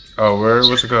out? Oh, word?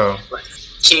 What's it called?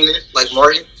 Keenan, like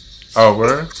Martin. Oh,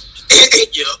 word?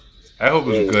 Yup. I hope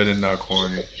it's good and not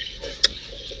corny.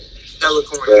 hella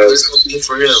corny. It's gonna be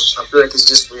for him. I feel like it's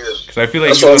just for him. Cause I feel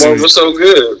like that's why Marvel was so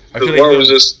good. I feel Because like Marvel was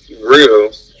just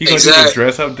real. He gonna do the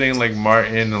dress up thing like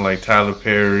Martin and like Tyler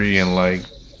Perry and like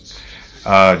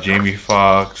Jamie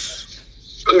Foxx.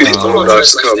 I need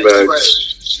Boondocks to come back.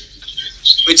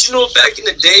 But you know, back in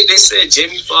the day, they said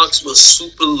Jamie Foxx was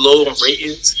super low on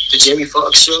ratings. The Jamie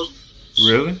Foxx show.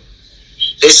 Really?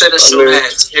 They said the show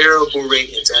had terrible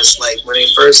ratings. That's like when they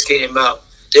first came out.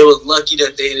 They were lucky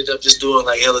that they ended up just doing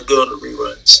like hella good on the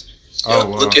reruns. Oh,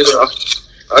 wow. Look it up.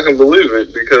 I can believe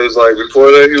it because like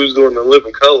before that he was doing The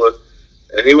Living Color,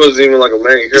 and he wasn't even like a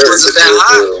main character. He wasn't that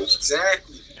high.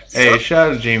 Exactly. Hey,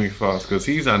 shout out to Jamie Foxx because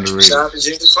he's underrated. Shout out to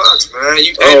Jamie Foxx, man.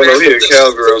 He a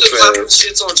Cowgirls fan.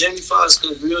 Shit's on Jamie Foxx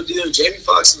because real deal, Jamie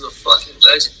Foxx is a fucking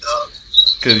legend, dog.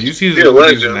 Because you see his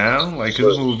movies now, like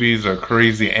his movies are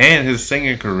crazy, and his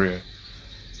singing career.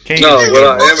 What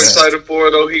I am excited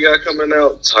for though, he got coming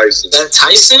out Tyson. That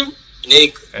Tyson,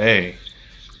 Nick. Hey,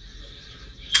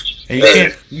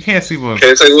 you can't sleep on.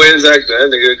 Can't take away his acting. That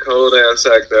nigga cold ass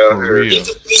actor out here. He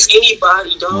could be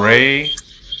anybody, dog. Ray,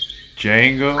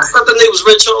 Django. I thought the nigga was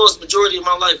Ray Charles majority of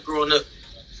my life growing up.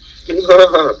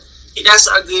 That's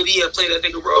how good he had played that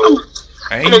nigga role.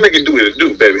 I'm gonna make it do what it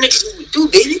do, baby. Make it do what it do,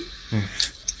 baby.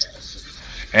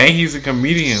 And he's a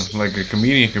comedian, like a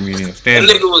comedian. Stand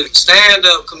that nigga was a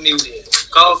stand-up comedian.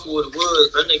 Call for what it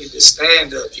was. That nigga did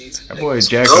stand-up. That boy is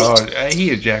jack of all.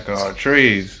 He a jack of all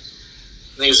trades.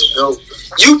 Nigga's a goat.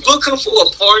 You book him for a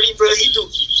party, bro. He do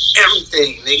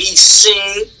everything. Nigga, he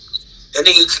sing. That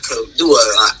nigga could do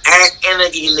a act, and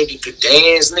that nigga could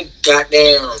dance. Nigga,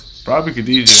 goddamn. Probably could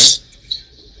DJ.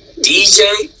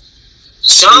 DJ.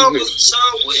 Sean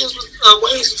Williams was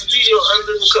the DJ on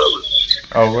Under the Cover.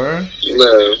 Oh, word?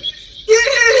 No.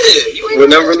 Yeah. We'll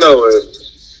never know it.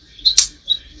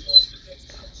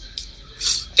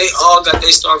 They all got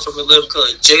their start from a Living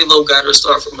Color. J-Lo got her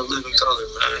start from a Living Color,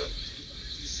 man.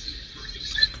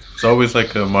 It's always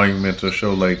like a monumental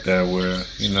show like that where,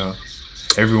 you know,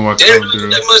 everyone they comes didn't through.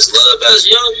 that much love as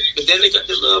young, but then they got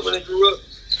the love when they grew up.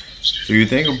 So you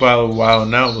think about Wild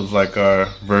Now was like our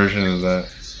version of that.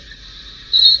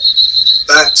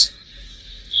 Facts.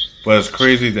 But it's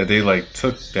crazy that they like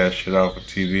took that shit off of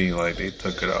TV. Like they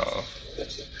took it off.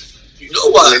 You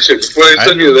know why? Before they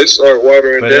took it, they started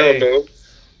watering down though.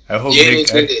 I hope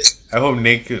Nick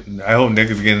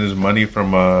is getting his money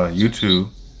from YouTube.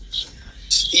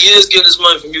 He is getting his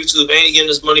money from YouTube, and he getting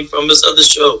his money from his other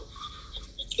show,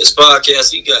 his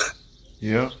podcast he got.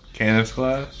 Yep, Cannon's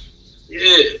Class.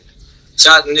 Yeah.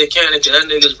 Shout out to Nick Cannon, cause that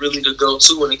nigga's really the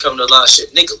go-to when it comes to a lot of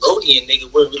shit. Nickelodeon nigga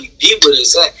wouldn't really be where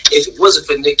it's at if it wasn't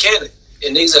for Nick Cannon.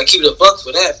 And niggas gotta keep it a buck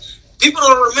for that. People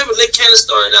don't remember Nick Cannon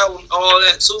started out with all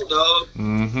that too, dog.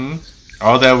 Mm-hmm.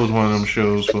 All that was one of them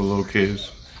shows for little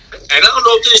kids. And I don't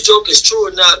know if this joke is true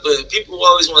or not, but people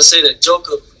always want to say that joke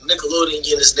of Nickelodeon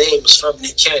getting his name is from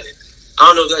Nick Cannon. I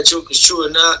don't know if that joke is true or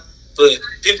not, but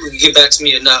people can get back to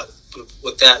me or not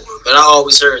with that one. But I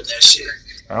always heard that shit.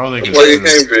 I don't think it's true. It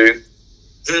can't be.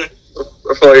 I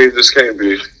feel like it just can't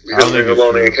be because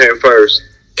Nickelodeon came first.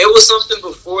 It was something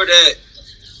before that.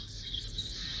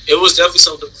 It was definitely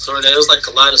something before that. It was like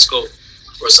Kaleidoscope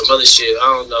or some other shit. I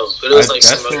don't know, but it was like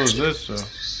some other shit. That still exists, though.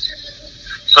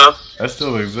 Huh? That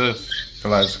still exists.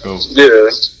 Kaleidoscope. Yeah.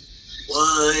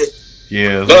 What?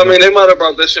 Yeah. But I mean, they might have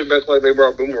brought that shit back like they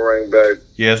brought Boomerang back.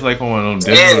 Yeah, it's like on one of them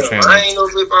Disney channels. I ain't know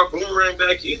if they brought Boomerang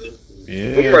back either.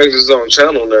 Yeah. Boomerang's his own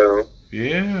channel now.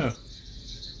 Yeah.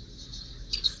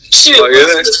 Shit, y'all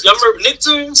remember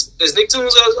Nicktoons? Is Nicktoons on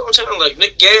his own channel? Like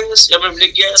Nick Gas? Y'all remember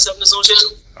Nick Gas having his own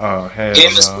channel? Oh, hell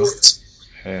Game no. Sports?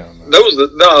 Hell no. That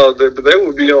was they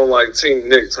would be on like Team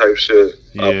Nick type shit.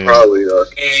 Yeah. Probably.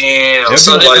 Damn.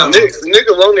 So like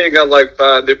Nickelodeon got like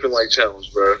 5 different like channels,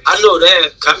 bro. I know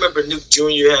that. I remember Nick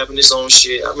Jr. having his own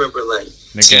shit. I remember like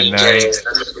Nick at Night. I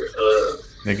remember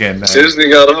Nick at Night. Disney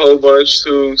got a whole bunch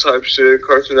too type shit.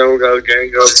 Cartoon Network got a gang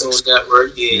up. Cartoon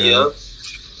Network, yeah.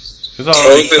 The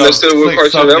only thing that's still with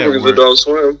Cartoon Network is Adult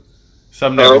Swim.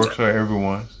 Some networks for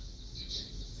everyone.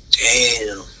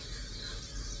 Damn.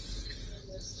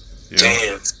 Yeah.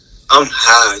 Damn. I'm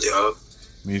high, y'all.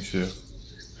 Me too.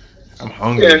 I'm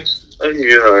hungry. Yeah, I can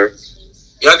get high.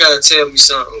 Y'all gotta tell me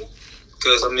something.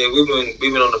 Cause I mean we've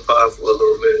been on the pod for a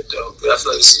little minute though. But I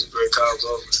feel like this is a great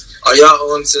combo. Are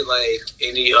y'all on to like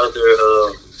any other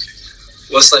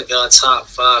what's like your top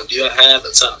 5? Do y'all have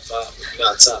a top 5? You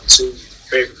got top 2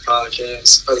 favorite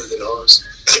podcasts other than ours?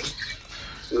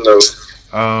 No.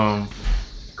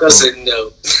 I said no.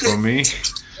 For me.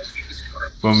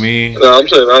 No, I'm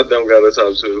saying I don't got a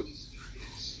top 2.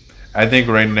 I think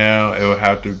right now it would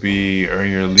have to be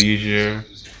Earn Your Leisure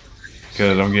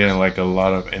because I'm getting like a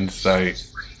lot of insight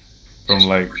from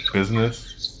like business.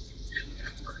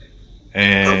 I'm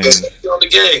And guessing on the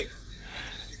game.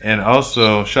 and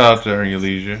also shout out to Earn Your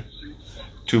Leisure.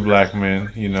 Two black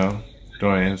men, you know,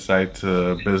 doing insight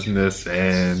to business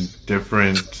and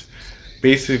different,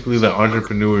 basically the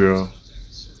entrepreneurial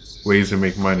ways to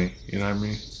make money. You know what I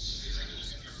mean?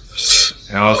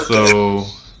 And also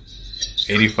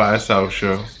 85 South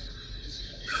Show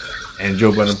and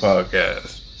Joe Budden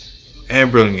Podcast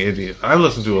and Brilliant Idiots. I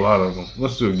listen to a lot of them.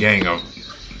 Listen to a gang of them.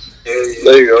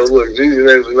 There you go. Look, these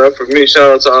names are not for me.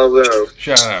 Shout out to all of them.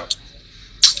 Shout out.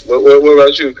 What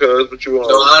about you, cuz? What you want?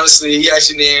 No, honestly, he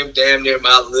actually named damn near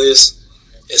my list,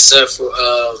 except for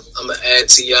I'm gonna add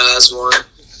T.I.'s one.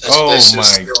 Oh That's my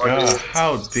just on God! there.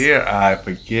 How dare I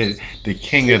forget the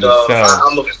king You of the know,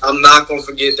 South? I'm not gonna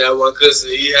forget that one because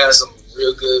he has some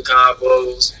real good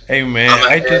combos. Hey man,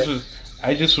 I'm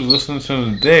I just was listening to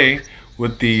him today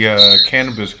with the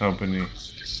cannabis company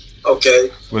Okay.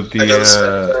 with I noticed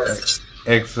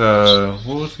the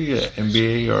what was he,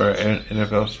 NBA or an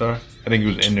NFL star? I think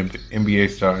he was an NBA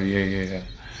star. Yeah.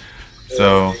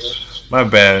 So my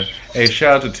bad. Hey,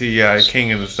 shout out to T.I.,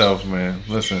 king of the South, man.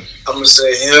 Listen, I'm gonna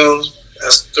say him.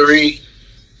 That's 3.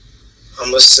 I'm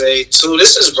gonna say 2.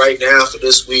 This is right now for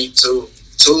this week too.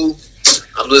 2.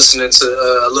 I'm listening to.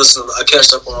 I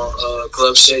catch up on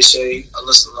Club Shay Shay. I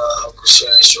listen to Uncle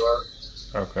Shannon Sharp.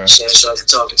 okay. Shannon Sharp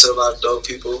talking to a lot of dope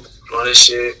people on this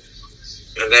shit.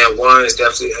 And then 1 is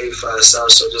definitely 85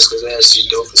 South Show, just because they actually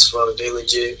dope as fuck. They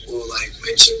legit will like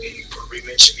mention me or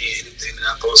re-mention me anything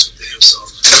that I post with them. So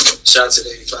shout out to the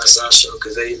 85 South Show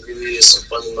because they really is some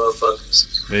funny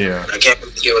motherfuckers. Yeah, I can't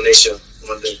wait to get on their show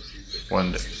one day.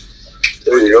 one day.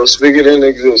 There you go. Speak it in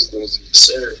existence.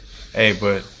 Sir, Hey,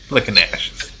 but flicking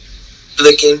ashes.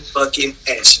 flicking fucking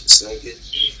ashes, nigga.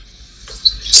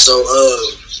 So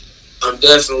I'm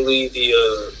definitely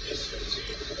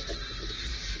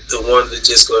the one that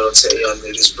just gonna tell y'all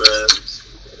niggas, bruh.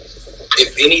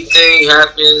 If anything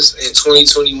happens in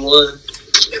 2021,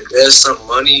 invest some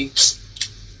money.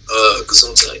 Cause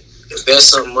I'm like, invest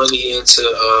some money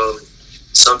into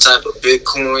some type of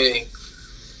Bitcoin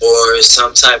or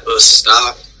some type of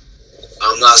stock.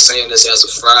 I'm not saying this as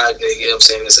a fried nigga. I'm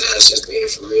saying this as just being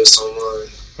for real someone.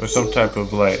 Or some type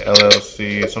of like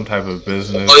LLC, some type of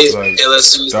business. Oh yeah, like,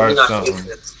 LSU. start We're not something. thinking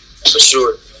that, for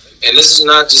sure. And this is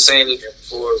not just saying it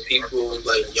for people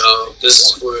like y'all. This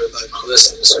is for like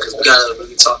listeners because we gotta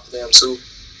really talk to them too.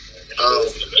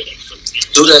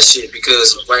 Do that shit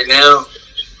because right now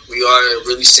we are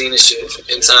really seeing this shit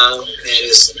in time, and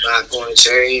it's not going to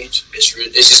change.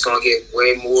 It's just going to get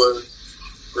way more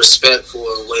respectful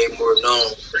and way more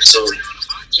known. So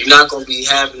you're not going to be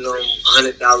having them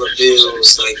 $100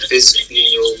 bills like physically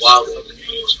in your wallet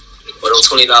anymore, but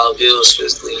them $20 bills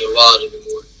physically in your wallet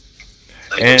anymore.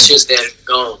 Like And- it's just that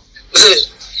gone.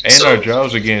 And So- our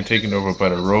jobs are getting taken over by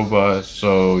the robots,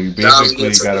 so you Jobs are basically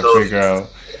getting got taken to over. figure out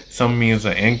some means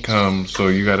of income. So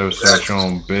you got to start your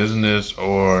own business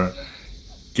or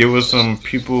get with some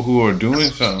people who are doing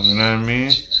something. You know what I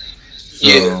mean? So,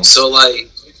 Yeah, so like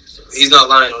he's not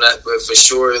lying on that, but for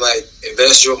sure, like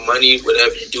invest your money,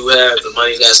 whatever you do have, the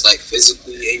money that's like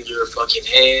physically in your fucking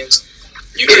hands,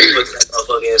 you can put that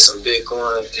motherfucker in some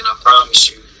Bitcoin, and I promise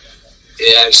you,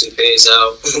 it actually pays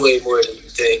out way more than you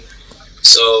think.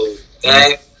 So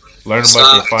that learn about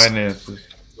stocks. your finances.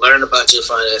 Learn about your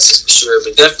finances for sure,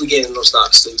 but definitely get in those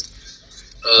stocks too.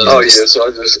 Oh yeah, so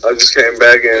I just came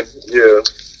back and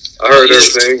I heard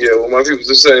everything. Yeah, what my people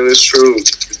are saying is true.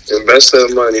 Invest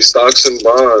that money, stocks and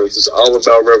bonds. It's all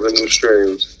about revenue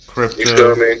streams. Crypto. You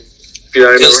feel me? If you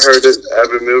ain't never heard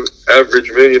it,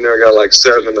 average millionaire got like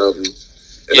 7 of them,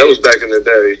 and that was back in the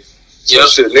day. So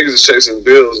shit, niggas is chasing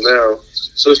bills now.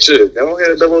 So shit, go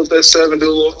ahead, double up that 7, do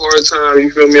a little hard time.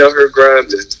 You feel me? Out here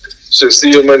grinding. Shit,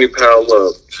 see your money pile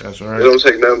up. That's It right. don't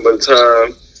take nothing but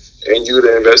time and you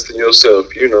to invest in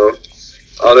yourself, you know.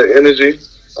 All that energy,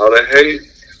 all that hate,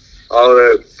 all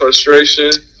that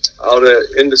frustration, all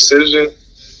that indecision,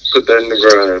 put that in the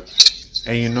grind.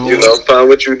 And you know, You know, find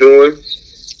what you're doing,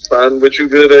 find what you're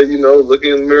good at, you know, look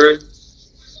in the mirror,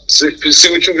 see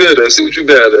what you're good at, see what you're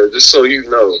bad at, just so you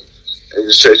know, and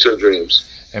just chase your dreams.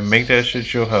 and make that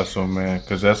shit your hustle, man,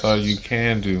 because that's all you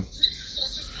can do.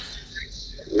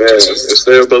 Man, and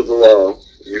stay above the law,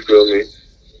 you feel me?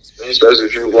 Especially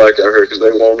if you're black out here, because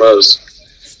they want us.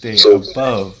 Stay So,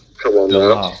 above Come on the now.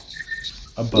 law.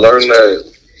 Above. Learn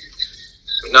that.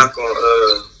 We're not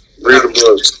gonna Read the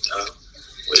book.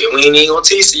 we ain't even gonna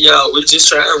tease it, y'all. We're just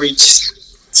trying to reach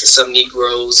to some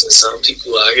Negroes and some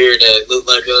people out here that look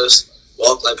like us,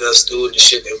 walk like us, do the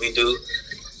shit that we do,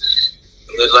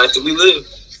 live the life that we live.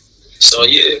 So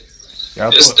yeah,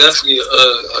 It's definitely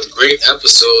a great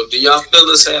episode. Do y'all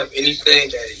fellas have anything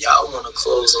that y'all want to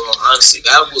close on? Honestly,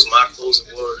 that was my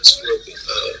closing words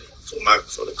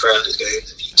for the crowd today.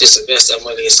 Just invest that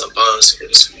money in some bonds for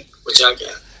this week. What y'all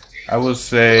got? I would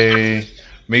say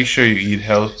make sure you eat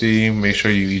healthy. Make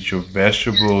sure you eat your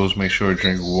vegetables. Make sure you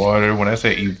drink water. When I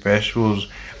say eat vegetables,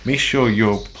 make sure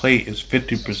your plate is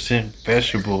 50%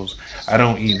 vegetables. I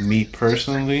don't eat meat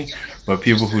personally, but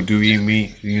people who do eat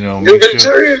meat, you know, You're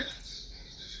vegetarian?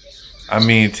 I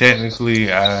mean,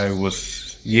 technically, I'm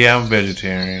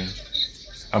vegetarian.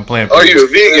 I'm plant. Are you a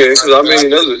vegan? Because I mean,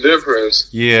 there's a difference.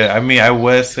 Yeah, I mean, I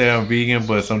would say I'm vegan,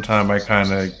 but sometimes I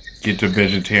kind of get to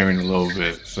vegetarian a little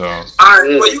bit. So. All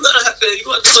right, well, you gotta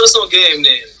put us on game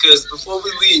then, because before we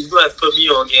leave, you gonna have to put me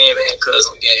on game and Cuz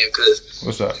on game, because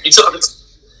what's up? You talking?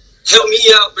 Help me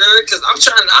out, bro, because I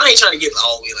ain't trying to get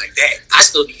all the way like that. I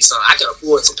still need something. I can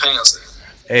afford some pounds now.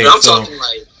 Hey, but I'm talking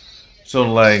like. So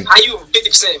like. How you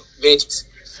 50% veggies?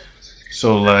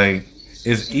 So like,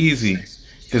 it's easy.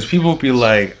 Because people be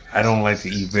like, I don't like to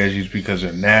eat veggies because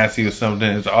they're nasty or something.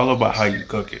 It's all about how you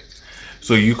cook it.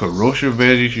 So you could roast your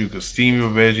veggies, you could steam your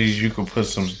veggies, you could put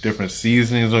some different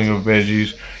seasonings on your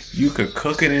veggies. You could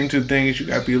cook it into things. You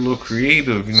gotta be a little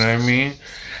creative, you know what I mean?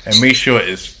 And make sure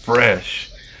it's fresh.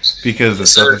 Because the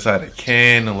stuff inside a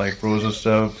can and like frozen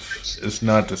stuff, it's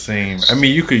not the same. I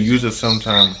mean, you could use it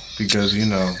sometime because, you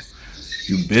know,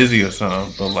 you're busy or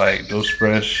something. But like those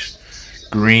fresh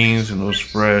greens and those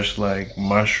fresh like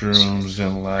mushrooms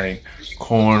and like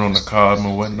corn on the cob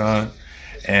and whatnot,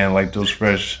 and like those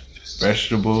fresh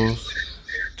vegetables,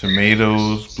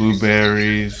 tomatoes,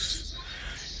 blueberries,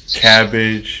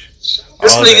 cabbage.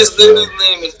 This nigga's literally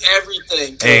naming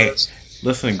everything. Hey,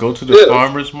 listen, go to the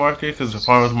farmer's market, because the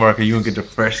farmer's market you can get the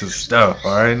freshest stuff.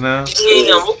 All right now.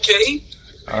 Damn. Okay.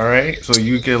 All right, so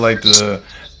you get like the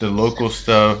local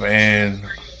stuff, and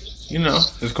you know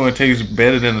it's going to taste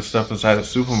better than the stuff inside the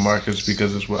supermarkets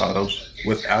because it's without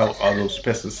all those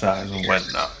pesticides and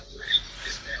whatnot.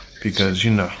 Because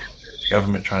you know,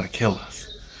 government trying to kill us.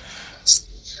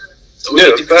 So we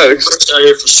facts. Out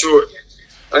here for sure.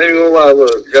 I ain't gonna lie.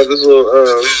 Look, got this little.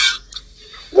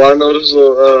 Well, I know this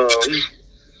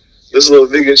little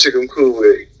vegan chick I'm cool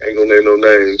with. Ain't gonna name no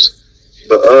names,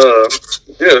 but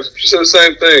yeah, she said the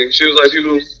same thing. She was like,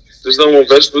 people just don't want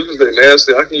vegetables because they're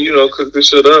nasty. I can, you know, cook this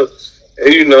shit up,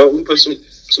 and you know, we put some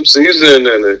seasoning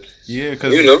in it. Yeah,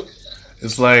 because you know.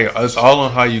 It's like, it's all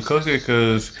on how you cook it,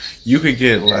 because you could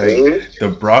get like the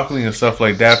broccoli and stuff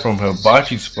like that from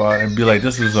Hibachi spot and be like,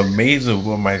 this is amazing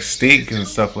with my steak and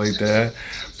stuff like that.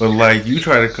 But like, you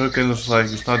try to cook it and it's like,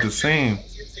 it's not the same.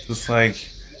 It's like,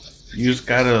 you just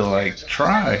gotta like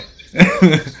try.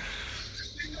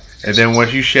 And then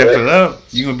once you chef it up,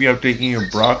 you're gonna be up there eating your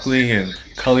broccoli and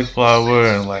cauliflower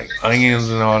and like onions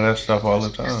and all that stuff all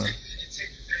the time.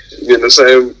 Getting the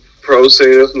same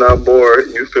protein, if not more,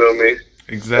 you feel me?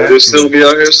 Exactly. And just still be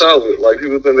out here solid. Like,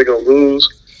 people think they're gonna lose.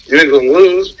 You ain't gonna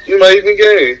lose. You might even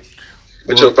gain.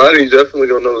 But your body definitely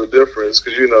gonna know the difference.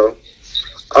 Because, you know,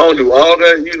 I don't do all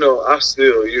that. You know, I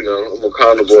still, you know, I'm a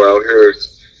carnivore out here.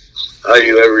 I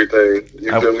eat everything.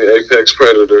 You feel me? Apex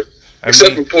predator.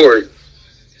 Except for pork.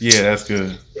 Yeah, that's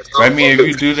good. I mean, if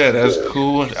you do that, that's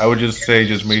cool. I would just say,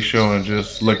 just make sure and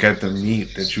just look at the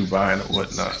meat that you buy and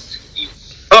whatnot.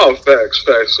 Oh, facts.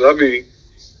 So I be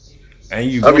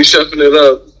chefing it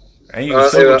up. And you can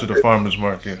sell it to the farmer's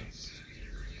market.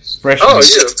 Fresh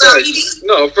meat. Fresh.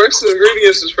 No, fresh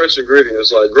ingredients is fresh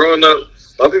ingredients. Like, growing up,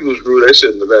 my people grew that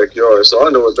shit in the backyard, so I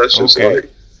know what that shit's like.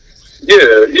 Yeah,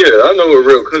 I know what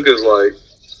real cooking's like.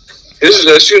 It's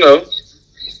just, you know,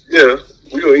 yeah,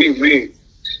 we gonna eat meat,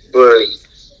 but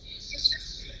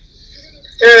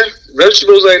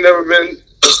vegetables ain't never been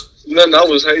nothing I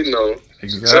was hating on.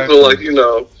 Exactly. Except for, like, you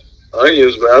know,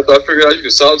 onions, but after I figured out you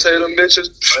can saute them bitches,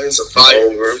 onions are fire.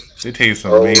 Over. They taste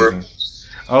amazing.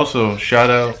 Also, shout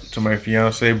out to my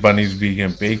fiance, Bunny's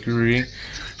Vegan Bakery.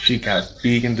 She got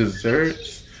vegan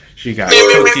desserts. She got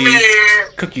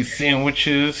cookie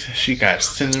sandwiches. She got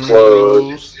cinnamon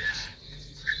rolls.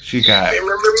 She got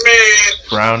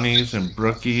brownies and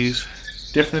brookies,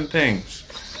 different things.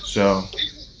 So,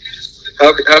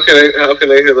 how can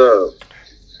they hit up?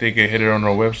 They can hit it on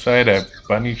our website at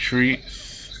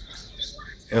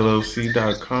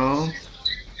bunnytreatsllc.com.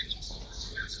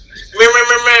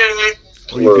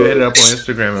 Or you can hit it up on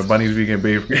Instagram at Bunny's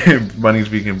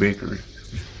Vegan Bakery.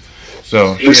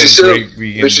 So she has great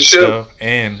vegan stuff,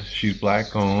 and she's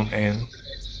black owned, and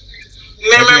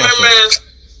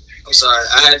I'm sorry,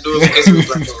 I had to do it because it was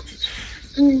black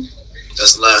owned.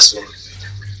 That's the last one.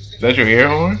 Is that your air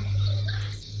horn?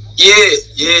 Yeah.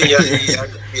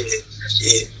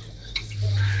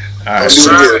 All right.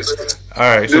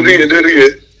 All right. So do it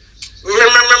again.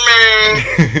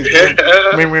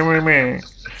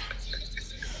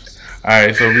 All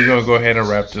right, so we're gonna go ahead and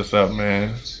wrap this up,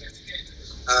 man.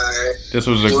 Alright. This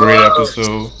was a great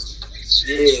episode.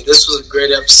 Yeah, this was a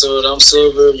great episode. I'm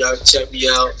Silver. Y'all can check me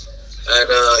out at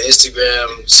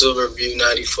Instagram,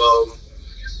 SilverView94.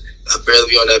 I barely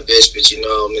be on that bitch, but you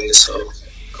know I'm in this hole.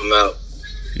 I'm out.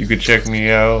 You can check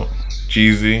me out,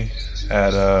 Jeezy,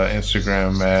 at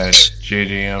Instagram at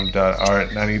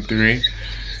jjm.art93.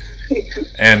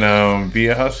 And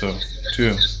Via Hustle,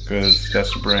 too, because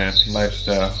that's the brand,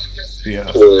 lifestyle, Via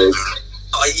Hustle.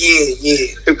 Oh, yeah.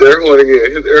 Hit the air horn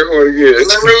again.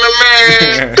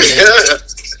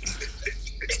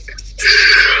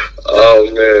 Oh,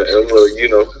 man. And well, you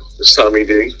know, it's Tommy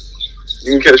D.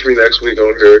 You can catch me next week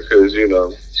on here because, you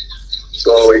know, it's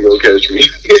the only way you're going to catch me.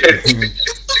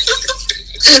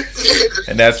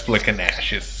 And that's Flicking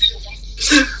Ashes.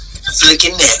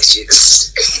 Flicking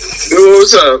Ashes. Do it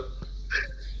what's up.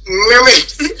 Remember.